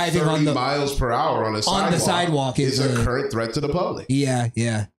driving 30 on the miles per hour on the sidewalk is a current threat to the public.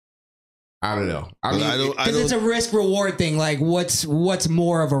 Yeah. I don't know. I mean, because it's a risk reward thing. Like, what's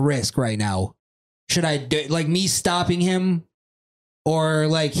more of a risk right now? Should I do like me stopping him, or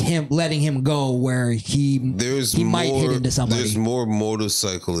like him letting him go where he might hit into somebody? There's more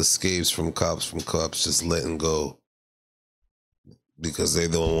motorcycle escapes from cops just letting go because they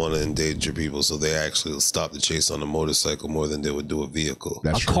don't want to endanger people, so they actually stop the chase on a motorcycle more than they would do a vehicle.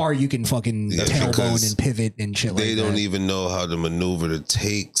 Car you can fucking tailbone and pivot and shit like that. They don't even know how to maneuver to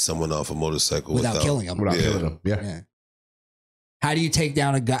take someone off a motorcycle without killing him. Without killing him. Yeah. How do you take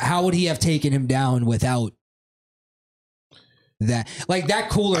down a guy? How would he have taken him down without that? Like that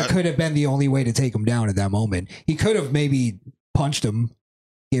cooler could have been the only way to take him down at that moment. He could have maybe punched him,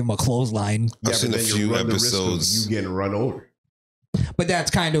 gave him a clothesline. I've seen a few episodes. You getting run over. But that's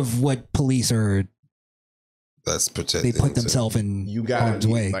kind of what police are. That's protecting. They put themselves in harm's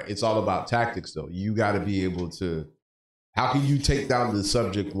way. Like, it's all about tactics, though. You got to be able to. How can you take down the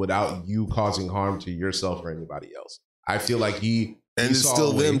subject without you causing harm to yourself or anybody else? I feel like and it's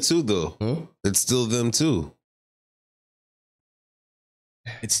still them too, though. Huh? It's still them too.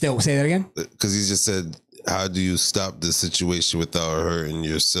 It's still say that again because he just said, "How do you stop the situation without hurting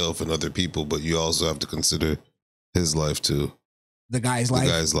yourself and other people?" But you also have to consider his life too. The guy's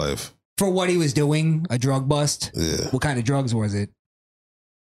life. For what he was doing, a drug bust. Yeah. What kind of drugs was it?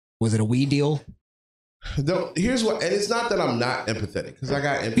 Was it a weed deal? No, here's what, and it's not that I'm not empathetic because I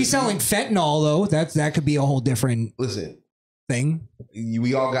got empathy. He's selling fentanyl though. that could be a whole different thing.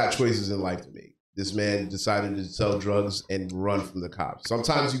 We all got choices in life to make. This man decided to sell drugs and run from the cops.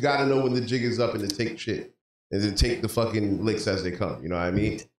 Sometimes you got to know when the jig is up and to take shit and to take the fucking licks as they come. You know what I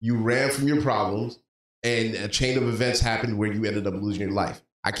mean? You ran from your problems. And a chain of events happened where you ended up losing your life.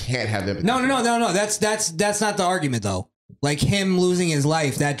 I can't have empathy. No. That's not the argument though. Like him losing his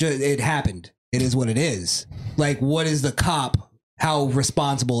life, it happened. It is what it is. Like, what is the cop? How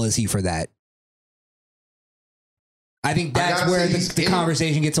responsible is he for that? I think that's where the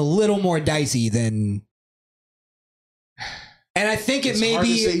conversation gets a little more dicey than. And I think it's may hard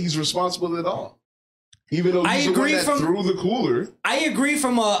be to say he's responsible at all. Even though he's the one that threw the cooler. I agree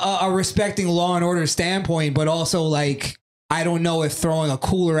from a respecting law and order standpoint, but also like I don't know if throwing a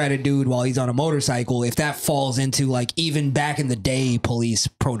cooler at a dude while he's on a motorcycle, if that falls into like even back in the day police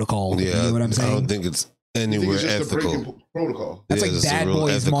protocol. Yeah, You know what I'm saying? I don't think it's anywhere ethical. Protocol. That's like Bad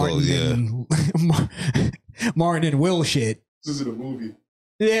Boys Martin and Martin and Will shit. This is a movie.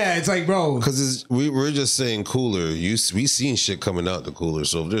 Yeah, it's like, bro. Because we're just saying cooler. We seen shit coming out the cooler.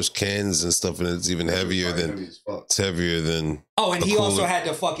 So if there's cans and stuff and it's even heavier than it's heavier than. Oh, and a he cooler. also had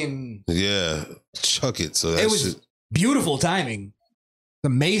to fucking. Yeah, chuck it. So that It was beautiful timing.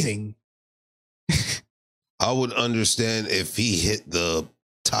 Amazing. I would understand if he hit the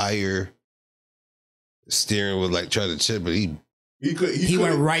tire steering would like try to chip, but he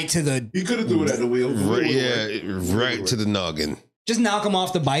went right to the. He could have threw it at the wheel. Right to the noggin. Just knock him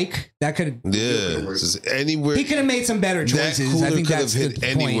off the bike. That could. Yeah, just anywhere. He could have made some better choices. That cooler I think could that's have hit the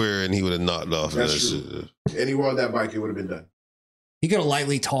anywhere, point. and he would have knocked off. That's that true. shit. Anywhere on that bike, it would have been done. He could have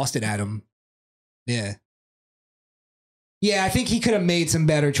lightly tossed it at him. Yeah. Yeah, I think he could have made some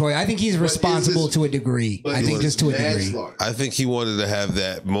better choice. I think he's responsible to a degree. I think just to a degree. I think he wanted to have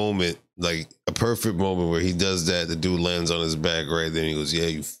that moment, like a perfect moment where he does that. The dude lands on his back right then. He goes, "Yeah,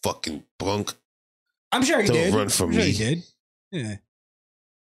 you fucking punk." I'm sure he Don't did. run from I'm sure me. he did. Yeah.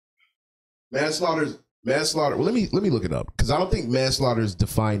 Manslaughter. Well, let me look it up because I don't think manslaughter is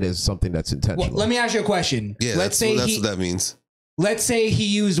defined as something that's intentional. Well, let me ask you a question. Yeah, let's say that's what that means. Let's say he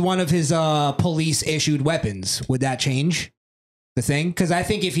used one of his police issued weapons. Would that change the thing? Because I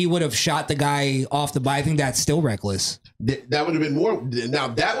think if he would have shot the guy off the bike, I think that's still reckless. That would have been more. Now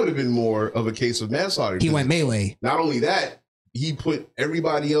that would have been more of a case of manslaughter. He went melee. Not only that, he put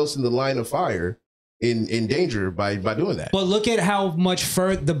everybody else in the line of fire in danger by doing that. But look at how much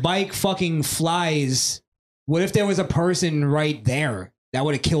further the bike fucking flies. What if there was a person right there that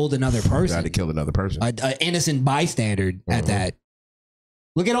would have killed another person? That would have killed another person. An innocent bystander at that.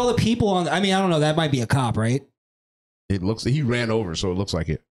 Look at all the people on. I mean, I don't know. That might be a cop, right? It looks like he ran over, so it looks like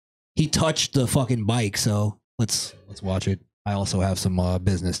it. He touched the fucking bike, so let's watch it. I also have some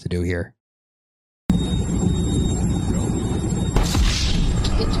business to do here. That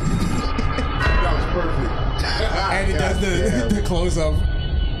was perfect. And it does the close up.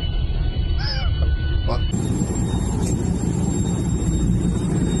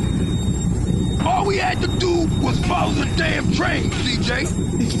 All we had to do was follow the damn train, CJ.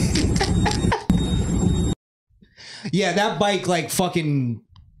 Yeah, that bike like fucking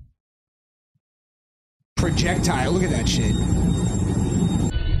projectile. Look at that shit.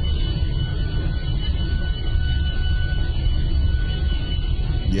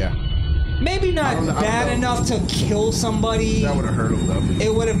 Yeah. Maybe not bad enough to kill somebody. That would have hurt him though.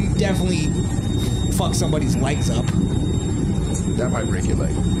 It would have definitely fucked somebody's legs up. That might break your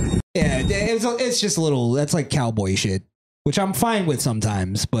leg. Yeah, it's just a little. That's like cowboy shit, which I'm fine with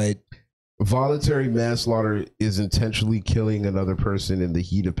sometimes. But voluntary manslaughter is intentionally killing another person in the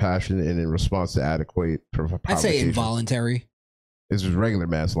heat of passion and in response to adequate provocation. I'd say involuntary. This is regular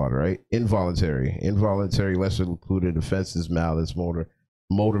manslaughter, right? Involuntary, lesser included offenses, malice, motor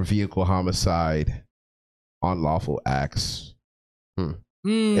vehicle homicide, unlawful acts.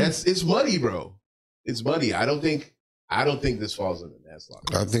 It's muddy, bro. It's muddy. I don't think this falls under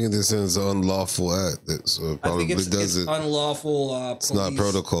manslaughter. I think this is an unlawful act. So it probably does it. Unlawful. It's not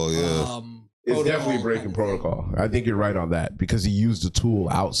protocol. Yeah. It's definitely breaking protocol. I think you're right on that because he used a tool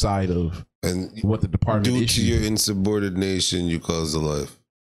outside of what the department due issued. to your insubordination, you caused a life.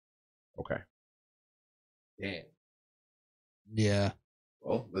 Okay. Damn. Yeah.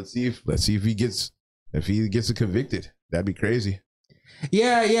 Well, let's see if he gets it convicted. That'd be crazy.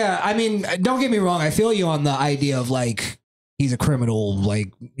 Yeah. I mean, don't get me wrong. I feel you on the idea of like he's a criminal,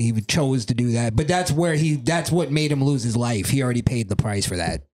 like he chose to do that. But that's what made him lose his life. He already paid the price for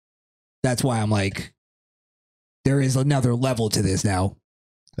that. That's why I'm like, there is another level to this now.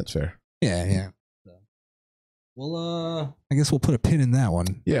 That's fair. Yeah. Well, I guess we'll put a pin in that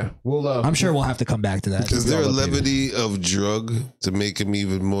one. Yeah. Well, I'm sure we'll have to come back to that. Is there a levity of drug to make him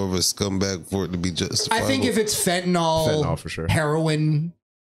even more of a scumbag for it to be justifiable? I think if it's fentanyl for sure, heroin,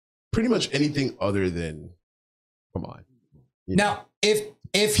 pretty much anything other than, come on. Now,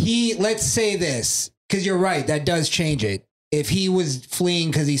 if he, let's say this, because you're right, that does change it. If he was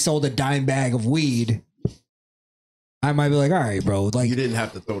fleeing because he sold a dime bag of weed, I might be like, all right, bro. Like, you didn't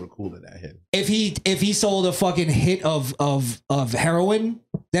have to throw the cooler at him. If he sold a fucking hit of heroin,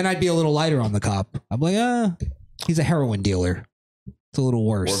 then I'd be a little lighter on the cop. I'm like, he's a heroin dealer. It's a little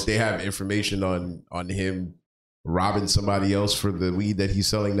worse. Or if they have information on him robbing somebody else for the weed that he's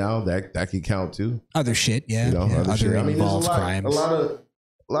selling now, that could count too. Other shit, yeah. You know, other shit. I mean, involved crimes.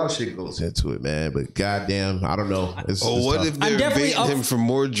 A lot of shit goes into it, man. But goddamn, I don't know. It's what tough. if they're baiting him for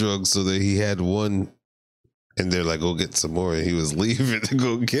more drugs so that he had one, and they're like, "Go get some more," and he was leaving to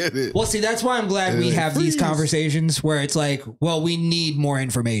go get it? Well, see, that's why I'm glad we have these conversations where it's like, well, we need more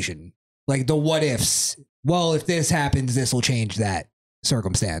information, like the what ifs. Well, if this happens, this will change that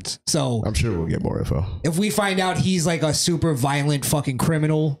circumstance. So I'm sure we'll get more info. If we find out he's like a super violent fucking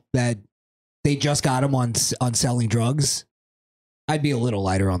criminal that they just got him on selling drugs, I'd be a little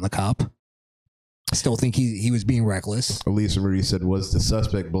lighter on the cop. I still think he was being reckless. Lisa Marie said, "Was the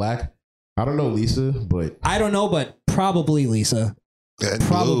suspect black?" I don't know, Lisa, but I don't know, but probably Lisa. And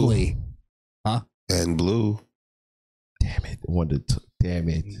probably, huh? And blue. Damn it! Damn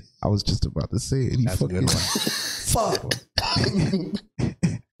it! I was just about to say it. That's a good one. Fuck. I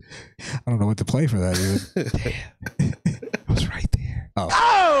don't know what to play for that, dude. Damn. I was right there. Oh!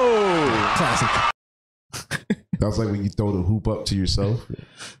 Classic. That's like when you throw the hoop up to yourself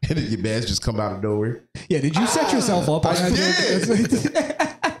and then your man's just come out of nowhere. Yeah, did you set yourself up on that?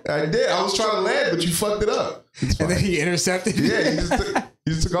 I did. I was trying to land, but you fucked it up. And then he intercepted. Yeah, he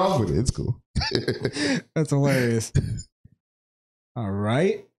just took off with it. It's cool. That's hilarious. All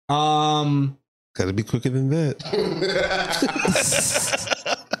right. Gotta be quicker than that.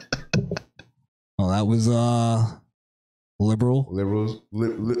 Well, that was liberal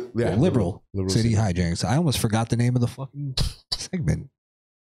city hijinks. I almost forgot the name of the fucking segment.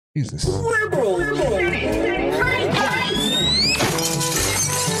 Jesus. Liberal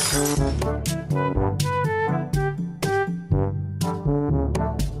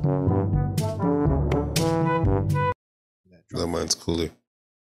No, mine's cooler.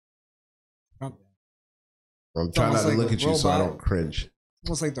 I'm trying not to look at you so I don't cringe.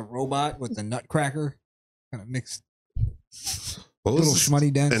 Almost like the robot with the nutcracker, kind of mixed. Little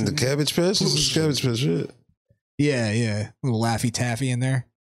schmutty dance. And the Cabbage Patch? This is Cabbage Patch, right? Yeah. Little Laffy Taffy in there.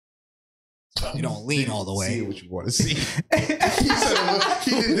 You don't lean all the way. See what you want to see. He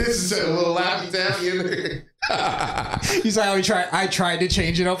did this and said a little Laffy Taffy in there. He's like, I tried to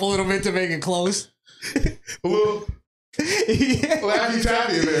change it up a little bit to make it close. A little Laffy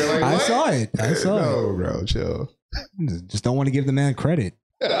Taffy in there. Like, I what? saw it. No, bro, chill. Just don't want to give the man credit.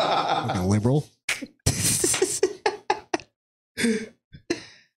 Fucking liberal.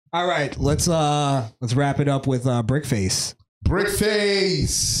 All right, let's wrap it up with Brickface.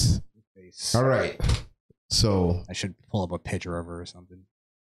 Brickface. All right. So I should pull up a picture of her or something.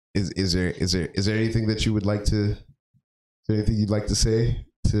 Is there anything that you would like to? Is there anything you'd like to say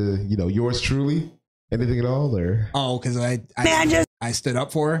to yours truly? Anything at all, or because I stood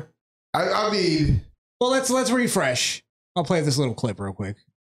up for her. I mean, well, let's refresh. I'll play this little clip real quick.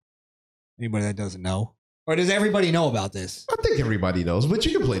 Anybody that doesn't know, or does everybody know about this? I think everybody knows, but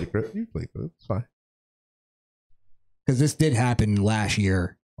you can play the clip. You can play the clip. It's fine. Because this did happen last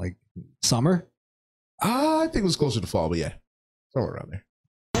year, like summer. I think it was closer to fall, but yeah, somewhere around there.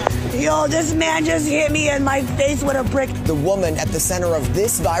 Yo, this man just hit me in my face with a brick. The woman at the center of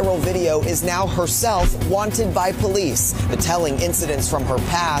this viral video is now herself wanted by police, telling incidents from her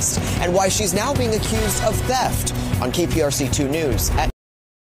past and why she's now being accused of theft. On KPRC 2 News. The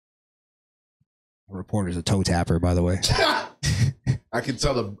reporter's a toe tapper, by the way. I can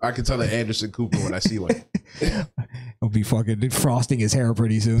tell the Anderson Cooper when I see one. He'll be fucking frosting his hair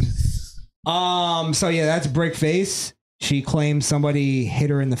pretty soon. So yeah, that's Brickface. She claims somebody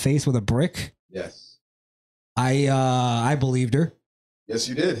hit her in the face with a brick. Yes. I believed her. Yes,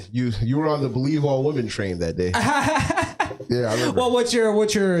 you did. You were on the Believe All Women train that day. Yeah, I remember. Well, what's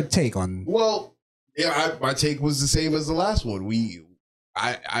your take on? Well, yeah, my take was the same as the last one.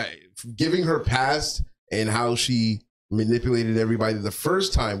 I giving her past and how she manipulated everybody the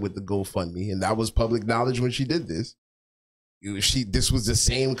first time with the GoFundMe, and that was public knowledge when she did this. This was the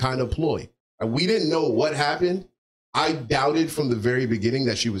same kind of ploy. And we didn't know what happened. I doubted from the very beginning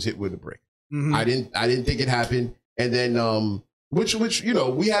that she was hit with a brick. Mm-hmm. I didn't think it happened. And then which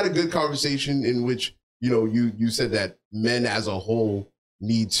we had a good conversation in which you said that men as a whole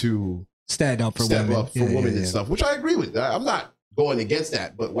need to step up for women and stuff, which I agree with. I'm not going against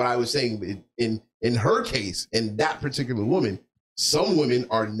that, but what I was saying in her case, in that particular woman, some women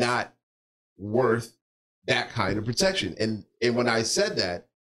are not worth that kind of protection. And when I said that,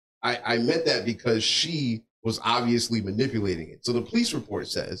 I meant that because she was obviously manipulating it. So the police report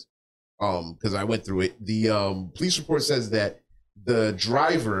says, because I went through it, the police report says that the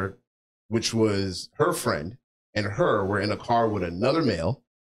driver, which was her friend, and her were in a car with another male,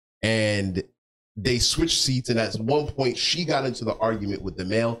 and they switched seats. And at one point, she got into the argument with the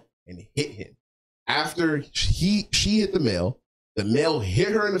male and hit him after she hit the male hit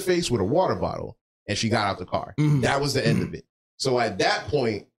her in the face with a water bottle, and she got out the car. That was the end of it. So at that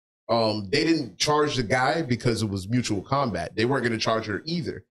point, they didn't charge the guy because it was mutual combat. They weren't going to charge her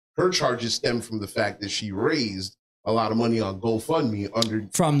either. Her charges stemmed from the fact that she raised a lot of money on GoFundMe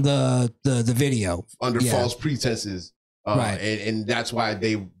from the video under false pretenses. Right. And that's why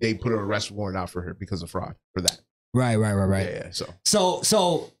they put an arrest warrant out for her because of fraud for that. Right. Yeah.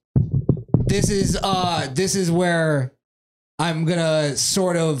 So this is where I'm gonna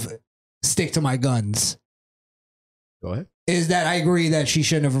sort of stick to my guns. Go ahead. Is that I agree that she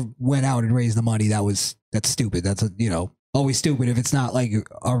shouldn't have went out and raised the money. That's stupid. That's always stupid if it's not like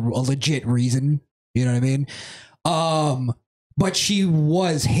a legit reason. You know what I mean? But she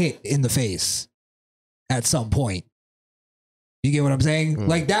was hit in the face at some point. You get what I'm saying?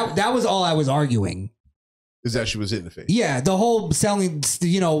 Like that was all I was arguing. Is that she was hit in the face? Yeah, the whole selling,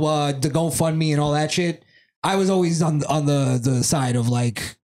 the GoFundMe and all that shit. I was always on the side of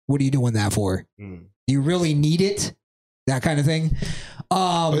like, what are you doing that for? Do you really need it? That kind of thing.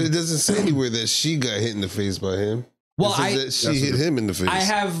 But it doesn't say anywhere that she got hit in the face by him. Well, that she hit him in the face. I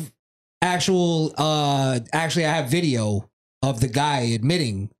have actually I have video of the guy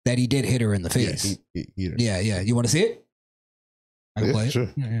admitting that he did hit her in the face. Yeah, yeah. You want to see it? I can play it. Sure.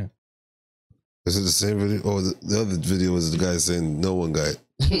 Yeah. Is it the same video? Or the other video was the guy saying no one got it?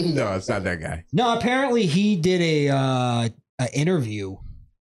 No, it's not that guy. No, apparently he did a interview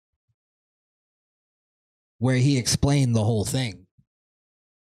where he explained the whole thing.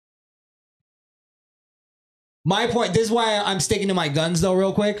 My point, this is why I'm sticking to my guns though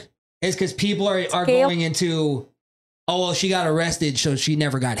real quick, is because people are going into, oh, well, she got arrested, so she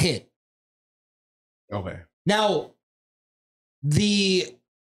never got hit. Okay. Now, the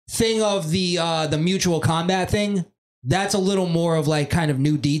thing of the mutual combat thing, that's a little more of like kind of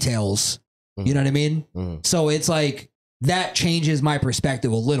new details. You know what I mean? So it's like, that changes my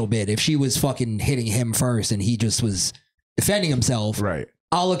perspective a little bit. If she was fucking hitting him first and he just was defending himself, right,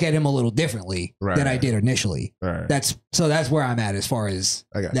 I'll look at him a little differently than I did initially. Right. That's where I'm at as far as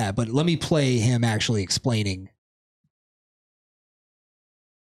that. But let me play him actually explaining.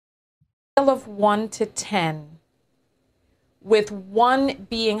 Scale of 1 to 10, with 1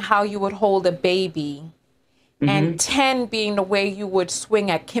 being how you would hold a baby, and 10 being the way you would swing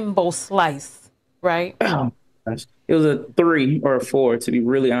at Kimbo Slice, right? It was a 3 or a 4, to be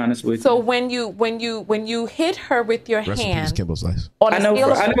really honest with you. So when you hit her with your hand, Kimbo Slice. I know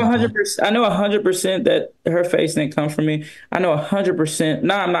 100%. I know 100% that her face didn't come from me. I know 100%.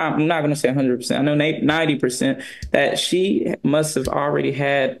 No, I'm not going to say 100%. I know 90% that she must have already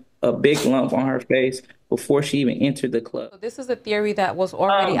had a big lump on her face before she even entered the club. So this is a theory that was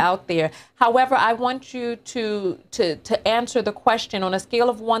already out there. However, I want you to answer the question on a scale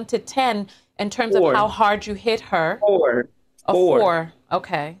of 1 to 10 in terms 4. of how hard you hit her. 4. A 4.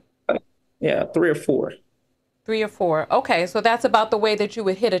 Okay. Yeah, 3 or 4. 3 or 4. Okay, so that's about the way that you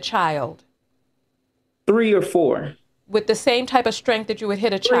would hit a child. 3 or 4. With the same type of strength that you would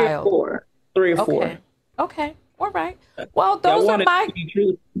hit a child. 3 or 4. Okay. All right. Well, those are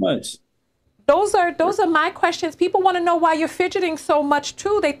my questions. People want to know why you're fidgeting so much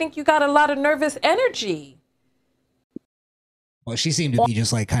too. They think you got a lot of nervous energy. Well, she seemed to be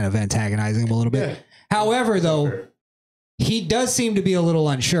just like kind of antagonizing him a little bit. Yeah. However, though, he does seem to be a little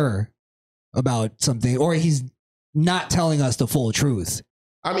unsure about something, or he's not telling us the full truth.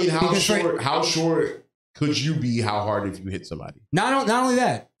 I mean, how sure could you be how hard if you hit somebody? Not only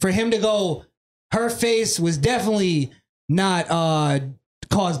that, for him to go, her face was definitely not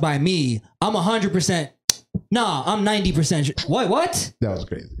caused by me. I'm 100%. Nah, I'm 90%. What? That was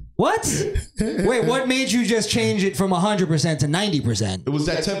crazy. What? Wait, what made you just change it from 100% to 90%? It was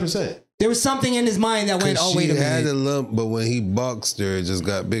that 10%. There was something in his mind that went, oh, wait a minute. She had a lump, but when he boxed her, it just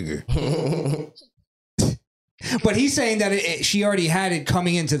got bigger. But he's saying that she already had it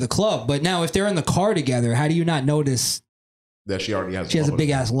coming into the club. But now if they're in the car together, how do you not notice that she already has a big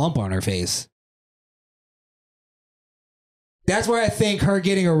ass lump on her face? That's where I think her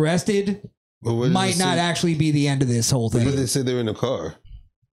getting arrested might not actually be the end of this whole thing. But they said they're in the car.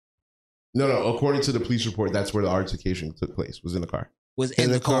 No. According to the police report, that's where the altercation took place. Was in the car. Was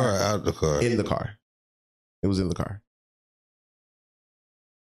in the car. Out the car. In the car. It was in the car.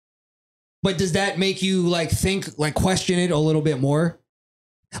 But does that make you question it a little bit more?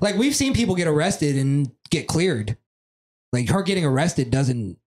 Like, we've seen people get arrested and get cleared. Like, her getting arrested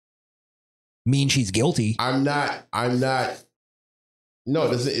doesn't mean she's guilty. I'm not.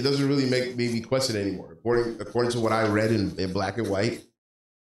 No, it doesn't really make me question anymore. According to what I read in black and white,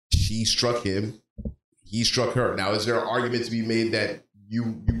 she struck him. He struck her. Now, is there an argument to be made that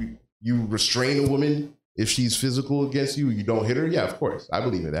you you restrain a woman if she's physical against you. You don't hit her. Yeah, of course, I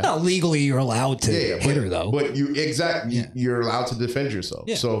believe in that. No, legally you're allowed to hit her though. But you're allowed to defend yourself.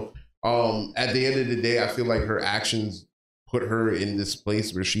 Yeah. So at the end of the day, I feel like her actions put her in this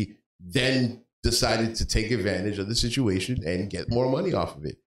place where she then decided to take advantage of the situation and get more money off of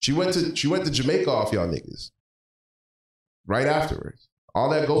it. She went to Jamaica off y'all niggas right afterwards. All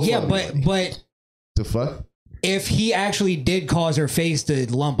that goes. Yeah, but the fuck. If he actually did cause her face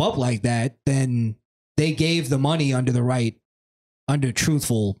to lump up like that, then they gave the money under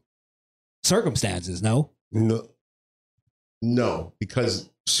truthful circumstances. No, because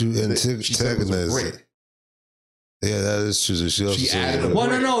she antagonized it. Yeah, that is true. She also added.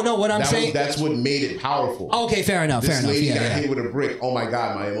 No. What I'm saying, that's what made it powerful. Okay, fair enough. This lady got hit with a brick. Oh my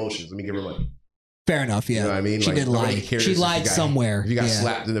god, my emotions. Let me give her money. Fair enough. Yeah, You know what I mean? She did lie. She lied somewhere. If you got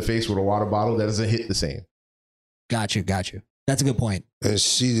slapped in the face with a water bottle, that doesn't hit the same. Got you. That's a good point. And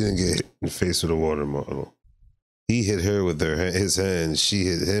she didn't get hit in the face with a water bottle. He hit her with his hand. She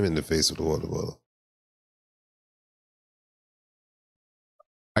hit him in the face with a water bottle.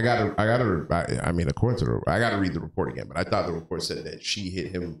 I mean, according to I got to read the report again, but I thought the report said that she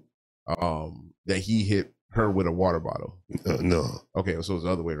hit him, that he hit her with a water bottle. No. Okay, so it's the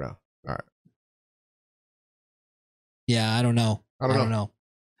other way around. All right. Yeah, I don't know. I don't know.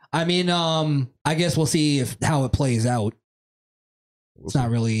 I mean, I guess we'll see how it plays out. It's not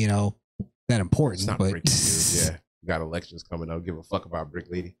really, that important. It's not but breaking news. Yeah, we got elections coming up. Give a fuck about Brick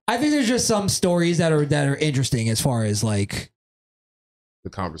Lady. I think there's just some stories that are interesting as far as like the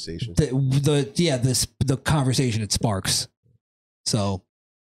conversation. The conversation it sparks. So,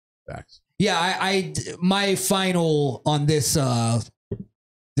 facts. Yeah, I my final on this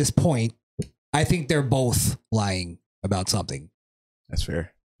point. I think they're both lying about something. That's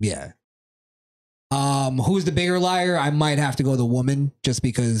fair. Yeah. Who's the bigger liar? I might have to go the woman just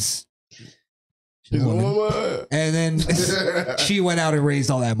because she's a woman. And then she went out and raised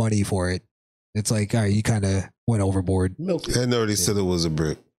all that money for it. It's like, all right, you kind of went overboard. And already said it was a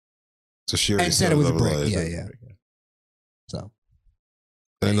brick. So she already said it was a brick. Yeah. So.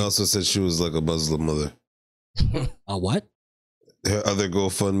 And also said she was like a Muslim mother. A what? Her other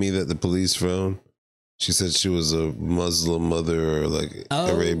GoFundMe that the police found. She said she was a Muslim mother or like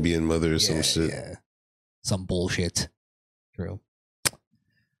Arabian mother or some shit. Yeah. Some bullshit. True.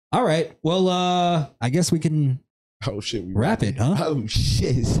 All right. Well, I guess we can wrap it, huh? Oh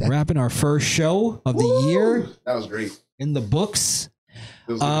shit. Wrapping our first show of the year. That was great. In the books.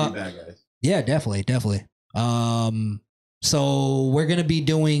 It was gonna be bad, guys. Yeah, definitely. So we're gonna be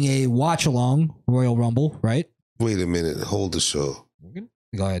doing a watch along Royal Rumble, right? Wait a minute. Hold the show.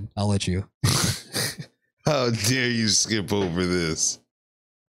 Go ahead. I'll let you. How dare you skip over this?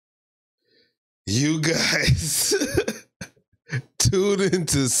 You guys tune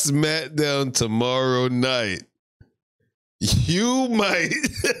into SmackDown tomorrow night. You might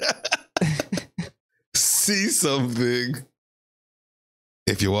see something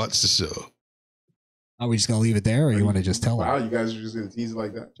if you watch the show. Are we just gonna leave it there, or you want to just tell Wow, them? you guys are just gonna tease it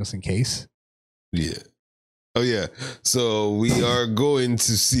like that? Just in case? Yeah. Oh yeah. So we are going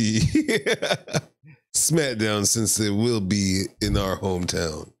to see SmackDown since it will be in our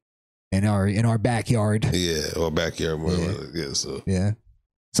hometown. In our backyard. Yeah, or backyard more. Yeah. Yeah.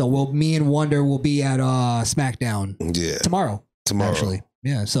 So me and Wonder will be at SmackDown. Yeah. Tomorrow. Actually.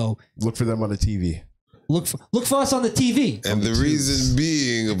 Yeah. So look for them on the TV. Look for us on the TV. And the reason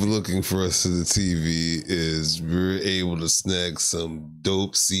being of looking for us on the TV is we're able to snag some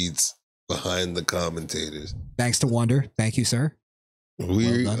dope seats behind the commentators. Thanks to Wonder. Thank you, sir.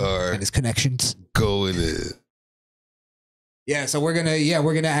 We are and his connections going in. Yeah, so we're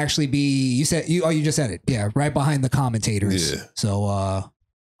gonna actually be. You just said it. Yeah, right behind the commentators. Yeah. So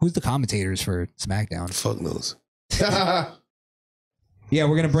who's the commentators for SmackDown? Fuck knows. Yeah,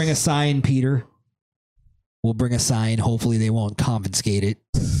 we're gonna bring a sign, Peter. We'll bring a sign. Hopefully, they won't confiscate it.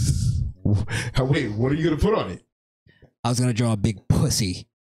 Wait, what are you gonna put on it? I was gonna draw a big pussy.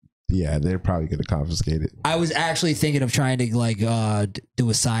 Yeah, they're probably gonna confiscate it. I was actually thinking of trying to do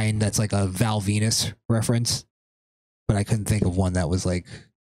a sign that's like a Val Venus reference, but I couldn't think of one that was like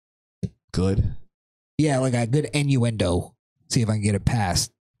good. Yeah, like a good innuendo. See if I can get it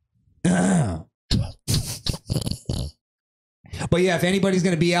past. But yeah, if anybody's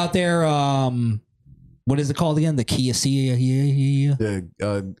gonna be out there, what is it called again? The Kia-Cia?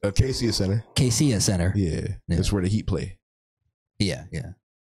 The Acacia Center. Acacia Center. Yeah, that's where the Heat play. Yeah.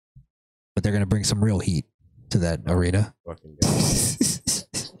 But they're gonna bring some real heat to that arena. Fucking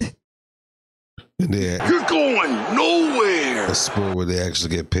Yeah. You're going nowhere. A sport where they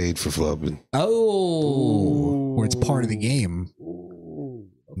actually get paid for flopping. Oh, where it's part of the game.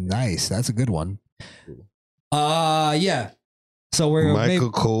 Nice. That's a good one. Yeah. So we're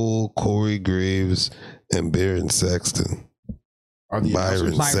Michael Cole, Corey Graves, and Byron Saxton.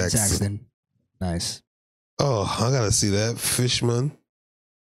 Byron Saxton. Nice. Oh, I gotta see that. Fishman.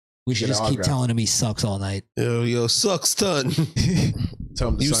 We should just keep telling him he sucks all night. Yo, sucks ton. Tell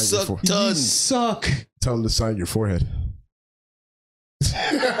him to You sign suck your ton. You suck. Tell him to sign your forehead.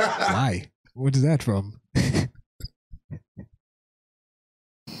 Why? What is that from?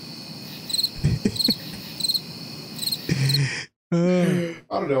 I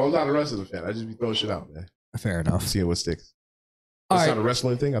don't know. I'm not a wrestling fan. I just be throwing shit out, man. Fair enough. Seeing what sticks. All It's right. not a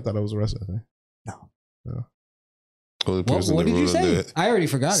wrestling thing. I thought it was a wrestling thing. No. Only person What that did you wrote say? that. I already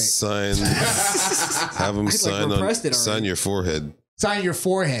forgot it. Sign. Have him I, like, sign repressed it sign already. your forehead. Sign your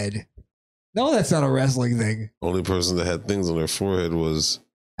forehead. No, that's not a wrestling thing. Only person that had things on their forehead was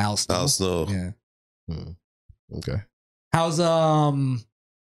Al Snow. Al Snow. Yeah. Okay. How's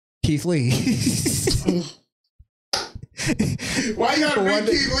Keith Lee? Why you gotta bring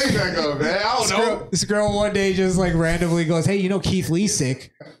Keith Lee back up, man? I don't know. This girl one day just like randomly goes, "Hey, you know Keith Lee's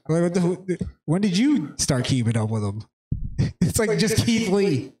sick." I'm like, when did you start keeping up with him? It's like just Keith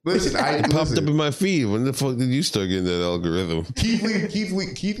Lee. Listen, It popped up in my feed. When the fuck did you start getting that algorithm? Keith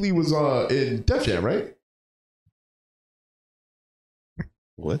Lee was in Def Jam, right?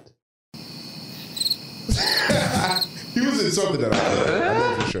 What? He was in something that I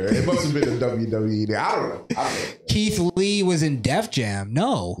know for sure. It must have been a WWE. I don't know. Keith Lee was in Def Jam.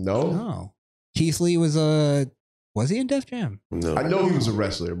 No. Keith Lee was he in Def Jam? No. I know he was a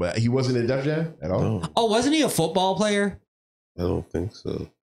wrestler, but he wasn't in Def Jam at all. No, Oh, wasn't he a football player? I don't think so.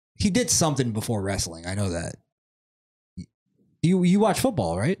 He did something before wrestling. I know that. You watch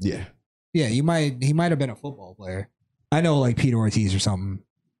football, right? Yeah. Yeah, he might have been a football player. I know like Peter Ortiz or something.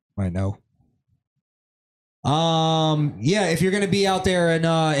 Might know. Yeah, if you're gonna be out there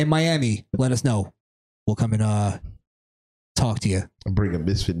in Miami, let us know. We'll come and talk to you. And bring a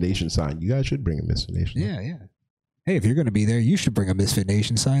Misfit Nation sign. You guys should bring a Misfit Nation. Yeah, yeah. Hey, if you're gonna be there, you should bring a Misfit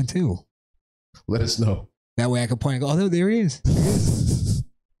Nation sign too. Let us know. That way I can point and go, oh, there he is. There he is.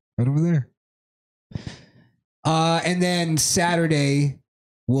 Right over there. And then Saturday,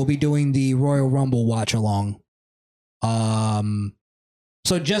 we'll be doing the Royal Rumble watch along.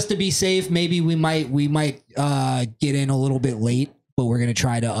 So just to be safe, maybe we might get in a little bit late, but we're gonna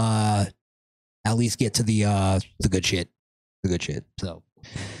try to at least get to the good shit. The good shit. So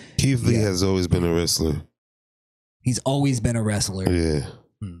Keith Lee has always been a wrestler. He's always been a wrestler. Yeah.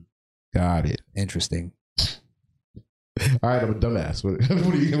 Got it. Interesting. All right, I'm a dumbass. What are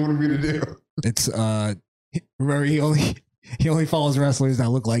we gonna do? It's remember he only follows wrestlers that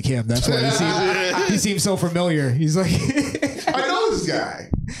look like him. That's why he seems so familiar. He's like I know this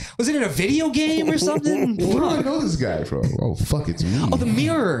guy. Was it in a video game or something? Where do I know this guy from? Oh fuck, it's me. Oh, the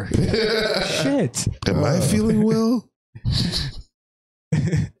mirror. Shit. Am I feeling well?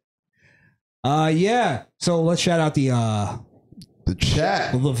 Yeah. So let's shout out the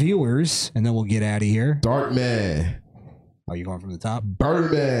chat, the viewers, and then we'll get out of here. Darkman. Are you going from the top?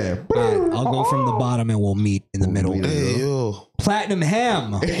 Birdman. All right, I'll go from the bottom and we'll meet in the middle. Hey, yo. Platinum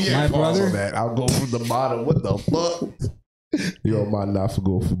Ham, Yeah, my brother. on that. I'll go from the bottom. What the fuck? Yo, man, not for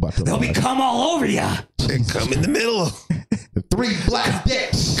go for bottom. They'll be come all over ya. And come in the middle. The 3 black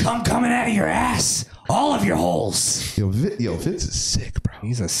dicks. Come coming out of your ass. All of your holes. Yo, Vince is sick, bro.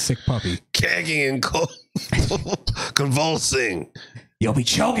 He's a sick puppy. Gagging and convulsing. You'll be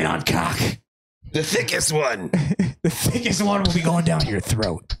choking on cock. The thickest one. The thickest one will be going down your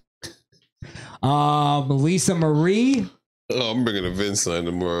throat. Lisa Marie. Oh, I'm bringing a Vince sign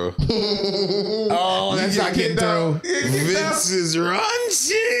tomorrow. Oh, that's not getting through. Vince is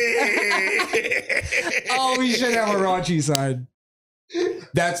raunchy. Oh, we should have a raunchy sign.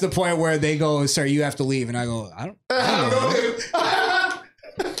 That's the point where they go, sir, you have to leave. And I go, I don't know.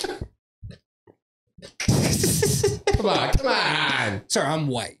 Come on. Sir, I'm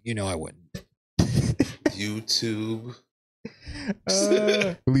white. You know I wouldn't. YouTube.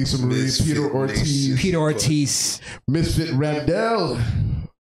 Lisa Marie, Peter Ortiz, Misfit Randell,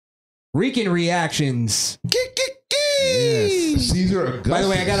 Rican Reactions. Yes. Caesar Augustus. By the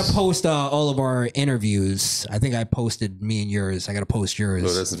way, I got to post all of our interviews. I think I posted me and yours. I got to post yours.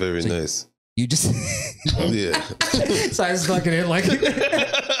 Oh, that's very nice. You just... Yeah. So I was looking at it like...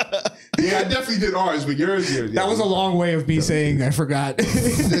 Yeah, I definitely did ours, but yours. Yeah. That was a long way of me saying I forgot.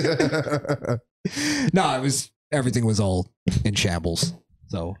 No, it was... Everything was all in shambles.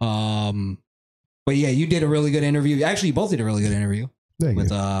 So, but yeah, you did a really good interview. Actually, you both did a really good interview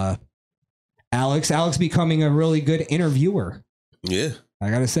with Alex. Alex becoming a really good interviewer. Yeah, I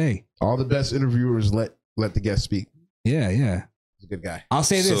gotta say, all the best interviewers let the guest speak. Yeah. He's a good guy. I'll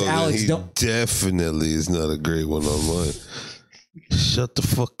say this, So Alex. he Don't. definitely is not a great one-on-one. Shut the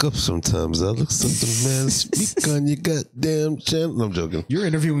fuck up sometimes, Alex. Something, man. Speak on your goddamn channel. No, I'm joking. You're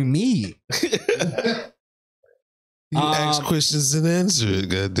interviewing me. You ask questions and answer it.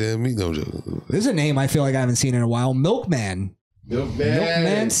 Goddamn me. No, I'm joking. There's a name I feel like I haven't seen in a while. Milkman.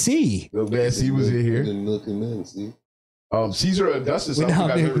 Milkman C. Milkman C was in here. Milkman C. Caesar Augustus. I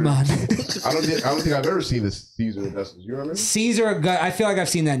don't think I've ever seen this Caesar Augustus. You remember? Caesar Augustus. I feel like I've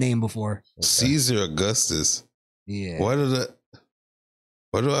seen that name before. Caesar Augustus. Yeah. Why do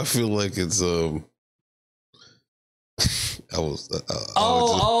I feel like it's dude, I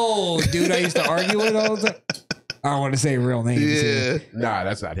used to argue with all the time. I don't want to say real names. Yeah. Nah,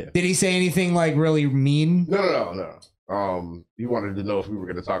 that's not him. Did he say anything like really mean? No. He wanted to know if we were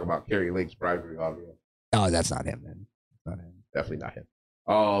going to talk about Carrie Lake's bribery audio. Oh, that's not him then. Not him. Definitely not him.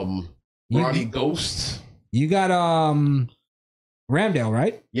 Ronnie Ghost. You got Ramdale,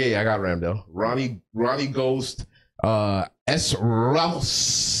 right? Yeah, I got Ramdale. Ronnie Ghost. S.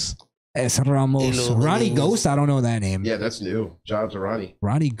 Ramos. S. Ramos. Ronnie Ghost. I don't know that name. Yeah, that's new. Shout out to Ronnie.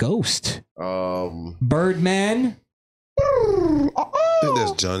 Ronnie Ghost. Birdman. I think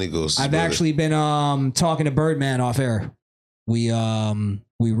that's Johnny Ghost. I've actually been talking to Birdman off air. We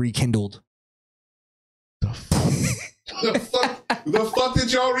rekindled. The fuck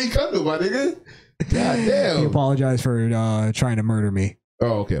did y'all rekindle, my nigga? God damn. He apologized for trying to murder me.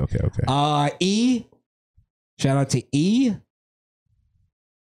 Oh, okay. E. Shout out to E.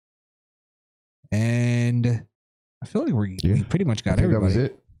 And I feel like we pretty much got everybody. That was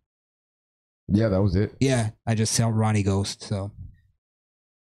it. Yeah, that was it. Yeah, I just saw Ronnie Ghost. So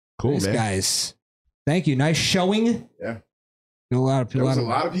cool, nice man. Guys. Thank you. Nice showing. Yeah. A lot of there was a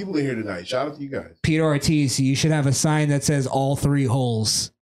lot of people in here tonight. Shout out to you guys. Peter Ortiz, you should have a sign that says all 3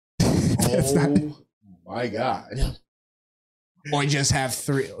 holes. My God. Or just have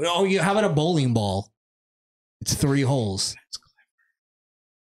 3. Oh, how about a bowling ball? It's 3 holes.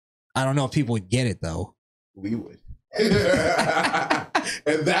 I don't know if people would get it though. We would. And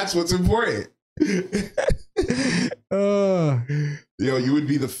that's what's important. Yo, you would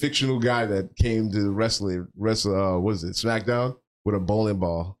be the fictional guy that came to what is it, SmackDown with a bowling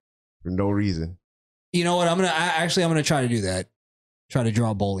ball for no reason. You know what? I'm gonna try to do that. Try to draw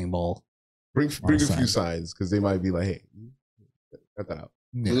a bowling ball. Bring a few signs because they might be like, hey, cut that out.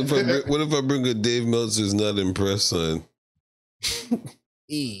 Yeah. What if I bring a Dave Meltzer's not impressed sign?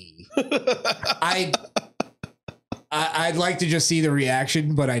 I'd like to just see the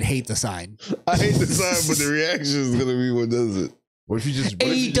reaction, but I'd hate the sign. I hate the sign, but the reaction is gonna be what does it. What if you just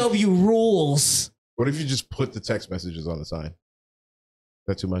AEW rules? What if you just put the text messages on the sign? Is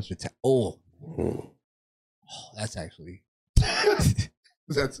that too much? That's actually.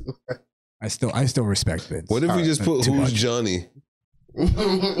 That's. I still respect Vince. What if we just put too who's much. Johnny?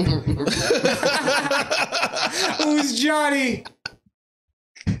 Who's Johnny?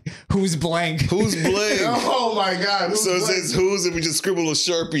 Who's blank? Who's blank? Oh my God! So it says who's, and we just scribble a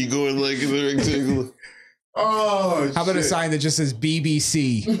Sharpie going like in the rectangle. Oh, how about a sign that just says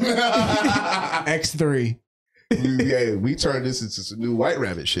BBC X3? Yeah, we turned this into some new White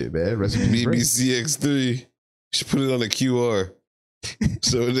Rabbit shit, man. BBC X3. Should put it on a QR.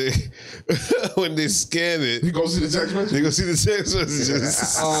 So when they scan it, you go see the text message. They go see the text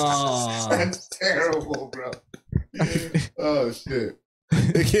messages. Oh, that's terrible, bro. Oh shit.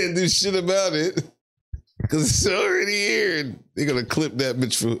 They can't do shit about it because it's already here. And they're gonna clip that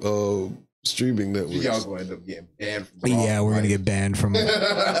bitch for streaming networks. Y'all gonna end up getting banned from Yeah, we're gonna get banned from.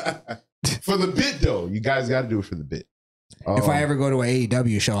 For the bit though, you guys got to do it for the bit. If I ever go to an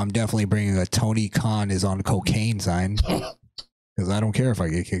AEW show, I'm definitely bringing a Tony Khan is on cocaine sign because I don't care if I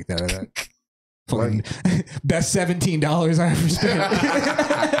get kicked out of that. Fucking best $17 I ever spent.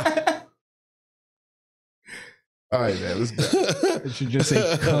 All right, man, let's go. It should just say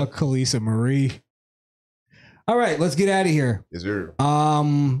Khaleesa Marie. All right, let's get out of here. Yes, sir.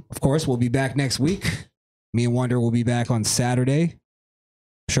 Of course, we'll be back next week. Me and Wonder will be back on Saturday.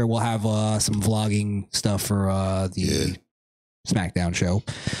 I'm sure we'll have some vlogging stuff for the SmackDown show.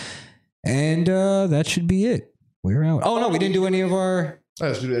 And that should be it. We're out. Oh, no, we didn't do any of our...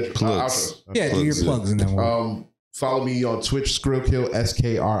 Let's do the plugs. Yeah, do your plugs and then we'll... Follow me on Twitch, Skrillkill,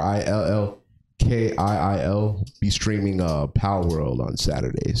 SKRILL. Be streaming Power World on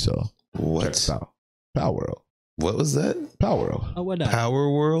Saturday, so what? Check us out. Power World. What was that? Power World. Oh, what?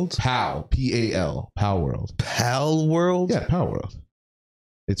 Power World. PAL. PAL. Power World. PAL World. Yeah, Power World.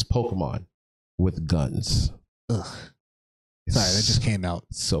 It's Pokemon with guns. Ugh. Sorry, that just came out.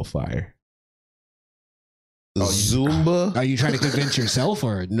 So fire. Zumba. Are you trying to convince yourself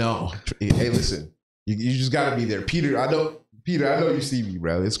or no? Hey, listen. You just got to be there, Peter. I know Peter, I know you see me,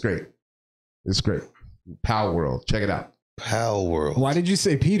 bro. It's great. It's great. Pal World. Check it out. Pal World. Why did you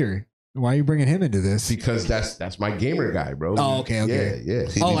say Peter? Why are you bringing him into this? Because that's my gamer guy, bro. Oh, okay. Yeah.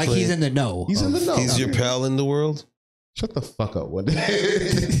 Oh, like he's in the know. He's in the know. He's your pal in the world? Shut the fuck up one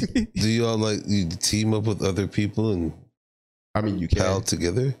day. Do y'all like you team up with other people and you can pal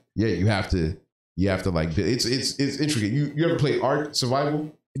together? Yeah, you have to like it's intricate. You ever play Ark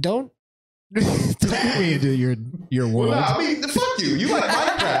Survival? Don't get me into your world. Well, nah, fuck you. You like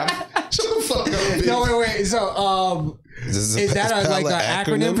Minecraft. Shut the fuck up, bitch. No, wait. So, is that like an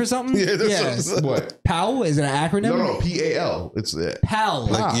acronym for something? Yeah, that's what? PAL? Is it an acronym? No, PAL. It's PAL.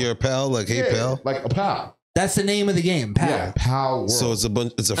 Like you're a pal, like hey pal? Like a pal. That's the name of the game, PAL. Yeah, PAL World. So it's a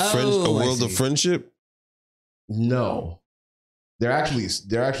world of friendship? No. They're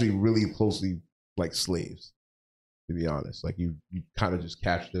actually really closely like slaves, to be honest. Like you kind of just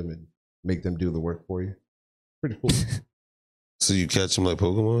catch them and make them do the work for you. Pretty cool. So you catch them like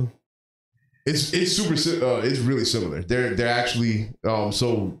Pokemon? It's super it's really similar. They're actually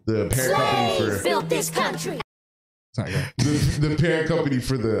so the parent company for built this country. Sorry, the parent company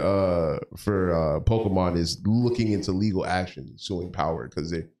for Pokemon is looking into legal action, suing Power because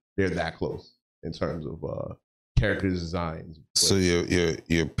they're that close in terms of character designs. So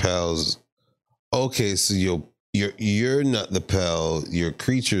your pals. Okay, so you're not the pal. Your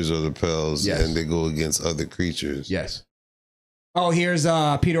creatures are the pals, Yes. and they go against other creatures. Yes. Oh, here's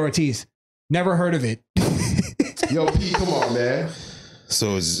Peter Ortiz. Never heard of it. Yo, Pete, come on, man.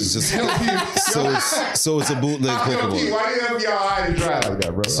 So it's just so it's a bootleg Pokemon. Why do you have your eye to try like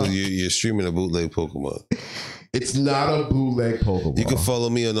that, bro? So you're streaming a bootleg Pokemon. It's not a bootleg Pokemon. You can follow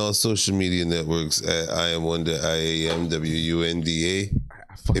me on all social media networks at IamWonder.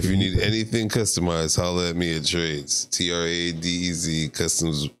 If you need anything customized, holla at me at Trades. TRADEZ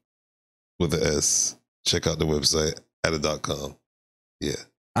Customs with an S. Check out the website at.com. Yeah.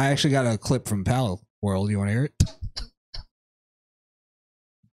 I actually got a clip from Pal World. You want to hear it?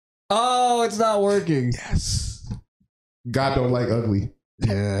 Oh, it's not working. Yes. God don't like ugly.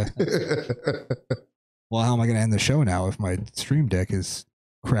 Yeah. Well, how am I going to end the show now if my stream deck is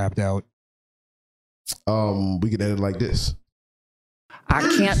crapped out? We can end it like this. I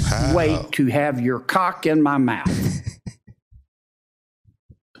can't wait to have your cock in my mouth.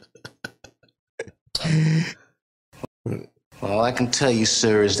 All I can tell you,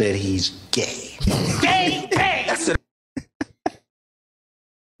 sir, is that he's gay. Gay, gay. That's it.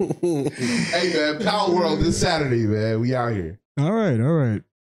 Hey, man, Power World this Saturday, man. We out here. All right.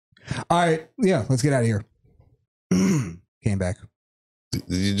 Yeah, let's get out of here. Came back. Did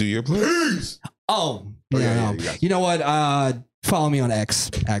you do your place? Oh, yeah. You know what? Follow me on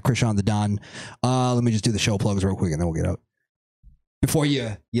X at Krishan the Don. Let me just do the show plugs real quick and then we'll get out. Before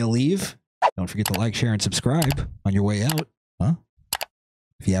you leave, don't forget to like, share, and subscribe on your way out. Huh?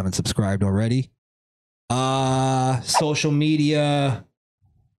 If you haven't subscribed already. Social media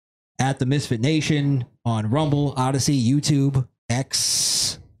at the Misfit Nation on Rumble, Odyssey, YouTube,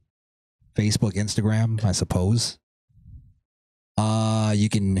 X, Facebook, Instagram, I suppose. You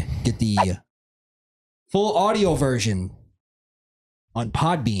can get the full audio version on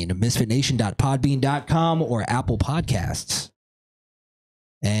Podbean, misfitnation.podbean.com or Apple Podcasts.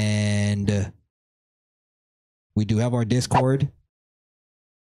 And we do have our Discord.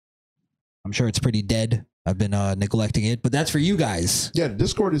 I'm sure it's pretty dead. I've been neglecting it, but that's for you guys. Yeah,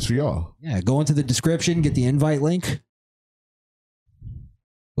 Discord is for y'all. Yeah, go into the description, get the invite link.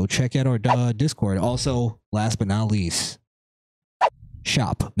 Go check out our Discord. Also, last but not least,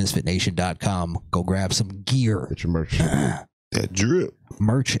 shop misfitnation.com. Go grab some gear. Get your merch. That drip.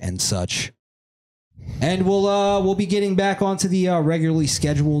 Merch and such. And we'll be getting back onto the regularly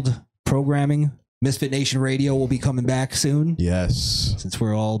scheduled programming. Misfit Nation Radio will be coming back soon. Yes. Since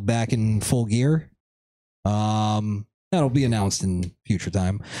we're all back in full gear. That'll be announced in future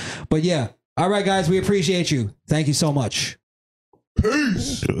time. But yeah. All right, guys, we appreciate you. Thank you so much.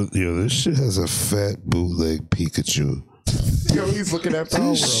 Peace. Yo, this shit has a fat bootleg Pikachu. Yo, he's looking at Power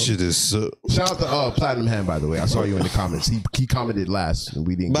World. This shit is so... Shout out to Platinum Hand, by the way. I saw you in the comments. He commented last, and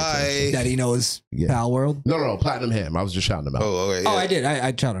we didn't get That he knows Pal World? No, Platinum Hand. I was just shouting him out. Oh, okay. Oh, I did.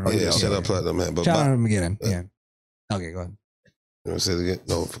 I shouted him. Oh, yeah, shout out Platinum Hand. But Shout out him again. Yeah. Okay, go ahead. You want to say it again?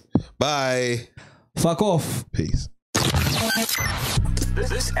 No. Bye. Fuck off. Peace.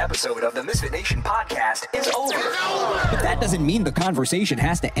 This episode of the Misfit Nation podcast is over. But that doesn't mean the conversation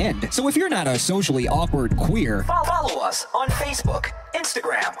has to end. So if you're not a socially awkward queer, follow us on Facebook,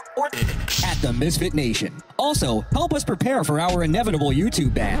 Instagram, or at the Misfit Nation. Also, help us prepare for our inevitable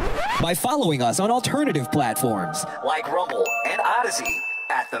YouTube ban by following us on alternative platforms like Rumble and Odyssey.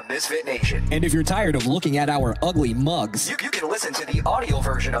 at the Misfit Nation. And if you're tired of looking at our ugly mugs, you can listen to the audio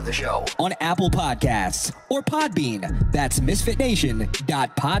version of the show on Apple Podcasts or Podbean. That's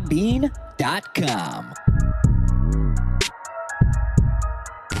misfitnation.podbean.com.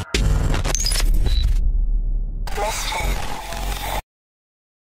 Misfit.